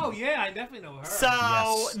 Oh yeah, I definitely know her.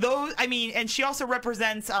 So those, I mean, and she also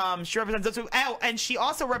represents those two. Oh, and she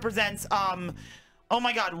also represents oh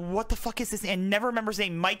my God, what the fuck is this? I never remember his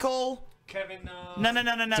name. Michael. Kevin. No.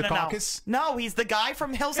 Dukakis? No, he's the guy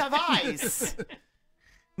from Hills Have Eyes.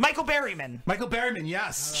 Michael Berryman. Michael Berryman,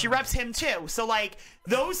 yes. She reps him too. So like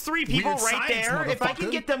those three people Weird right science, there. If I can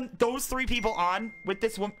motherfucker. get those three people on with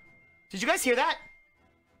this woman. Did you guys hear that?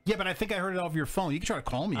 Yeah, but I think I heard it off your phone. You can try to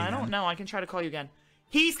call me. I again. don't know. I can try to call you again.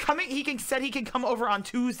 He's coming. Said he can come over on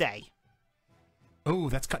Tuesday. Oh,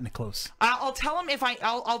 that's cutting it close. I'll tell him if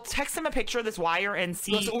I'll text him a picture of this wire and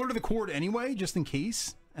see. Let's order the cord anyway, just in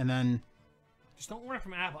case, and then Just don't order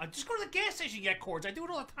from Apple. Just go to the gas station and get cords. I do it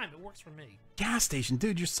all the time. It works for me. gas station,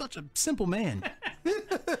 dude. You're such a simple man.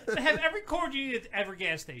 They have every cord you need at every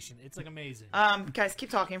gas station. It's like amazing. Guys,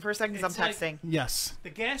 keep talking for a second because I'm It's texting. Yes. The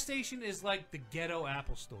gas station is like the ghetto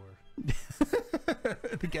Apple store.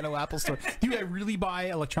 The ghetto Apple store. Do you really buy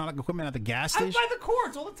electronic equipment at the gas I station? buy the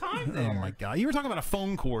cords all the time. Oh my god! You were talking about a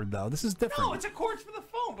phone cord though. This is different. No, it's a cord for the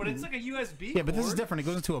phone, but it's like a USB. Yeah, but this is cord. different. It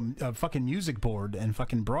goes into a fucking music board and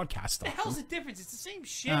fucking broadcast The stuff. hell's the difference? It's the same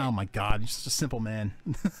shit. Oh my god! You're just a simple man.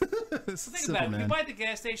 Think Simple about it. When man. you buy at the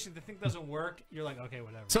gas station, the thing doesn't work. You're like, okay,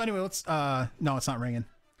 whatever. So anyway, let's. No, it's not ringing.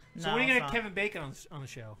 So when are you gonna have Kevin Bacon on the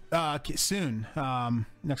show? Soon.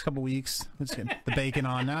 Next couple weeks. Let's get the bacon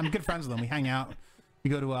on. I'm good friends with him. We hang out. We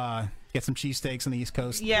go to get some cheesesteaks on the East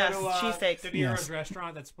Coast. Yes, Go to, cheesesteaks. De Niro's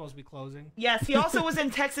restaurant that's supposed to be closing. Yes, he also was in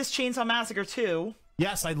Texas Chainsaw Massacre 2.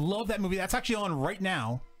 Yes, I love that movie. That's actually on right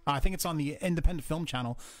now. I think it's on the Independent Film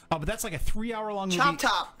Channel. But that's like a 3-hour-long movie. Chop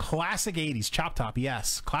Top. Classic 80s. Chop Top,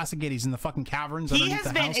 yes. Classic 80s in the fucking caverns He underneath has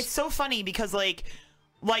the been. house. It's so funny because like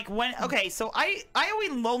when so I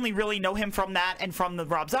only really know him from that and from the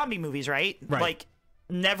Rob Zombie movies, right? Right. Like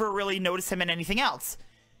never really noticed him in anything else.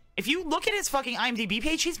 If you look at his fucking IMDb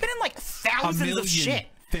page, he's been in like thousands of shit.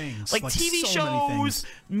 Things. Like TV so many shows, things.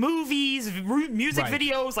 movies, music Right.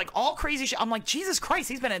 videos, like all crazy shit. I'm like, Jesus Christ,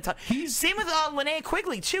 he's been in a ton. Same with Linnea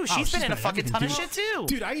Quigley, too. Oh, She's been in a fucking everything, ton of dude. shit, too.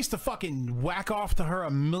 Dude, I used to fucking whack off to her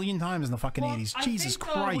a million times in the fucking 80s. I Jesus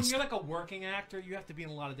think, when Christ. you're like a working actor, you have to be in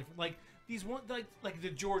a lot of different like these one like the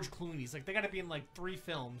George Clooney's. Like they got to be in like 3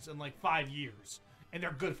 films in like 5 years. And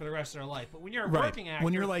they're good for the rest of their life. But when you're a Right. working actor,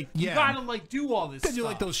 When you're like, you yeah. gotta like do all this Because you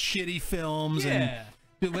stuff. like those shitty films. Yeah. And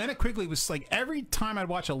Dude, Lana Quigley was like, every time I'd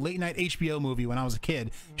watch a late night HBO movie when I was a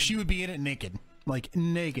kid, she would be in it naked. Like,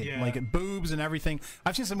 naked. Yeah. Like, boobs and everything.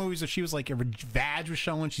 I've seen some movies where she was like, her vag was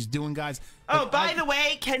showing, she's doing guys. Oh, Like, by the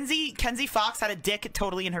way, Kenzi Foxx had a dick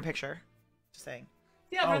totally in her picture. Just saying.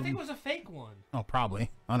 Yeah, but I think it was a fake one. Oh,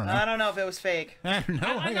 probably. I don't know. I don't know if it was fake. I don't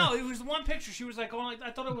know. I know it was one picture. She was like, "Oh,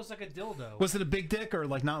 I thought it was like a dildo." Was it a big dick or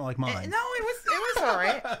like not like mine? No, it was all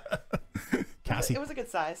right. Cassie, It was a good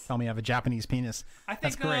size. tell me I have a Japanese penis. I think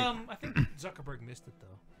That's great. I think Zuckerberg missed it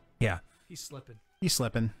though. Yeah. He's slipping. He's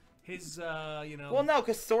slipping. His Well, no,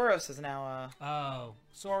 because Soros is now.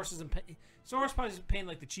 Soros isn't. Soros probably isn't paying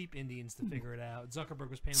like the cheap Indians to figure it out. Zuckerberg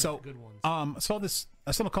was paying So, like the good ones.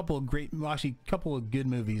 I saw a couple of a couple of good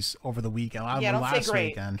movies over the weekend. Yeah, don't say last great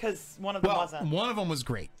weekend. because one of them wasn't. One of them was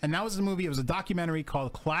great, and that was the movie. It was a documentary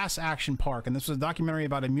called Class Action Park, and this was a documentary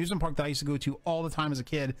about an amusement park that I used to go to all the time as a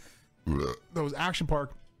kid. That was Action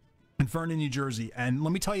Park in Vernon, New Jersey, and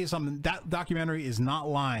let me tell you something. That documentary is not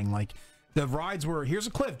lying. Like the rides were, here's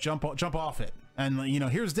a cliff, jump off it. And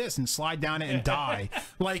here's this, and slide down it and die.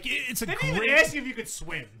 Like it's a They great. didn't even ask you if you could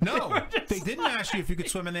swim. No, they didn't ask you if you could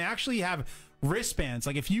swim, and they actually have wristbands.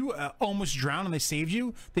 Like if you almost drown and they saved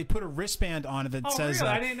you, they put a wristband on it that says,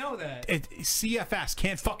 really? I didn't know that. CFS,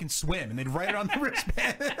 can't fucking swim, and they'd write it on the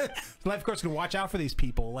wristband. The lifeguards could watch out for these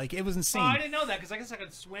people. Like it was insane. Oh, I didn't know that because I guess I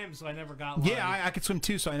could swim, so I never got. Yeah, I could swim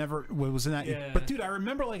too, so I never was in that. Yeah. But dude, I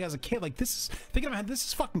remember like as a kid, like this is thinking in my head, this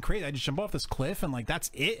is fucking crazy. I just jump off this cliff and like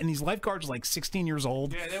that's it. And these lifeguards are like 16 years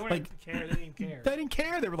old. Yeah, they wouldn't like, care. They didn't care. They didn't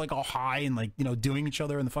care. They were like all high and like doing each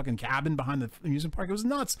other in the fucking cabin behind the amusement park. It was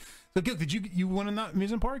nuts. So did you went in that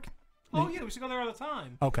amusement park? Oh yeah, we used to go there all the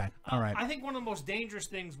time. Okay, all right. I think one of the most dangerous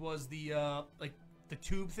things was the like the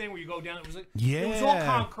tube thing where you go down. It was like Yeah. it was all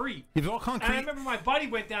concrete. It was all concrete. And I remember my buddy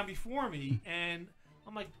went down before me, and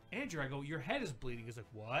I'm like, Andrew, I go, your head is bleeding. He's like,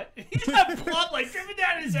 what? He's got blood like dripping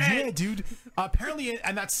down his head. Yeah, dude. Apparently,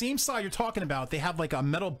 and that same slide you're talking about, they have like a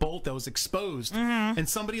metal bolt that was exposed, and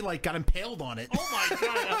somebody like got impaled on it. Oh my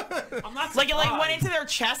god! I'm not Like it like went surprised. into their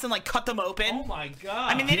chest and like cut them open. Oh my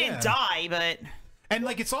god! I mean, they didn't die, but. And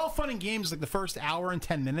like it's all fun and games like the first hour and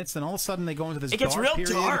 10 minutes, and all of a sudden they go into this It gets dark real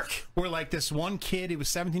period dark. where like this one kid, he was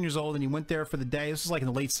 17 years old and he went there for the day. This was like in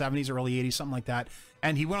the late 70s or early 80s, something like that.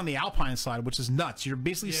 And he went on the alpine slide, which is nuts. You're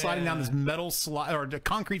basically sliding down this metal slide or the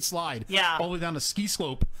concrete slide, all the way down the ski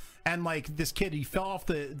slope. And like this kid, he fell off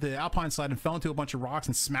the alpine slide and fell into a bunch of rocks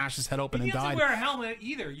and smashed his head open You and didn't have died. to wear a helmet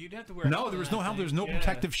either. You'd have to wear. A No, helmet there was on no that helmet. There was no thing.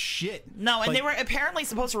 protective shit. No, and Like, they were apparently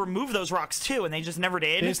supposed to remove those rocks too, and they just never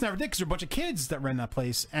did. They just never did because there were a bunch of kids that ran that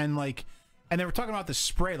place, and like, and they were talking about the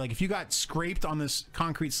spray. Like, if you got scraped on this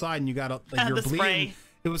concrete slide and you got like you're The bleeding, spray.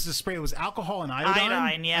 it was the spray. It was alcohol and iodine.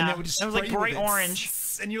 Iodine, yeah. And they would just It was, like, spray you with bright orange.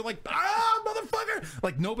 and you're like, ah, motherfucker!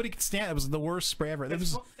 Like nobody could stand it. It was the worst spray ever. It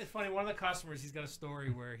was. It's funny. One of the customers, he's got a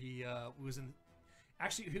story where he was in.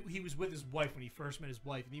 Actually, he was with his wife when he first met his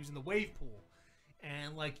wife, and he was in the wave pool.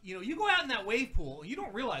 And like you go out in that wave pool, you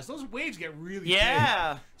don't realize those waves get really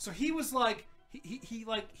big. So he was like, he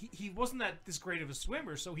wasn't this great of a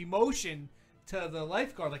swimmer, so he motioned to the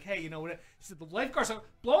lifeguard like, hey, what? He said the lifeguard's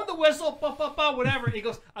blowing the whistle, whatever. And he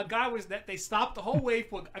goes, they stopped the whole wave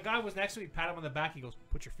pool. A guy was next to me, pat him on the back. He goes,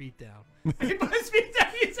 put your feet down. And he put his feet down.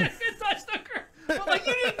 He said, touch the girl. But like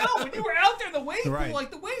you didn't know when you were out there in the wave pool,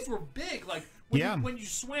 like the waves were big. Like when you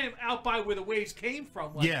swam out by where the waves came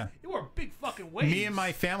from, like they were big fucking waves. Me and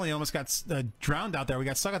my family almost got drowned out there. We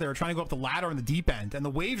got stuck out there. We were trying to go up the ladder in the deep end, and the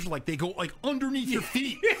waves were like they go like underneath your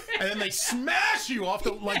feet, and then they smash you off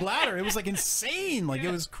the like ladder. It was like insane. Like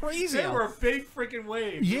it was crazy. They were big freaking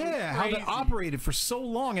waves. Yeah, how that operated for so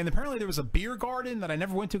long, and apparently there was a beer garden that I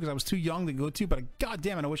never went to because I was too young to go to. But god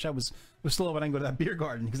damn it, I wish I was still up and I didn't go to that beer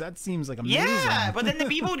garden because that seems like amazing. Yeah, but then the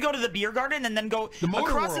people would go to the beer garden and then go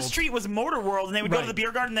across the street was Motor World, and they would go to the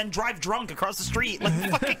beer garden and then drive drunk across the street, like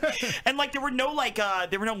fucking, and like there were no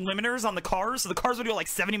limiters on the cars, so the cars would go like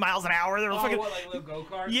 70 miles an hour. They were fucking like little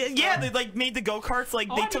go-karts? Yeah, they like made the go-karts like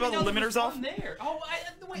they took all the limiters off. There. Oh,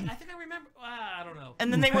 wait, I think I remember. I don't know.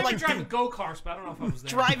 And then they were like driving go-karts, but I don't know if I was there.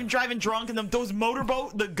 Driving drunk, and those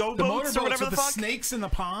motorboat, the go-boats or whatever with the fuck. Snakes in the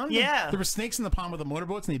pond. Yeah, there were snakes in the pond with the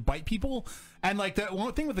motorboats, and they bite people. And like the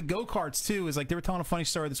one thing with the go-karts too is like they were telling a funny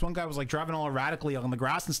story. This one guy was like driving all erratically on the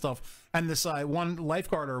grass and stuff, and this one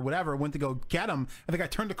lifeguard or whatever went to go get him, and the guy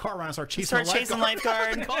turned the car around and started chasing the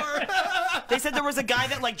lifeguard. They said there was a guy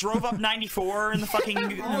that like drove up 94 in the fucking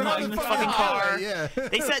car. Yeah.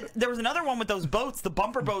 They said there was another one with those boats, the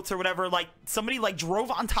bumper boats or whatever. Like somebody like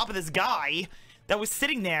drove on top of this guy that was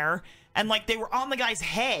sitting there, and like they were on the guy's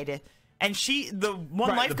head. And the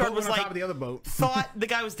one lifeguard was like, the other boat. thought the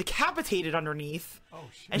guy was decapitated underneath. Oh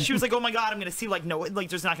shit! And she was like, oh my god, I'm gonna see like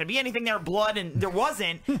there's not gonna be anything there, blood, and there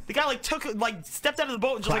wasn't. The guy stepped out of the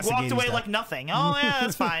boat and just like walked away like nothing. Oh yeah,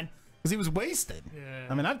 that's fine. Because he was wasted. Yeah.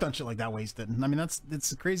 I mean, I've done shit like that wasted. I mean,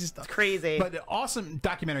 it's crazy stuff. It's crazy. But awesome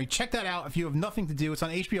documentary. Check that out if you have nothing to do. It's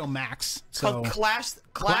on HBO Max. It's called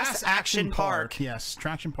Class Action Park. Yes,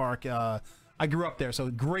 Traction Park. I grew up there,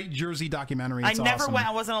 so great Jersey documentary. I never went.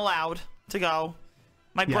 I wasn't allowed to go.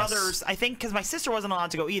 My brothers, I think, because my sister wasn't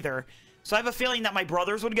allowed to go either. So I have a feeling that my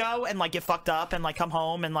brothers would go and like get fucked up and like come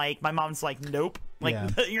home and like my mom's like, nope, like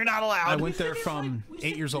you're not allowed. I went there from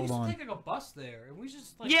 8 years old on. We used to take like a bus there, and we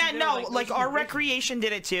just like like our recreation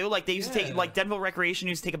did it too. Like they used to take like Denville Recreation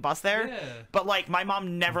used to take a bus there. Yeah. But like my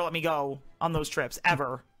mom never let me go on those trips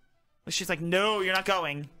ever. She's like, no, you're not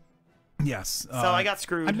going. Yes. So I got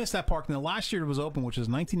screwed. I missed that park. And the last year it was open, which was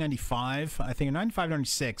 1995, I think, or 95,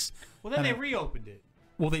 96. Well, then they reopened it.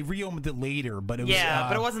 Well, they reopened it later, but it was...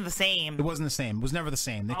 but it wasn't the same. It wasn't the same. It was never the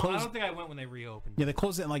same. They closed. I don't think I went when they reopened. Yeah, they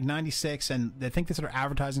closed it in like 96, and I think they started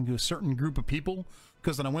advertising to a certain group of people,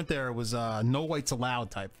 because when I went there, it was no whites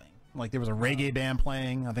allowed type thing. Like, there was a reggae band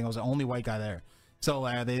playing. I think I was the only white guy there.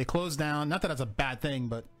 So they closed down. Not that that's a bad thing,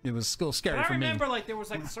 but it was still scary But for I me. remember like there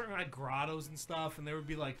was like certain like grottos and stuff, and there would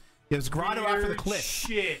be like There's grotto after the weird cliff.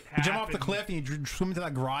 Shit, You jump off the happened. cliff and you swim into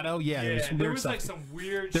that grotto. Yeah, there was some there weird was stuff. like some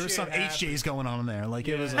weird. There was shit some HJs going on in there. Like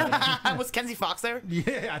it was. Was Kenzi Foxx there?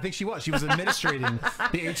 Yeah, I think she was. She was administrating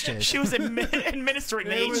the HJs. She was administering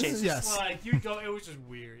the It was HJs. just Yes. like you go. It was just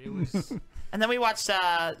weird. It was. And then we watched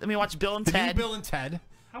Bill and The Ted. new Bill and Ted.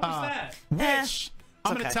 How was that? Which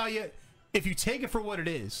I'm going okay. to tell you, if you take it for what it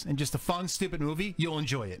is and just a fun, stupid movie, you'll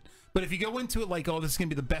enjoy it. But if you go into it like, oh, this is going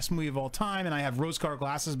to be the best movie of all time, and I have rose-colored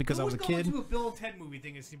glasses because I was a kid. Who would go into a Bill and Ted movie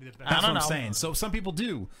thing is going to be the best? That's what I'm saying. So some people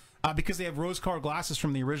do because they have rose-colored glasses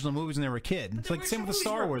from the original movies when they were a kid. It's like the same with the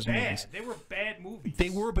Star Wars movies. They were bad movies. They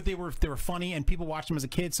were, but they were funny, and people watched them as a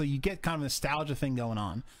kid, so you get kind of a nostalgia thing going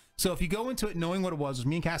on. So if you go into it knowing what it was, as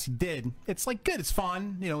me and Cassie did, it's like good, it's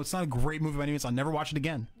fun. You know, it's not a great movie by any means. I'll never watch it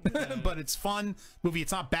again, but it's fun movie.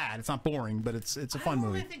 It's not bad, it's not boring, but it's a fun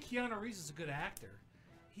movie. I think Keanu Reeves is a good actor.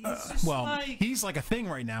 He's just Well, like, he's like a thing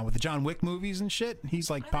right now with the John Wick movies and shit.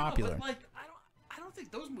 He's like popular. But like, I don't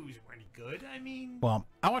think those movies were any good. I mean, Well,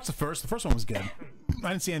 I watched the first. The first one was good. I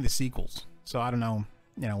didn't see any of the sequels, so I don't know,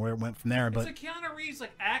 where it went from there. But it's like Keanu Reeves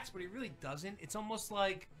like acts, but he really doesn't. It's almost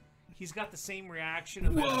like he's got the same reaction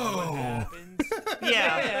of what happens.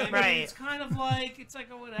 Yeah, I mean, right. It's kind of like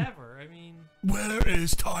oh, whatever. I mean, where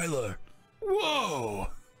is Tyler? Whoa!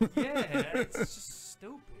 yeah, it's just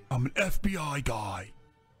stupid. I'm an FBI guy.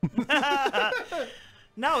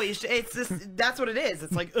 No, it's just that's what it is.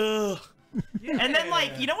 It's like ugh. And then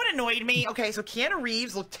like you know what annoyed me? Okay, so Keanu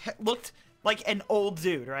Reeves looked like an old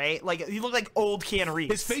dude, right? Like he looked like old Keanu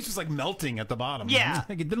Reeves. His face was like melting at the bottom. Yeah,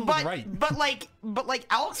 like, it didn't look right. But like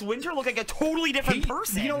Alex Winter looked like a totally different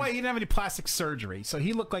person. You know what? He didn't have any plastic surgery, so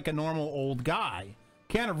he looked like a normal old guy.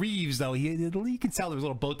 Keanu Reeves, though, you can tell there was a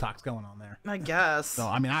little Botox going on there. I guess. So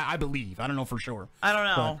I mean, I believe. I don't know for sure. I don't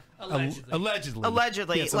know. But, allegedly.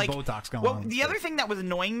 Allegedly, he had some like Botox going well, on. the other thing that was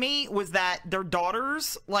annoying me was that their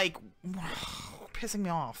daughters, like, pissing me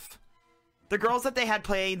off. The girls that they had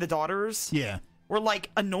play the daughters, yeah, were like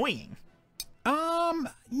annoying.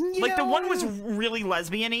 Like the one was really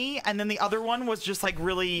lesbian-y, and then the other one was just like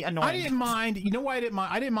really annoying. I didn't mind. You know why I didn't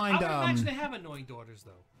mind? I didn't mind. I would imagine they have annoying daughters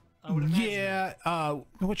though. I would imagine. Yeah.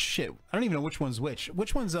 Which shit? I don't even know which one's which.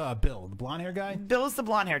 Which one's Bill, the blonde hair guy? Bill is the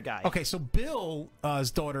blonde haired guy. Okay, so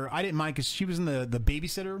Bill's daughter, I didn't mind because she was in the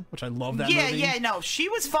Babysitter, which I love that movie. Yeah, no, she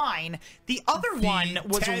was fine. The other one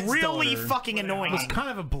was Ted's really daughter fucking annoying. was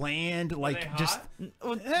kind of a bland, like just.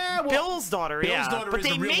 Bill's daughter, Bill's yeah, daughter but is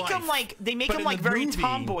they in real make him life. like But in like the very movie,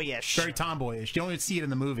 tomboyish. Very tomboyish. You don't even see it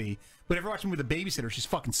in the movie. But if you're watching with the Babysitter, she's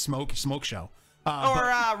fucking smoke show.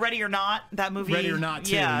 Ready or Not, that movie. Ready or Not,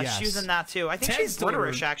 too. Yeah, yes. she was in that too. I think Ted's she's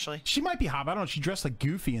British, daughter, actually. She might be hot. But I don't know. She dressed like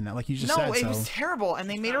Goofy in that, like you just No, said. it so. was terrible, and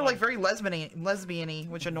they made her like very lesbian-y,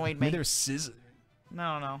 which annoyed me. Maybe there's scissors.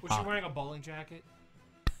 No. Was she wearing a bowling jacket?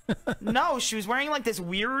 No, she was wearing like this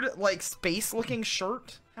weird, like space-looking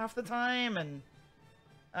shirt half the time, and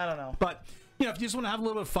I don't know. But you know, if you just want to have a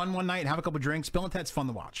little bit of fun one night and have a couple drinks, Bill and Ted's fun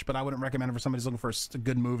to watch. But I wouldn't recommend it for somebody who's looking for a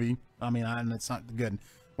good movie. I mean, it's not good.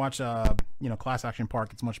 Watch, Class Action Park.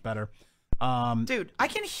 It's much better. Dude, I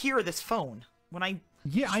can hear this phone when I.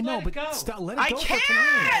 Yeah, I know, but stop. Let it I go for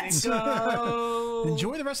can't! tonight.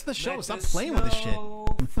 Enjoy the rest of the show. Stop playing with this shit.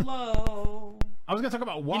 Flow. I was gonna talk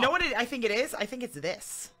about WAP. You know what I think it is? I think it's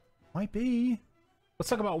this. Might be. Let's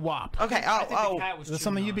talk about WAP. Okay. Is that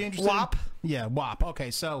something you'd be interested WAP? in? Yeah, WAP. Okay,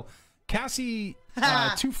 so Cassie,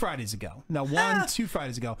 2 Fridays ago. No, 2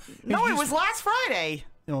 Fridays ago. No, it was last Friday.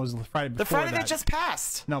 No, it was the Friday before The Friday that just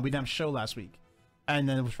passed. No, we didn't have a show last week. And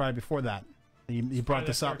then it was Friday before that. You brought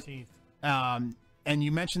this up. 13th. And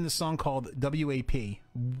you mentioned this song called WAP.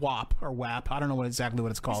 WAP or WAP. I don't know exactly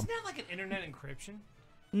what it's called. Isn't that like an internet encryption?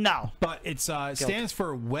 No. But it stands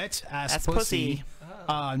for Wet Ass Pussy.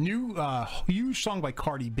 New huge song by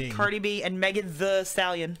Cardi B. Cardi B and Megan Thee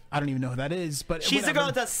Stallion. I don't even know who that is, but She's the whatever. girl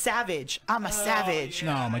that does Savage. I'm a savage.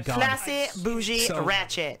 Oh my god. Classy, bougie, So,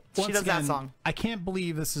 ratchet. She once does that again, song. I can't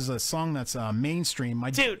believe this is a song that's mainstream.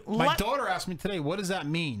 My daughter asked me today, "What does that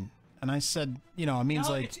mean?" And I said, "It means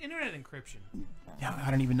No, like it's internet encryption. yeah, I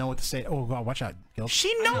don't even know what to say." Oh god, watch out, Gil.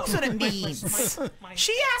 She knows what it means.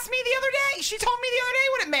 She asked me the other day. She told me the other day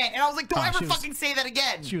what it meant, and I was like, "Don't ever she was- fucking say that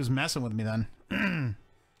again." She was messing with me then.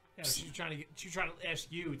 Yeah, she was trying to ask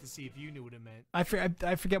you to see if you knew what it meant. I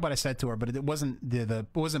forget what I said to her, but it wasn't it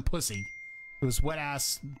wasn't pussy. It was wet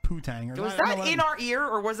ass pootang. Was that in our ear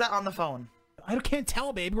or was that on the phone? I can't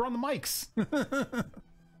tell, babe. We're on the mics.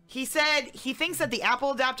 He said he thinks that the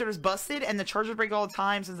Apple adapter is busted and the chargers break all the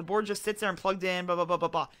time since the board just sits there and plugged in, blah, blah, blah, blah,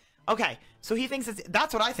 blah. Okay, so he thinks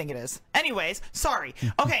that's what I think it is. Anyways, sorry.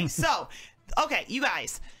 Okay, so okay, you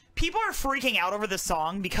guys. People are freaking out over this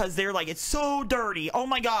song because they're like, it's so dirty. Oh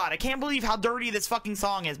my God, I can't believe how dirty this fucking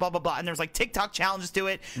song is, blah, blah, blah. And there's like TikTok challenges to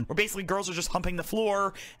it where basically girls are just humping the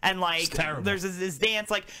floor and like there's this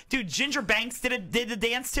dance. Like, dude, Ginger Banks did the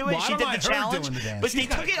dance to it. Well, she did the challenge. But they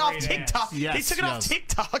took it off TikTok. Yes, they took it off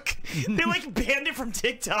TikTok. They like banned it from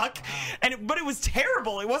TikTok. But it was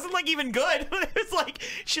terrible. It wasn't like even good. It was like,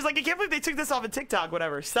 she's like, I can't believe they took this off of TikTok,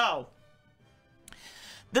 whatever. So.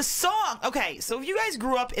 The song, okay, so if you guys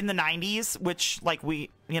grew up in the 90s, which, like,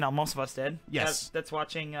 most of us did. Yes. That's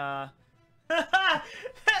watching,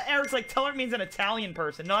 Eric's like, teller means an Italian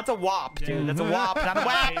person. No, that's a WAP, dude. That's a WAP, not a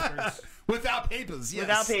WAP. Without papers, yes.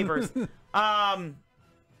 Without papers.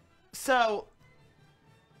 So,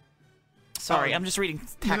 sorry, I'm just reading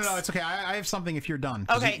text. No, it's okay. I have something if you're done.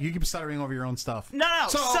 Okay. You keep stuttering over your own stuff. No.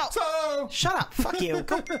 So. Shut up. Fuck you.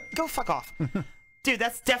 Go fuck off. Dude,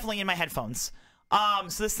 that's definitely in my headphones.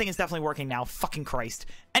 So this thing is definitely working now. Fucking Christ.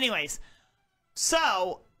 Anyways,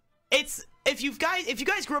 so it's if you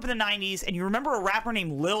guys grew up in the 90s and you remember a rapper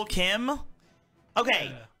named Lil Kim,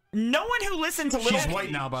 okay, no one who listened to Lil Kim. She's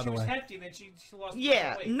white now, by the way. Hefty, then she lost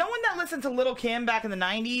Yeah, weight. no one that listened to Lil Kim back in the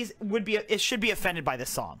 90s should be offended by this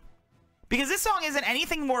song. Because this song isn't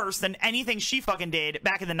anything worse than anything she fucking did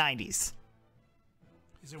back in the 90s.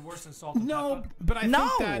 Is it worse than Salt and No, but I think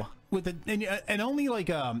that with and only like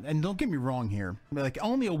and don't get me wrong here, like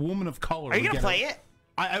only a woman of color. Are you gonna play it?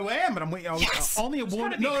 I am, but I'm waiting. Yes! Only a There's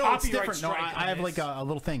woman. gotta be No, it's copyright different. No, strike I on have this. like a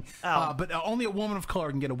little thing. Oh. But only a woman of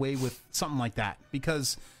color can get away with something like that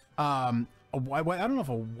because I don't know if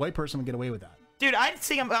a white person would get away with that. Dude, I'd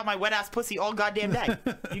sing about my wet ass pussy all goddamn day.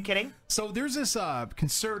 You kidding? So there's this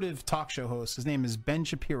conservative talk show host. His name is Ben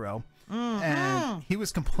Shapiro, and he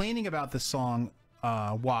was complaining about this song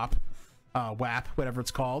WAP. WAP, whatever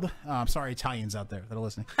it's called. Sorry, Italians out there that are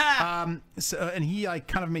listening. And he like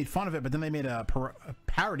kind of made fun of it, but then they made a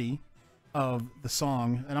parody of the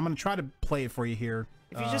song, and I'm gonna try to play it for you here.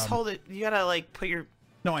 If you just hold it, you gotta like put your.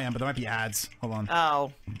 No, I am, but there might be ads. Hold on.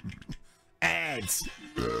 Oh. Ads.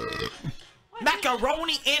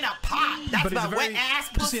 Macaroni in a pot. That's But he's my a very- wet ass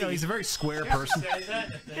just, pussy. he's a very square person.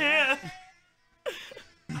 Yeah.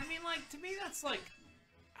 I mean, like, to me, that's like,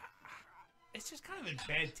 it's just kind of in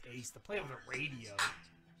bad taste to play over the radio.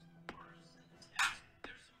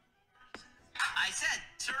 I said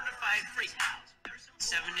certified freak.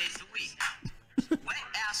 7 days a week. Wet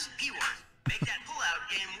ass P-word. Make that pull-out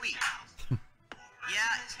game weak.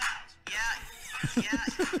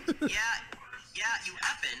 Yeah, you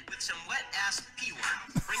effing with some wet ass P-word.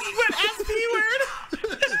 Wet ass P-word?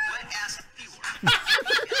 Wet ass P-word.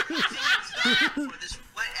 For this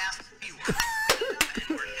wet ass P-word.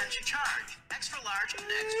 And we're at your charge. Extra large and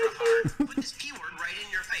extra hard. Put this P-word right in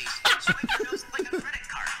your face. Swipe your nose like a credit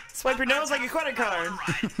card. Swipe your nose like a credit card.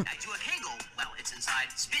 I do a Kegel while it's inside.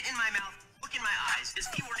 Spit in my mouth. Look in my eyes. This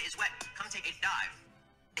P-word is wet. Come take a dive.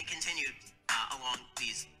 It continued along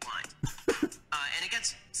these lines. And it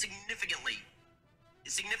gets significantly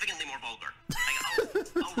more vulgar.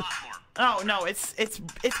 Like a lot more. Oh no, it's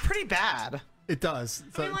pretty bad. It does.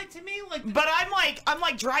 I mean, like, to me, like... But I'm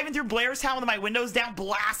like driving through Blairstown with my windows down,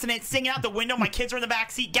 blasting it, singing out the window. My kids are in the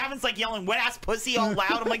back seat. Gavin's like yelling "wet ass pussy" all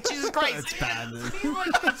loud. I'm like, Jesus Christ. That's bad. To me, like,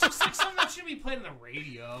 it's just like something that should be played on the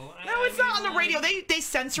radio. No, it's not on the radio. They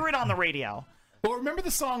censor it on the radio. Well, remember the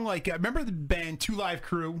song, like, remember the band Two Live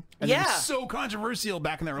Crew? And Yeah. It was so controversial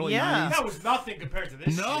back in the early Yeah. 90s. That was nothing compared to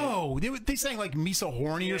this No, they sang like "Me So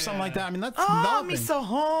Horny" or something like that. I mean, that's Oh, nothing. me so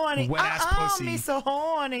horny. Wet ass pussy. me so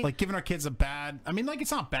horny. Like giving our kids a bad. I mean, like it's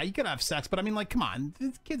not bad. You could have sex, but I mean, like, come on,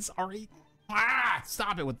 these kids already.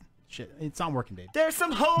 Stop it with shit. It's not working, babe. There's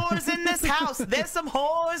some whores in this house. There's some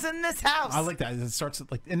whores in this house. I like that. It starts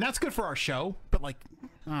like, and that's good for our show. But like,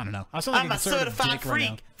 I don't know. I sound like I'm a conservative certified dick right now.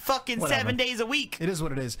 freak. Fucking Whatever. 7 days a week. It is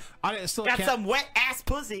what it is. I still Got can't. some wet ass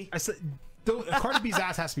pussy. Cardi B's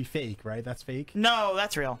ass has to be fake, right? That's fake. No,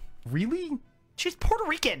 that's real. Really? She's Puerto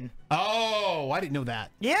Rican. Oh, I didn't know that.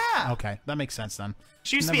 Yeah. Okay, that makes sense then.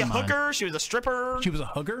 She used to be a Never mind. hooker. She was a stripper. She was a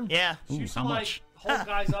hooker? Yeah. Ooh, how much? Hold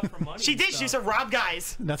guys up for money. She did. She used to rob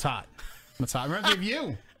guys. That's hot. That's hot. I remember of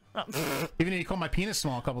you. Even though you called my penis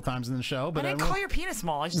small a couple times in the show, but I didn't call your penis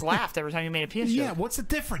small. I just laughed every time you made a penis Yeah, joke. what's the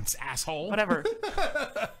difference, asshole? Whatever.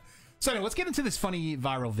 So anyway, let's get into this funny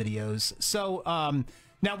viral videos. So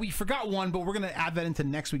now we forgot one, but we're gonna add that into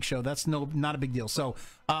next week's show. That's not a big deal. So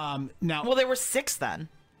now, well, there were 6 then.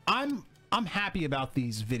 I'm happy about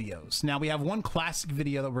these videos. Now we have one classic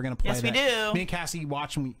video that we're gonna play. Yes, we that do. Me and Cassie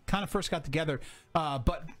watched when we kind of first got together.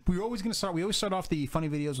 But we always start off the funny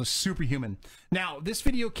videos with Superhuman. Now this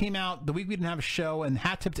video came out the week we didn't have a show, and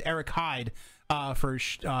hat tip to Eric Hyde for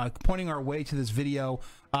pointing our way to this video.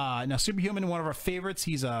 Now Superhuman, one of our favorites.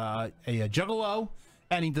 He's a juggalo,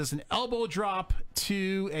 and he does an elbow drop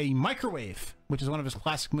to a microwave, which is one of his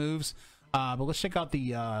classic moves. But let's check out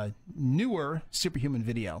the newer Superhuman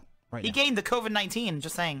video right He now. gained the COVID-19,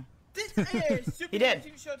 just saying. He did.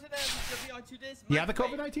 Yeah, the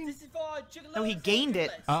COVID-19? No, he gained it.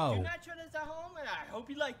 Oh. Do not try this at home, and I hope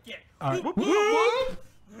you like it. All right. Whoop, whoop,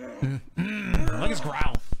 whoop. I like his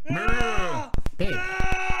growl. Babe.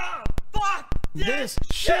 Fuck this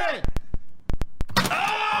shit!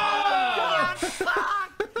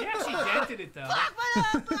 He actually dented it though.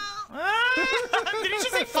 Did he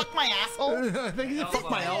just say fuck my asshole? I think he said fuck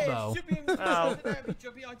my elbow. Oh.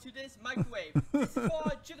 Jumping onto this microwave. This is for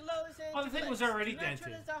juggalos and Oh, the thing was already dented.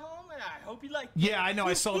 Try this at home, and I hope you like it. Yeah, I know.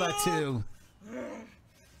 I saw that too.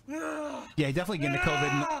 Yeah, he definitely getting the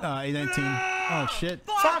COVID-19. Oh shit!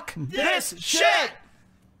 Fuck this shit!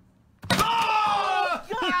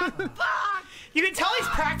 You can tell he's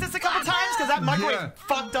practiced a couple times because that microwave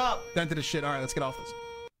fucked up. Dented his shit. All right, let's get off this.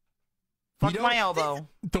 Fuck my elbow.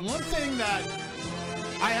 The one thing that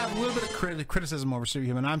I have a little bit of criticism over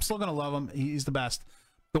Superhuman, I'm still gonna love him. He's the best.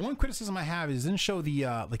 The one criticism I have is he didn't show the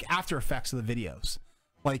like after effects of the videos.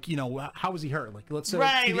 Like, you know, how was he hurt? Like, let's say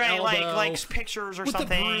Right, the right, elbow, like pictures or with something.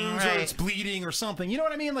 the bruise, or Right. it's bleeding or something. You know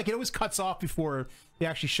what I mean? Like, it always cuts off before they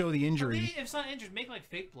actually show the injury. Maybe if it's not injured, make like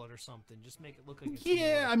fake blood or something. Just make it look like it's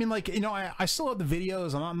Yeah, I mean, like, you know, I still have the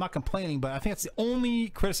videos. I'm not complaining, but I think that's the only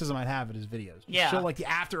criticism I'd have of his videos. Just Yeah. show, like, the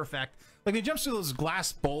after effect. Like, when he jumps through those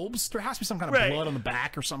glass bulbs, there has to be some kind of Right. blood on the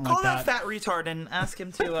back or something Call like that fat retard and ask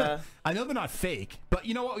him to. I know they're not fake, but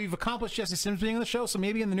you know what? We've accomplished Jesse Sims being on the show, so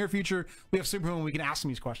maybe in the near future we have Superhuman. We can ask him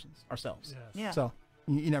these questions ourselves. Yeah. So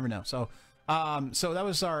you never know. So, so that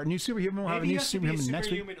was our new Superhuman. We'll have a new Superhuman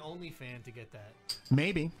next week. Superhuman only fan to get that.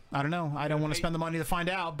 Maybe. I don't know. I don't want to spend the money to find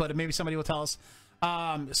out, but maybe somebody will tell us.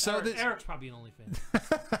 Eric's probably an only fan.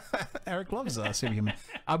 Eric loves Superhuman.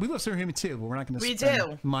 We love Superhuman too, but we're not going to We spend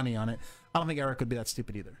do. money on it. I don't think Eric would be that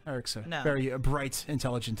stupid either. Eric's a No. very bright,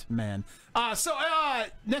 intelligent man.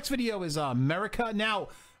 Next video is America. Now,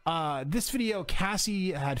 this video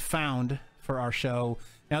Cassie had found for our show.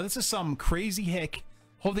 Now, this is some crazy hick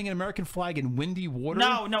holding an American flag in windy water.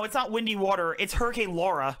 No, it's not windy water. It's Hurricane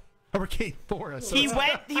Laura. Hurricane Laura. So He it's-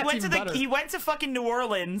 went that's to even better. he went to fucking New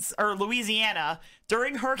Orleans or Louisiana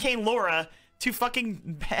during Hurricane Laura to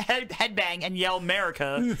fucking headbang and yell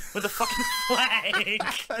America with a fucking flag.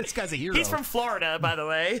 This guy's a hero. He's from Florida, by the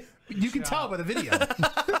way. You can tell by the video.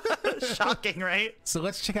 Shocking, right? So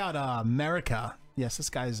let's check out America. Yes, this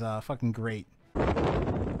guy's fucking great.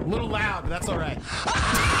 A little loud, but that's all right.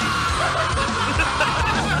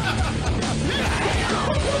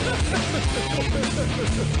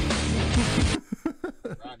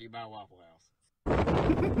 Brought to you by Waffle House.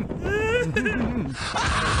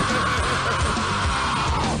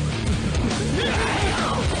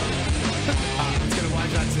 Let's get a wide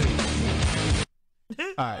shot too.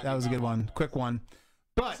 All right, that was a good one. Quick one.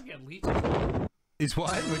 But is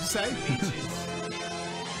what? What'd you say?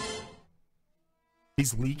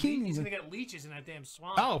 He's leaking? He's gonna get leeches in that damn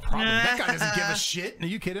swamp. Oh, probably. That guy doesn't give a shit. Are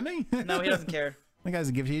you kidding me? No, he doesn't care. That guy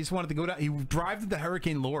doesn't give a shit. He just wanted to go down. He drove to the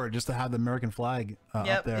Hurricane Laura just to have the American flag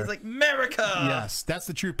up there. He's like, America! Yes, that's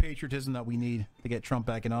the true patriotism that we need to get Trump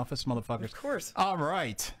back in office, motherfuckers. Of course. All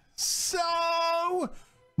right. So,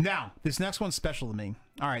 now, this next one's special to me.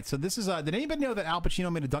 All right, so this is, did anybody know that Al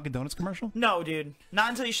Pacino made a Dunkin' Donuts commercial? No, dude.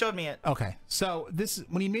 Not until you showed me it. Okay, so this,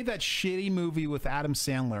 when he made that shitty movie with Adam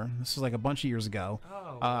Sandler, this was like a bunch of years ago.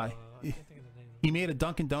 He made a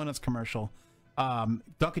Dunkin' Donuts commercial. For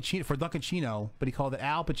Dunkin', but he called it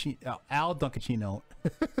Al Dunkin'.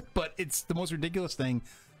 But it's the most ridiculous thing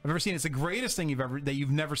I've ever seen. It's the greatest thing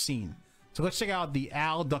you've never seen. So let's check out the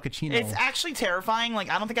Al Dunkin'. It's actually terrifying. Like,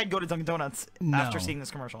 I don't think I'd go to Dunkin' Donuts after seeing this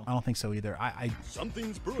commercial. I don't think so either.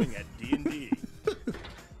 Something's brewing at D&D.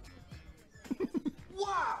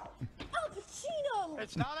 Wow! Al Pacino!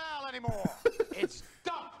 It's not Al anymore. It's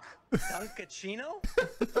Dunk. Dunkachino?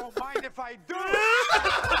 Don't mind if I do.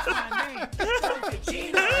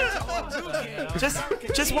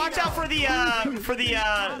 Just watch out for the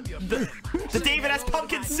David S.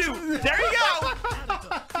 Pumpkins suit. There you go.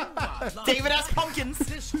 David S. Pumpkins.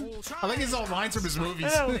 I think it's all lines from his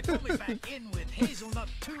movies. Back in with hazelnut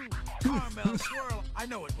too. Caramel swirl. I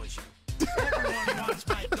know it was you. Everyone wants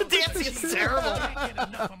my The dancing is terrible. Can't get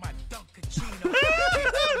enough of my Dunkachino.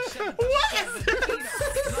 What is this?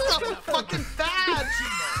 So fucking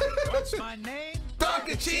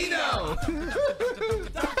Dunkachino!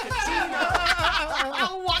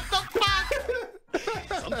 What the fuck?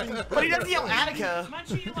 But he doesn't yell Attica.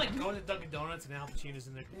 Imagine you like going to Dunkin' Donuts and Al Pacino's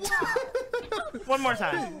in there. One more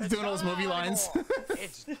time. He's doing all his movie lines.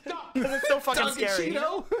 It's It's so fucking scary.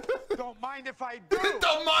 Don't mind if I do.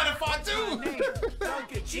 Don't mind if I do.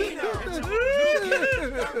 Dunkachino.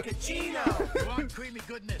 Dunkachino. You want creamy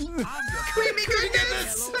goodness? I'm your Creamy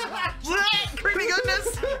goodness. Creamy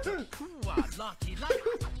goodness. Lucky like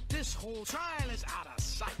this whole trial is out of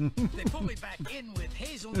sight. They pull me back in with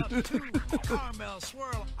hazelnut too. Caramel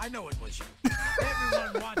swirl. I know it was you.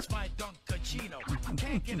 Everyone wants my Dunkachino.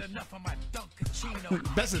 Can't get enough of my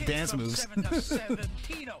Dunkachino. Best of dance moves. 7 to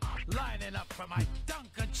 17, lining up for my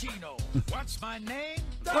Dunkachino. What's my name?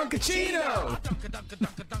 Dunkachino.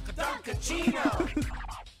 Dunkachino.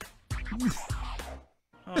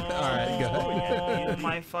 Alright, go. Oh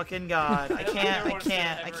my fucking god. I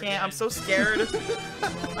can't. I'm so scared.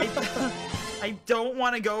 I don't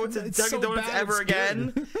want to go to Dunkin' Donuts ever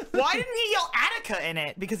again. Why didn't he yell Attica in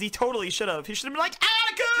it? Because he totally should have. He should have been like,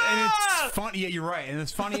 Attica! And it's funny. Yeah, you're right. And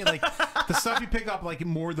it's funny, like, the stuff you pick up, like, the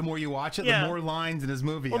more you watch it, Yeah. the more lines in his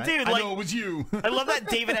movie. Well, dude, I like, know it was you. I love that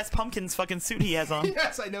David S. Pumpkins fucking suit he has on.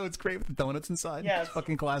 Yes, I know. It's great with the donuts inside. Yes. It's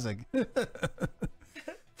fucking classic.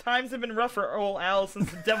 Times have been rough for old Al since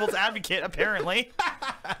the Devil's Advocate, apparently.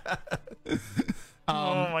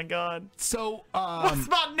 Oh my god. So, what's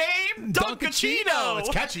my name? Dunkachino. It's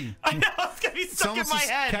catchy. I know, it's gonna be stuck in my as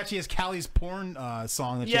head. catchy as Callie's porn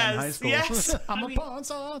song that she had in high school. Yes. I'm a porn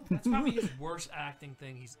song. That's probably his worst acting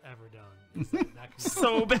thing he's ever done. Is that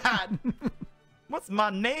So bad. What's my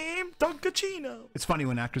name? Dunkachino. It's funny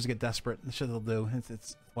when actors get desperate. The shit they'll do.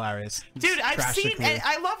 It's hilarious. Dude, It's I've trash seen, their career. and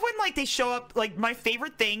I love when like they show up. Like my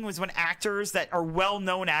favorite thing was when actors that are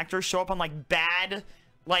well-known actors show up on like bad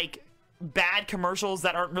commercials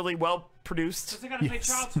that aren't really well produced. They gotta pay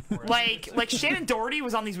child support. Like Shannon Doherty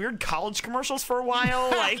was on these weird college commercials for a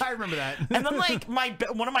while. Like I remember that. And then like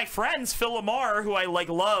one of my friends, Phil Lamar, who I like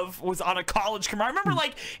love, was on a college commercial. I remember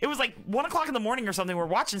like it was like 1 o'clock in the morning or something. We're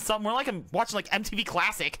watching something. We're like I'm watching like MTV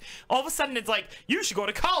Classic. All of a sudden it's like you should go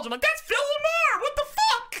to college. I'm like that's Phil Lamar. What the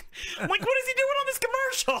fuck? I'm like what is he doing on this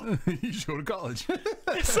commercial? You should go to college.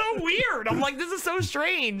 It's so weird. I'm like this is so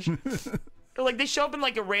strange. Like they show up in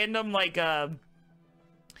like a random like a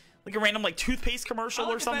random like toothpaste commercial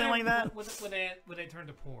or something like that. When they turn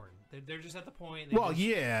to porn, they're just at the point. Well,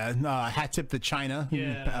 yeah, hat tip to China.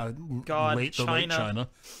 Yeah. God, late China.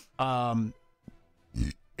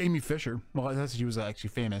 Amy Fisher. Well, that's she was actually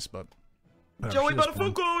famous, but Joey she was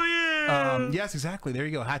porn. Buttafuoco, yeah. Yes, exactly. There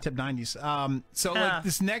you go. Hat tip 90s. So like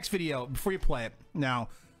this next video, before you play it, now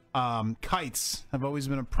kites have always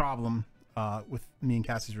been a problem with me and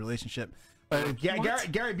Cassie's relationship.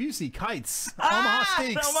 Gary Busey, kites. Omaha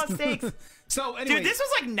Steaks. Omaha Steaks. So anyway, Dude, this was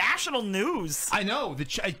like national news. I know.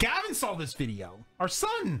 Gavin saw this video. Our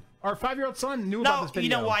 5-year-old son knew about this video. You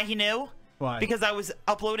know why he knew? Why? Because I was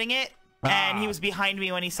uploading it, and he was behind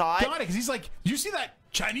me when he saw it. Got it, because he's like, you see that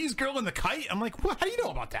Chinese girl in the kite? I'm like, what? How do you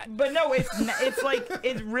know about that? But no, it's like,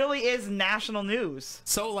 it really is national news.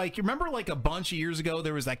 So, like, you remember, like, a bunch of years ago,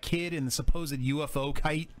 there was that kid in the supposed UFO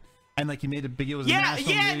kite? And, like, he made a big, it was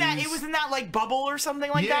national news. That it was in that, like, bubble or something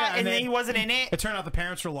like that, and then he wasn't in it. It turned out the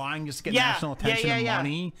parents were lying just to get national attention and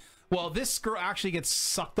money. Yeah. Well, this girl actually gets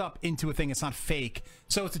sucked up into a thing. It's not fake.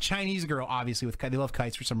 So it's a Chinese girl, obviously, with kite. They love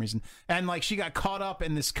kites for some reason. And, like, she got caught up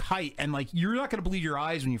in this kite. And, like, you're not going to believe your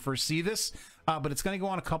eyes when you first see this. But it's going to go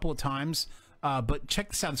on a couple of times. But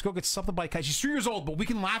check this out. This girl gets sucked up by a kite. She's 3 years old, but we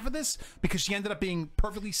can laugh at this because she ended up being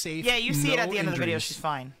perfectly safe. Yeah, you see it at the end of the video. injuries. She's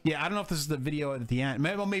fine. Yeah, I don't know if this is the video at the end.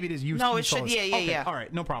 Maybe it is. No, it should. This. Yeah. Okay, all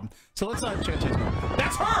right, no problem. So let's check it out.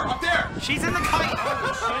 That's her up there. She's in the kite.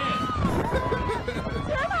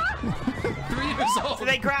 3 years old. So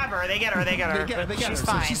they grab her. They get her. They get her. She's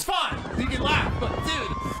fine. So she's fine. You can laugh, but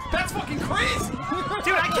dude, that's fucking crazy.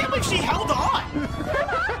 Dude, I can't believe she held on.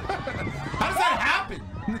 How does that happen?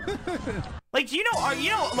 Like,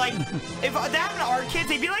 like, if that happened to our kids,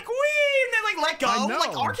 they'd be like, wee, and they like let go. I know.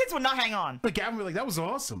 Like, our kids would not hang on. Like, Gavin would be like, that was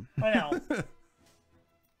awesome. I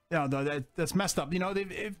know. That's messed up. You know,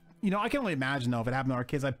 I can only imagine though if it happened to our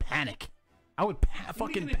kids, I'd panic. I would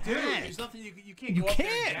fucking panic. There's nothing you can't. You go up there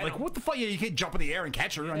and can't. get Like, them. what the fuck? Yeah, you can't jump in the air and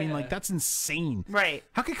catch her. I mean, like, that's insane. Right.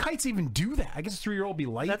 How could kites even do that? I guess a 3-year-old be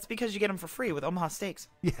light. That's because you get them for free with Omaha Steaks.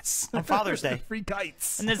 Yes. On Father's Day. Free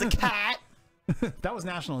kites. And there's a cat. That was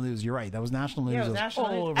national news. You're right. That was national news. Yeah, it was national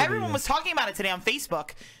all news. over the Everyone was talking about it today on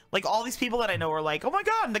Facebook. Like, all these people that I know are like, oh my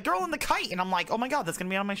god, and the girl in the kite. And I'm like, oh my god, that's going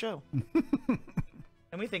to be on my show.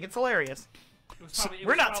 And we think it's hilarious.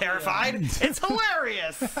 We're not terrified. It's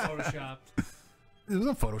hilarious. Photoshopped. It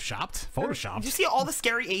wasn't photoshopped. Photoshopped. Did you see all the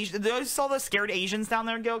scary Asians? You saw the scared Asians down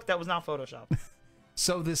there, Gilk? That was not photoshopped.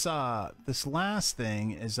 So this last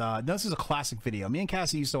thing is this is a classic video. Me and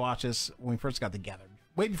Cassie used to watch this when we first got together,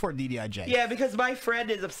 way before DDIJ. Yeah, because my friend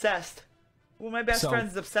is obsessed. Well, my best friend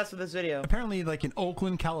is obsessed with this video. Apparently, like in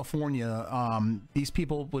Oakland, California, these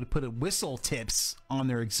people would put whistle tips on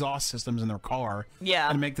their exhaust systems in their car. Yeah.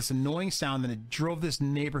 And make this annoying sound, and it drove this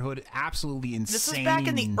neighborhood absolutely insane. This was back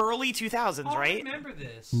in the early 2000s, right? I remember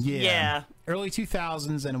this. Yeah. Early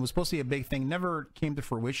 2000s, and it was supposed to be a big thing. Never came to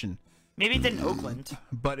fruition. Maybe it did in Oakland.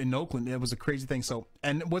 But in Oakland, it was a crazy thing. So,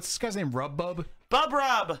 and what's this guy's name? Bub? Bub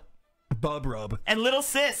Rub. Bub Rub. And Little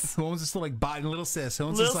Sis. Who owns this like body? Little Sis. Who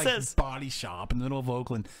owns Little this like Sis. body shop in the middle of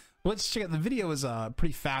Oakland? Let's check out. The video is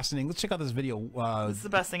pretty fascinating. Let's check out this video. This is the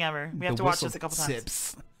best thing ever. We have to watch this a couple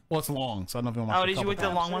times. Well, it's long, so I don't know if you want to watch it. Did you look at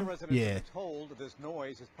the long one? Yeah. Told this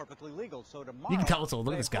noise is perfectly legal, so tomorrow You can tell it's old.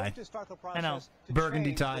 Look at this guy. I know.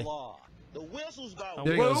 Burgundy tie. The whistles go.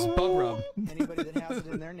 There he goes. Bub Rub. Anybody that has it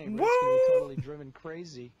in their neighborhood is going to be totally driven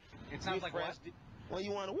crazy. It sounds like When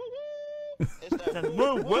you want to woo woo, it's that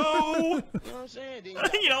Woo woo. You know what I'm saying? Then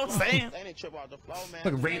You know what I'm saying? They didn't trip off the floor, man.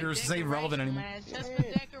 Look, Raiders. This ain't relevant anymore. Just for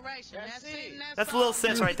decoration. That's it. That's Little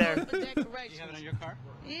Sis right there. You have it on your car?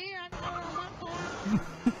 Yeah, I got it on my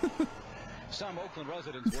car. Some Oakland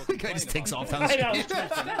residents will The guy just takes off down the I know. street.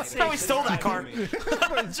 That's probably stole that car.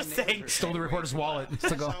 Just saying. Stole the reporter's wallet.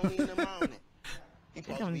 To go.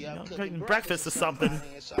 Cooking breakfast or something.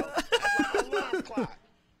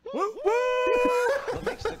 Woo What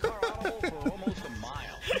makes the car audible for almost a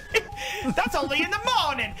mile. That's only in the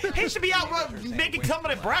morning. He should be out making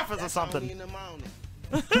somebody breakfast or something. In the morning.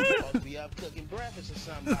 Supposed to be up cooking breakfast or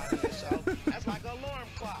something out here, so that's like an alarm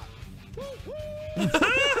clock. Woo woo!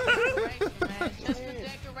 Decoration, man. Just for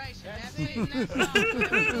decoration. That's it.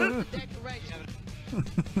 That's all.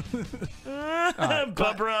 Decoration.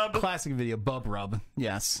 Bub Rub. Classic video. Bub Rub.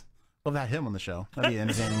 Yes. Love that him on the show. That'd be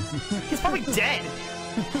entertaining. He's probably dead.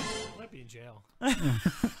 Might be in jail.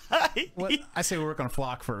 What? I say we work on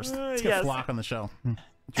Flock first. Let's get yes. Flock on the show.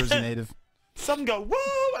 Jersey native. Some go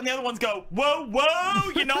woo, and the other ones go whoa whoa.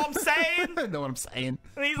 You know what I'm saying? I know what I'm saying.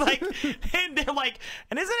 And he's like, and they're like,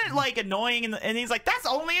 and isn't it like annoying? And he's like, that's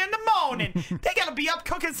only in the morning. They gotta be up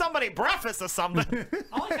cooking somebody breakfast or something.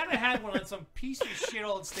 I like how they had one on some piece of shit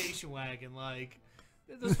old station wagon. Like,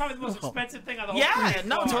 it was probably the most expensive thing on the whole Yeah, freaking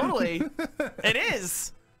no, car. totally. It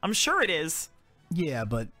is. I'm sure it is. Yeah,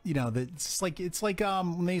 but you know, it's like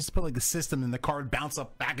when they used to put like the system and the car would bounce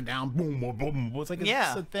up, back and down, boom, boom, boom. It's like it's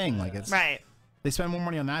a thing. Like it's right. They spend more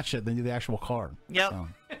money on that shit than do the actual car. Yep.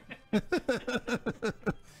 So.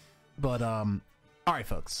 But all right,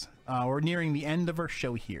 folks, we're nearing the end of our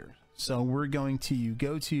show here, so we're going to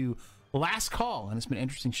go to last call, and it's been an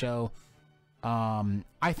interesting show.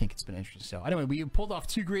 I think it's been an interesting show. Anyway, we pulled off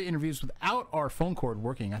 2 great interviews without our phone cord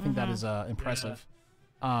working. I think that is impressive.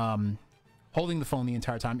 Yeah. Holding the phone the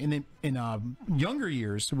entire time. In younger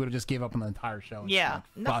years, we would have just gave up on the entire show. Yeah.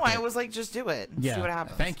 No, I was like, just do it. Yeah. See what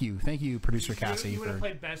happens. Thank you, producer Cassie. You would have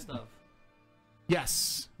played best of.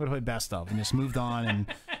 Yes, would have played best of and just moved on and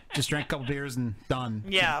just drank a couple beers and done.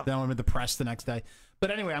 Yeah. Then I went depressed the next day.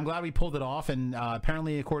 But anyway, I'm glad we pulled it off, and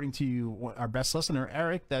apparently, according to our best listener,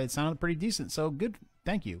 Eric, that it sounded pretty decent. So good.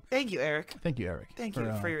 Thank you. Thank you, Eric. Thank you, Eric. Thank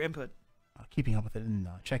you for your input. Keeping up with it and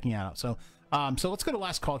checking it out. So let's go to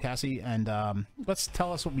last call, Cassie, and let's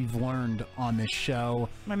tell us what we've learned on this show.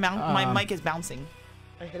 My mic is bouncing.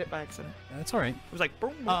 I hit it by accident. That's all right. It was like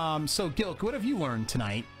boom, boom. So Gilk, what have you learned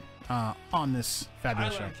tonight on this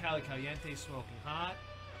fabulous show? I learned Cali Caliente smoking hot,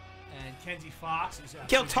 and Kenzi Foxx is.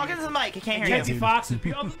 Gil, talk into the mic. I can't hear you. Kenzi Foxx is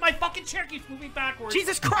beautiful. My fucking chair keeps moving backwards.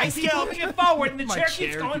 Jesus Christ, I keep Gil. moving it forward, and the My chair chair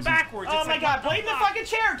keeps going keeps- backwards. Oh It's my like, God, what the blame the fuck? fucking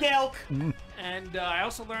chair, Gil. And I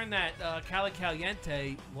also learned that Cali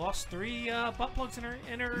Caliente lost 3 butt plugs in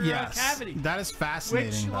her Yes, cavity. that is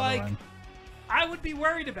fascinating. Which, by the like, way. I would be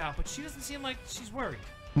worried about, but she doesn't seem like she's worried.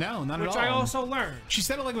 No, not at all. Which I also learned. She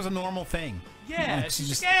said it like it was a normal thing. Yeah, Like, she she's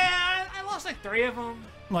just like, yeah, I lost like 3 of them.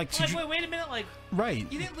 Like, she Like, wait a minute, like, right.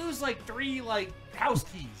 you didn't lose like 3 like house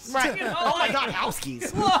keys. Right. You know, Oh my like- God, house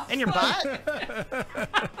keys. Look, In your like- butt?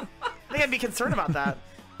 I think I'd be concerned about that.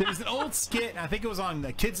 There was an old skit, and I think it was on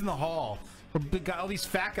Kids in the Hall, where all these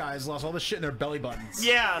fat guys lost all the shit in their belly buttons.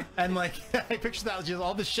 Yeah. And like, I picture that she has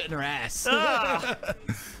all this shit in her ass. Ugh.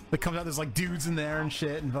 That comes out, there's like dudes in there and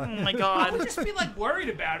shit. And Oh my I God. would just be like worried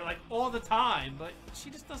about it like all the time, but she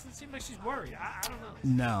just doesn't seem like she's worried. I don't know.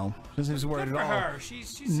 No, doesn't seem worried Good at for all. her.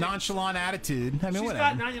 She's Nonchalant attitude. I mean, she's whatever.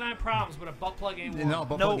 got 99 problems, but a butt plug ain't one. No,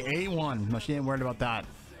 but like A1. No, she ain't worried about that.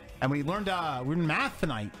 And we learned math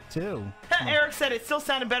tonight too. Eric said it still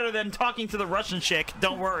sounded better than talking to the Russian chick.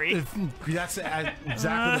 Don't worry. That's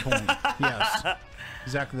exactly the point. Yes,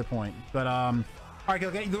 exactly the point. But all right,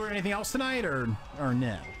 Gil, you learn anything else tonight or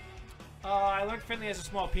no? I learned Finley has a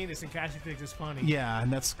small penis and Cassie thinks it's funny. Yeah,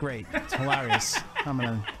 and that's great. It's hilarious. I'm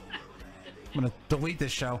gonna delete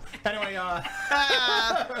this show. Anyway,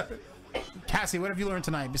 Cassie, what have you learned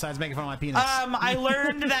tonight besides making fun of my penis? I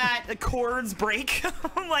learned that the cords break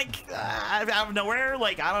like out of nowhere.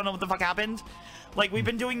 Like I don't know what the fuck happened. Like we've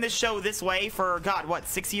been doing this show this way for God, what,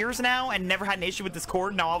 6 years now, and never had an issue with this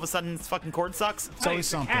cord. Now all of a sudden this fucking cord sucks. It's always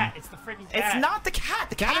something. Cat. It's the freaking cat. It's not the cat.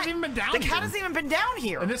 The cat hasn't even been down The here. cat hasn't even been down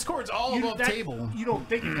here. And this cord's all above the table. You don't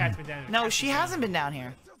think the cat's been down here? No, she hasn't been down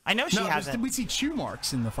here. I know she hasn't. We see chew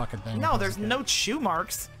marks in the fucking thing. No, there's no chew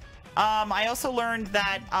marks. I also learned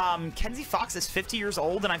that Kenzi Foxx is 50 years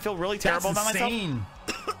old, and I feel really terrible about myself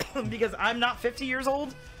because I'm not 50 years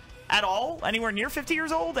old at all, anywhere near 50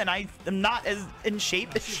 years old, and I am not as in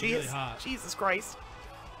shape as she really is. hot. Jesus Christ.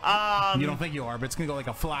 You don't think you are, but it's gonna go like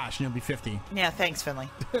a flash, and you'll be 50. Yeah, thanks, Finley.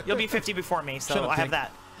 You'll be 50 before me, so Shut up, I have Dick.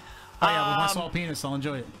 that. Oh yeah, with my small penis, I'll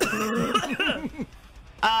enjoy it.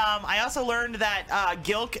 I also learned that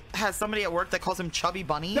Gilk has somebody at work that calls him Chubby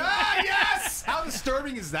Bunny. Ah, yes! How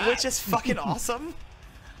disturbing is that? Which is fucking awesome.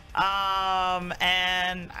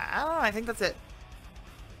 And I don't know, I think that's it.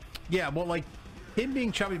 Yeah, well, like, him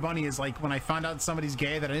being Chubby Bunny is like when I found out somebody's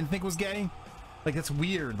gay that I didn't think was gay. Like, that's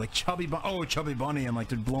weird. Like, Chubby Bunny. Oh, Chubby Bunny. And, like,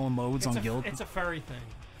 they're blowing loads on Gilk. It's a furry thing.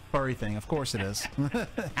 Furry thing. Of course it is.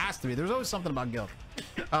 Has to be. There's always something about Gilk.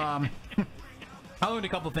 I learned a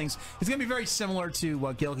couple of things. It's going to be very similar to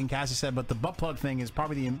what Gilk and Cassie said, but the butt plug thing is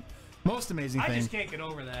probably the most amazing thing. I just can't get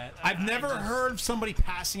over that. I've never heard of somebody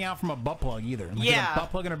passing out from a butt plug either. Like, Yeah. a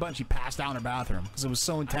butt plug in her butt and she passed out in her bathroom because it was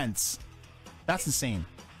so intense. That's insane.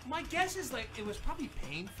 My guess is like it was probably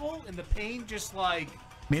painful, and the pain just like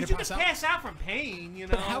Made her you pass can out? pass out from pain, you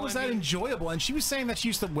know. But how was I that mean, enjoyable? And she was saying that she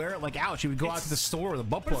used to wear it like out. She would go out to the store with a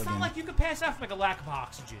butt But plug it's not in. like you could pass out from like a lack of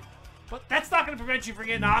oxygen. But that's not going to prevent you from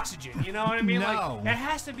getting oxygen. You know what I mean? No. Like it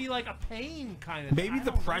has to be like a pain kind of. Maybe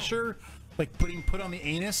the pressure, like put on the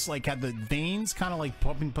anus, like had the veins kind of like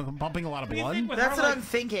pumping a lot of What do you blood. think with That's her, what like, I'm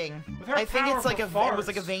thinking. with her I think it's like powerful it was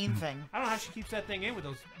like a farts. vein thing. I don't know how she keeps that thing in with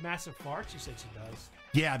those massive farts. She said she does.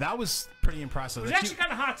 Yeah, that was pretty impressive. It was That actually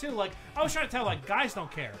kind of hot too. Like I was trying to tell, like guys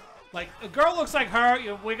don't care. Like a girl looks like her.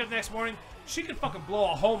 You wake up the next morning, she could fucking blow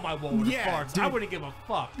a hole in my wall with her Yeah, farts. dude. I wouldn't give a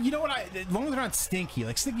fuck. You know what? As long as they're not stinky,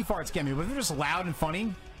 like stinky farts get me. But if they're just loud and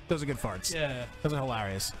funny, those are good farts. Yeah. Those are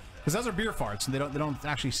hilarious. Because those are beer farts, and they don't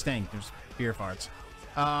actually stink. There's beer farts.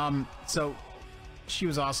 So she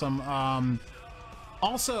was awesome.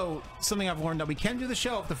 Also, something I've learned that we can do the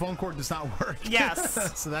show if the phone cord does not work.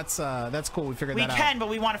 Yes. So that's cool. We figured We that out. can, but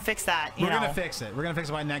we want to fix that. You We're know. gonna fix it. We're gonna fix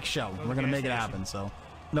it by next show. We're gonna Okay, make it station. happen. So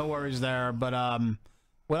no worries there. But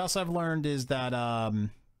what else I've learned is that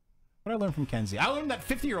what I learned from Kenzi. I learned that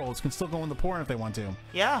 50-year-olds can still go into porn if they want to.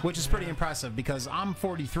 Yeah. Which is pretty impressive because I'm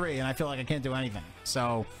 43 and I feel like I can't do anything.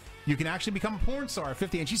 So you can actually become a porn star at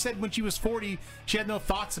 50. And she said when she was 40, she had no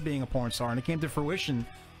thoughts of being a porn star, and it came to fruition.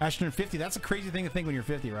 As she turned 50, that's a crazy thing to think when you're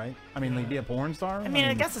 50, right? I mean, like, be a porn star? I mean,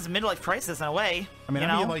 I guess it's a midlife crisis in a way. I mean, you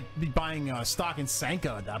I'd know? be like be buying stock in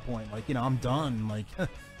Sanka at that point. Like, you know, I'm done. Like,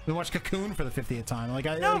 we watched Cocoon for the 50th time. Like,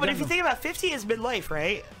 No, but if you think about 50 is midlife,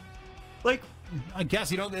 right? Like, I guess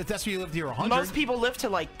you don't. If that's when you live to your 100. most people live to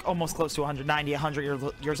like almost close to 190, 100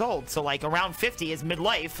 years old. So like around 50 is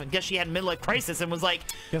midlife. I guess she had a midlife crisis and was like,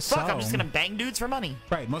 Guess "Fuck, so. I'm just gonna bang dudes for money."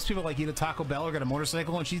 Right. Most people like eat a Taco Bell or get a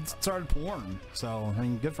motorcycle, and she started porn. So I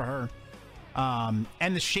mean, good for her.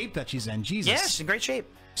 And the shape that she's in, Jesus. Yeah, she's in great shape.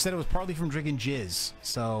 She said it was partly from drinking jizz.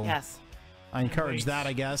 So Yes. I encourage that.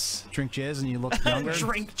 I guess drink jizz and you look younger.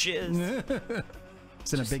 Drink jizz.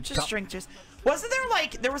 It's in a big Just cup. drink jizz. Wasn't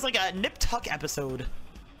there was like a Nip Tuck episode,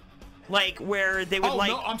 like where they would Oh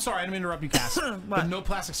like? no! I'm sorry, I didn't mean to interrupt you, Cass. But no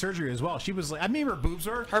plastic surgery as well. She was like, I mean, her boobs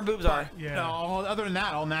are. Her boobs are. Yeah. No, other than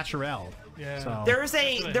that, all natural. Yeah. So. There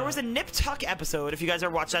was a Nip Tuck episode. If you guys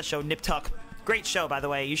ever watched that show, Nip Tuck, great show by the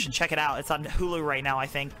way. You should check it out. It's on Hulu right now, I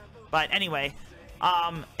think. But anyway,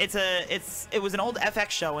 it was an old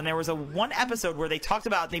FX show, and there was one episode where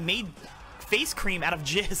they made face cream out of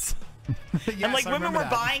jizz. And like I women remember were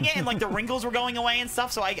that. buying it, and like the wrinkles were going away and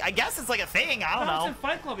stuff. So I guess it's like a thing. I don't That was know. in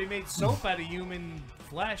Fight Club. He made soap out of human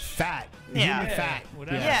flesh. Fat. Yeah. Human fat.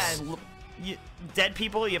 Whatever. Yes. Yeah, dead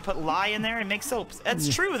people, you put lye in there and make soaps.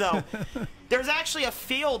 That's true, though. There's actually a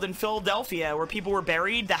field in Philadelphia where people were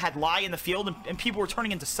buried that had lye in the field, and people were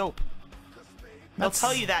turning into soap. They'll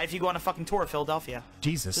tell you that if you go on a fucking tour of Philadelphia.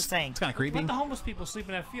 Jesus. Just saying. It's kind of creepy. Let the homeless people sleep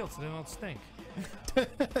in that field so they don't stink.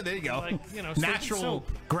 There you go. Like, you know, soap and natural soap.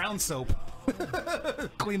 ground soap.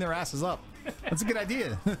 Clean their asses up. That's a good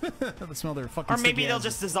idea. They'll smell their fucking. Or maybe sticky they'll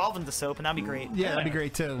asses. just dissolve into soap, and that'd be great. Yeah, that'd be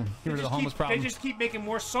great too. Get rid of the homeless problem. They just keep making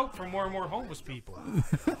more soap for more and more homeless people.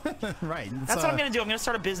 Right. That's what I'm gonna do. I'm gonna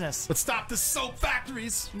start a business. Let's stop the soap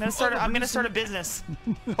factories. I'm gonna start a business.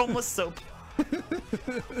 Homeless soap.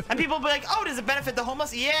 And people will be like, "Oh, does it benefit the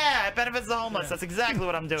homeless?" Yeah, it benefits the homeless. That's exactly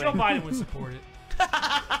what I'm doing. Joe Biden would support it.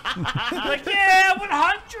 Like, yeah,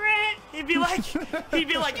 100. He'd be like,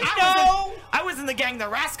 I was in the gang, the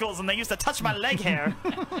Rascals, and they used to touch my leg hair.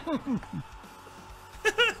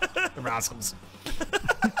 The Rascals.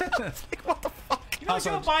 You know,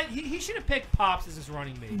 Joe Biden, he should have picked Pops as his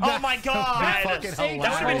running mate. Oh my God, That that would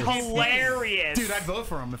have been hilarious. Dude, I'd vote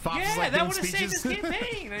for him if Fox was Yeah, like that doing would have saved speeches. his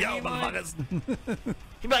campaign. Yo, motherfuckers.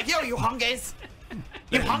 He'd be like, "Yo, you hunkies,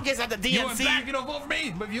 you hunkies at the DNC. You in black, you don't vote for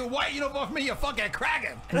me. But if you're white, you don't vote for me. You're fucking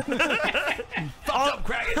cracking. Fucked up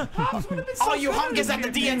cracking. All you hunkies at the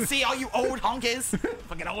DNC, all you old hunkies.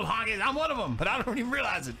 Fucking old honkies. I'm one of them, but I don't even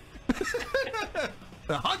realize it.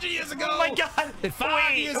 100 years ago. Oh my God. And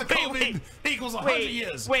 5 years of COVID equals 100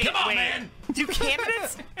 years. Come on, man. Do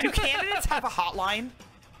candidates have a hotline?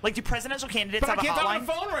 Like, do presidential candidates But have I can't a talk hotline? on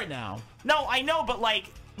the phone right now. No, I know, but like,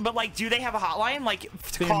 do they have a hotline? Like,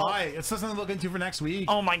 to call? It's something to look into for next week.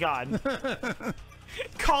 Oh my God.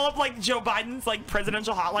 Call up like Joe Biden's like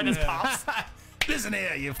presidential hotline as Pops. Listen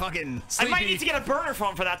here, you fucking I sleepy. might need to get a burner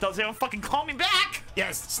phone for that though, so don't fucking call me back.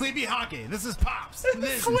 Yes, sleepy honky. This is Pops.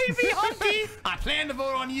 Listen. Sleepy honky. I plan to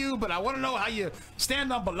vote on you, but I want to know how you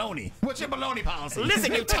stand on baloney. What's your baloney policy?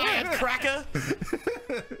 Listen, you tired cracker.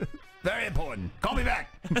 Very important. Call me back.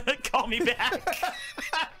 Call me back.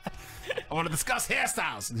 I want to discuss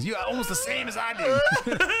hairstyles. You're almost the same as I do.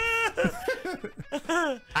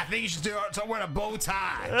 I think you should start wearing a bow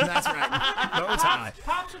tie. That's right. Bow tie.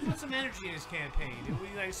 Pops would put some energy in his campaign. It would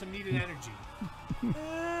be like some needed energy.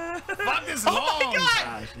 Fuck this Oh long.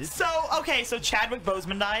 my God. So Chadwick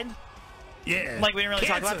Boseman died. Yeah. Like, we didn't really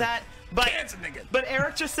talk about that. But, Cancer, nigga. But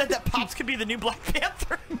Eric just said that Pops could be the new Black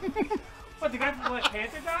Panther. What, the guy from Black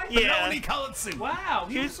Panther died? Yeah. Baloney colored suit. Wow,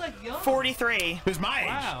 he was like young. 43. He was my age.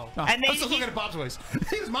 Wow. Oh, And I'm still looking at Bob's voice.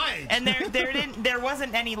 He was my age. And there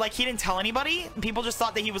wasn't any, like, he didn't tell anybody. People just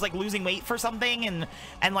thought that he was like losing weight for something, and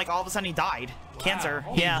like all of a sudden he died. Cancer.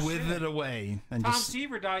 He Yeah. withered away. And Tom just,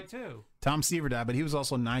 Seaver died too. Tom Seaver died, but he was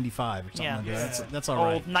also 95 or something Yeah. like that. Yeah. That's all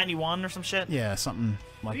right. Old 91 or some shit. Yeah, something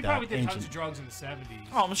like He that. probably did Ancient. tons of drugs in the 70s.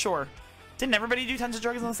 Oh, I'm sure. Didn't everybody do tons of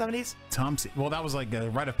drugs in the 70s? Tom well, that was like a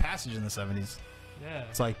rite of passage in the 70s. Yeah.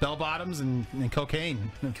 It's like bell bottoms and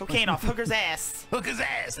cocaine. Cocaine off hooker's ass. Hooker's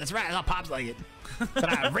ass. That's right. How Pops like it. But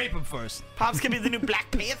I rape him first. Pops could be the new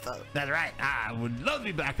Black Panther. That's right. I would love to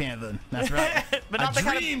be Black Panther. That's right. But not the I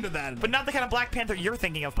kind dreamed of that. But not the kind of Black Panther you're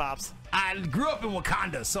thinking of, Pops. I grew up in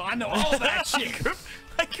Wakanda, so I know all that shit.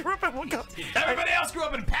 I grew up in Wakanda. Everybody else grew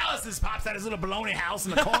up in palaces. Pops had his little baloney house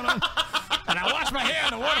in the corner. And I washed my hair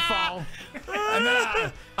in the waterfall. And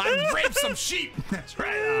then I raped some sheep. That's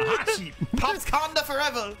right, hot sheep. Pops Conda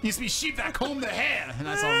forever. Used to be sheep that combed their hair. And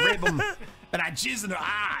I saw rape them. And I jizz in their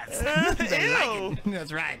eyes. They Ew. like it.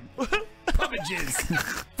 That's right. Puppet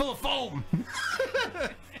jizz. Full of foam.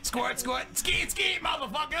 Squirt, squirt. Skeet, skeet,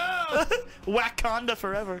 motherfucker. Wakanda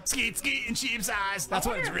forever. Skeet, skeet in sheep's eyes. That's I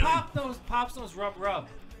what it's wonder really. if Pops knows rub rub.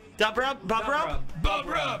 Dub rub? Bub rub? Bub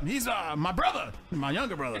Rub. He's my brother. My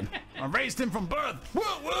younger brother. I raised him from birth. Woo,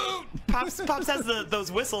 woo. Pops has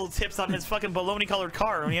those whistle tips on his fucking baloney colored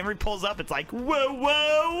car. Whenever he pulls up, it's like, whoa,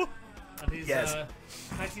 whoa. On his, Yes.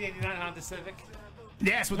 1989 Honda Civic.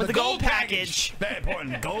 Yes, with the the gold gold package. package. Very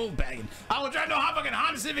important. Gold package. I was trying to know how fucking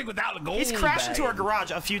Honda Civic without the gold He's crashed into our package. garage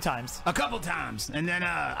a few times. A couple times. And then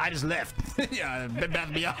I just left. Yeah, Bed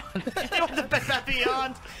Bath & Beyond. He went to Bed Bath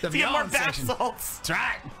Beyond The to get more Beyond bath section. salts. That's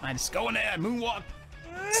right. I just go in there and moonwalk.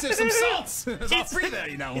 Sip some salts. It's all free there,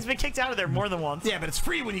 you know. He's been kicked out of there more than once. Yeah, but it's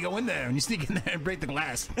free when you go in there and you sneak in there and break the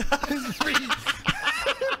glass. It's free.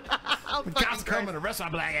 The cops come and arrest my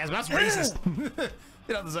black ass. That's racist.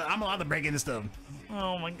 You know, I'm allowed to break into stuff.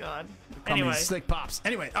 Oh my god. Call me Anyway. Slick Pops.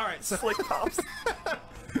 Anyway, all right. So Slick Pops.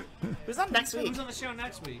 Who's on next week? Who's on the show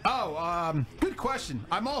next week? Oh, good question.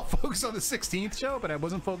 I'm all focused on the 16th show, but I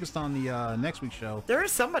wasn't focused on the next week's show. There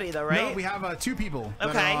is somebody though, right? No, we have two people that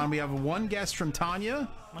Okay. are on. We have one guest from Tanya,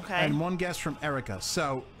 Okay. and one guest from Erica.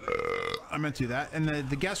 So I meant to do that. And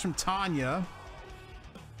the guest from Tanya's,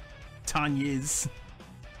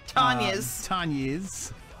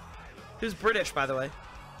 who's British, by the way.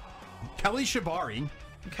 Kelly Shabari.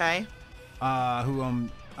 Okay. Who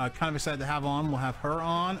I'm kind of excited to have on. We'll have her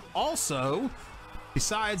on. Also,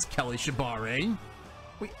 besides Kelly Shabare.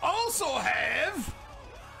 We also have...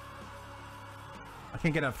 I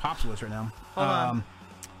can't get a Pops list right now. Hold on.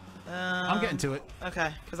 I'm getting to it.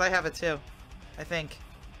 Okay, because I have it too, I think.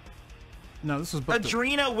 No, this was booked.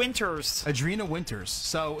 Adrena Winters. Adrena Winters.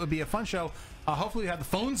 So it'll be a fun show. Hopefully we have the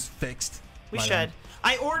phones fixed. We by should. then.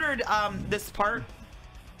 I ordered this part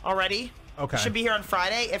already. Okay. It should be here on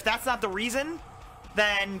Friday. If that's not the reason,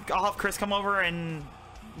 then I'll have Chris come over and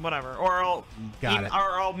whatever. Or I'll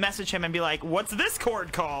message him and be like, what's this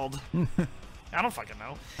cord called? I don't fucking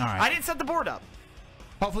know. All right. I didn't set the board up.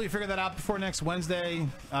 Hopefully you figure that out before next Wednesday.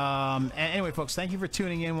 And anyway, folks, thank you for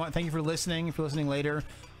tuning in. Thank you for listening. If you're listening later,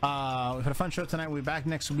 we had a fun show tonight. We'll be back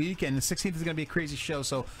next week, and the 16th is going to be a crazy show.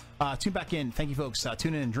 So tune back in. Thank you, folks.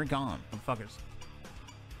 Tune in and drink on, motherfuckers.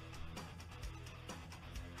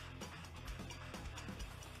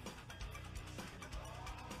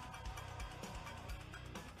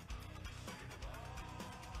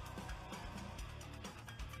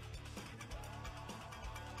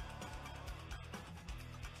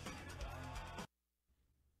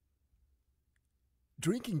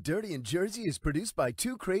 Drinking Dirty in Jersey is produced by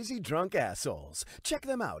two crazy drunk assholes. Check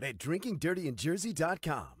them out at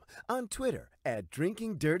drinkingdirtyinjersey.com, on Twitter at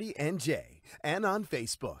drinkingdirtynj, and on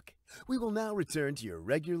Facebook. We will now return to your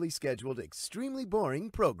regularly scheduled, extremely boring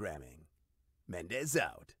programming. Mendez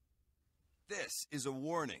out. This is a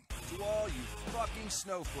warning to all you fucking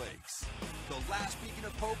snowflakes. The last beacon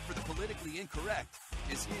of hope for the politically incorrect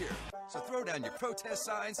is here. So throw down your protest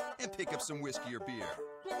signs and pick up some whiskey or beer.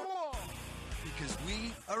 Because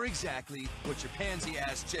we are exactly what your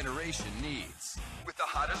pansy-ass generation needs. With the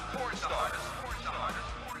hottest porn stars,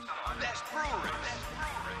 best breweries,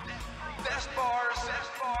 best bars,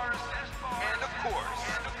 and of course,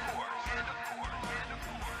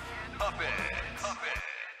 puppets.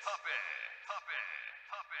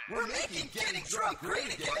 We're making getting drunk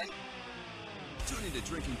great again. Tune into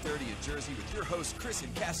Drinking Dirty in Jersey with your hosts Chris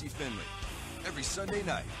and Cassie Finley. Every Sunday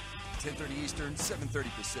night, 10:30 Eastern,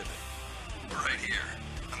 7:30 Pacific. Right here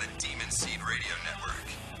on the Demon Seed Radio Network.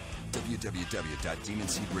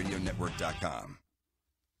 www.demonseedradionetwork.com.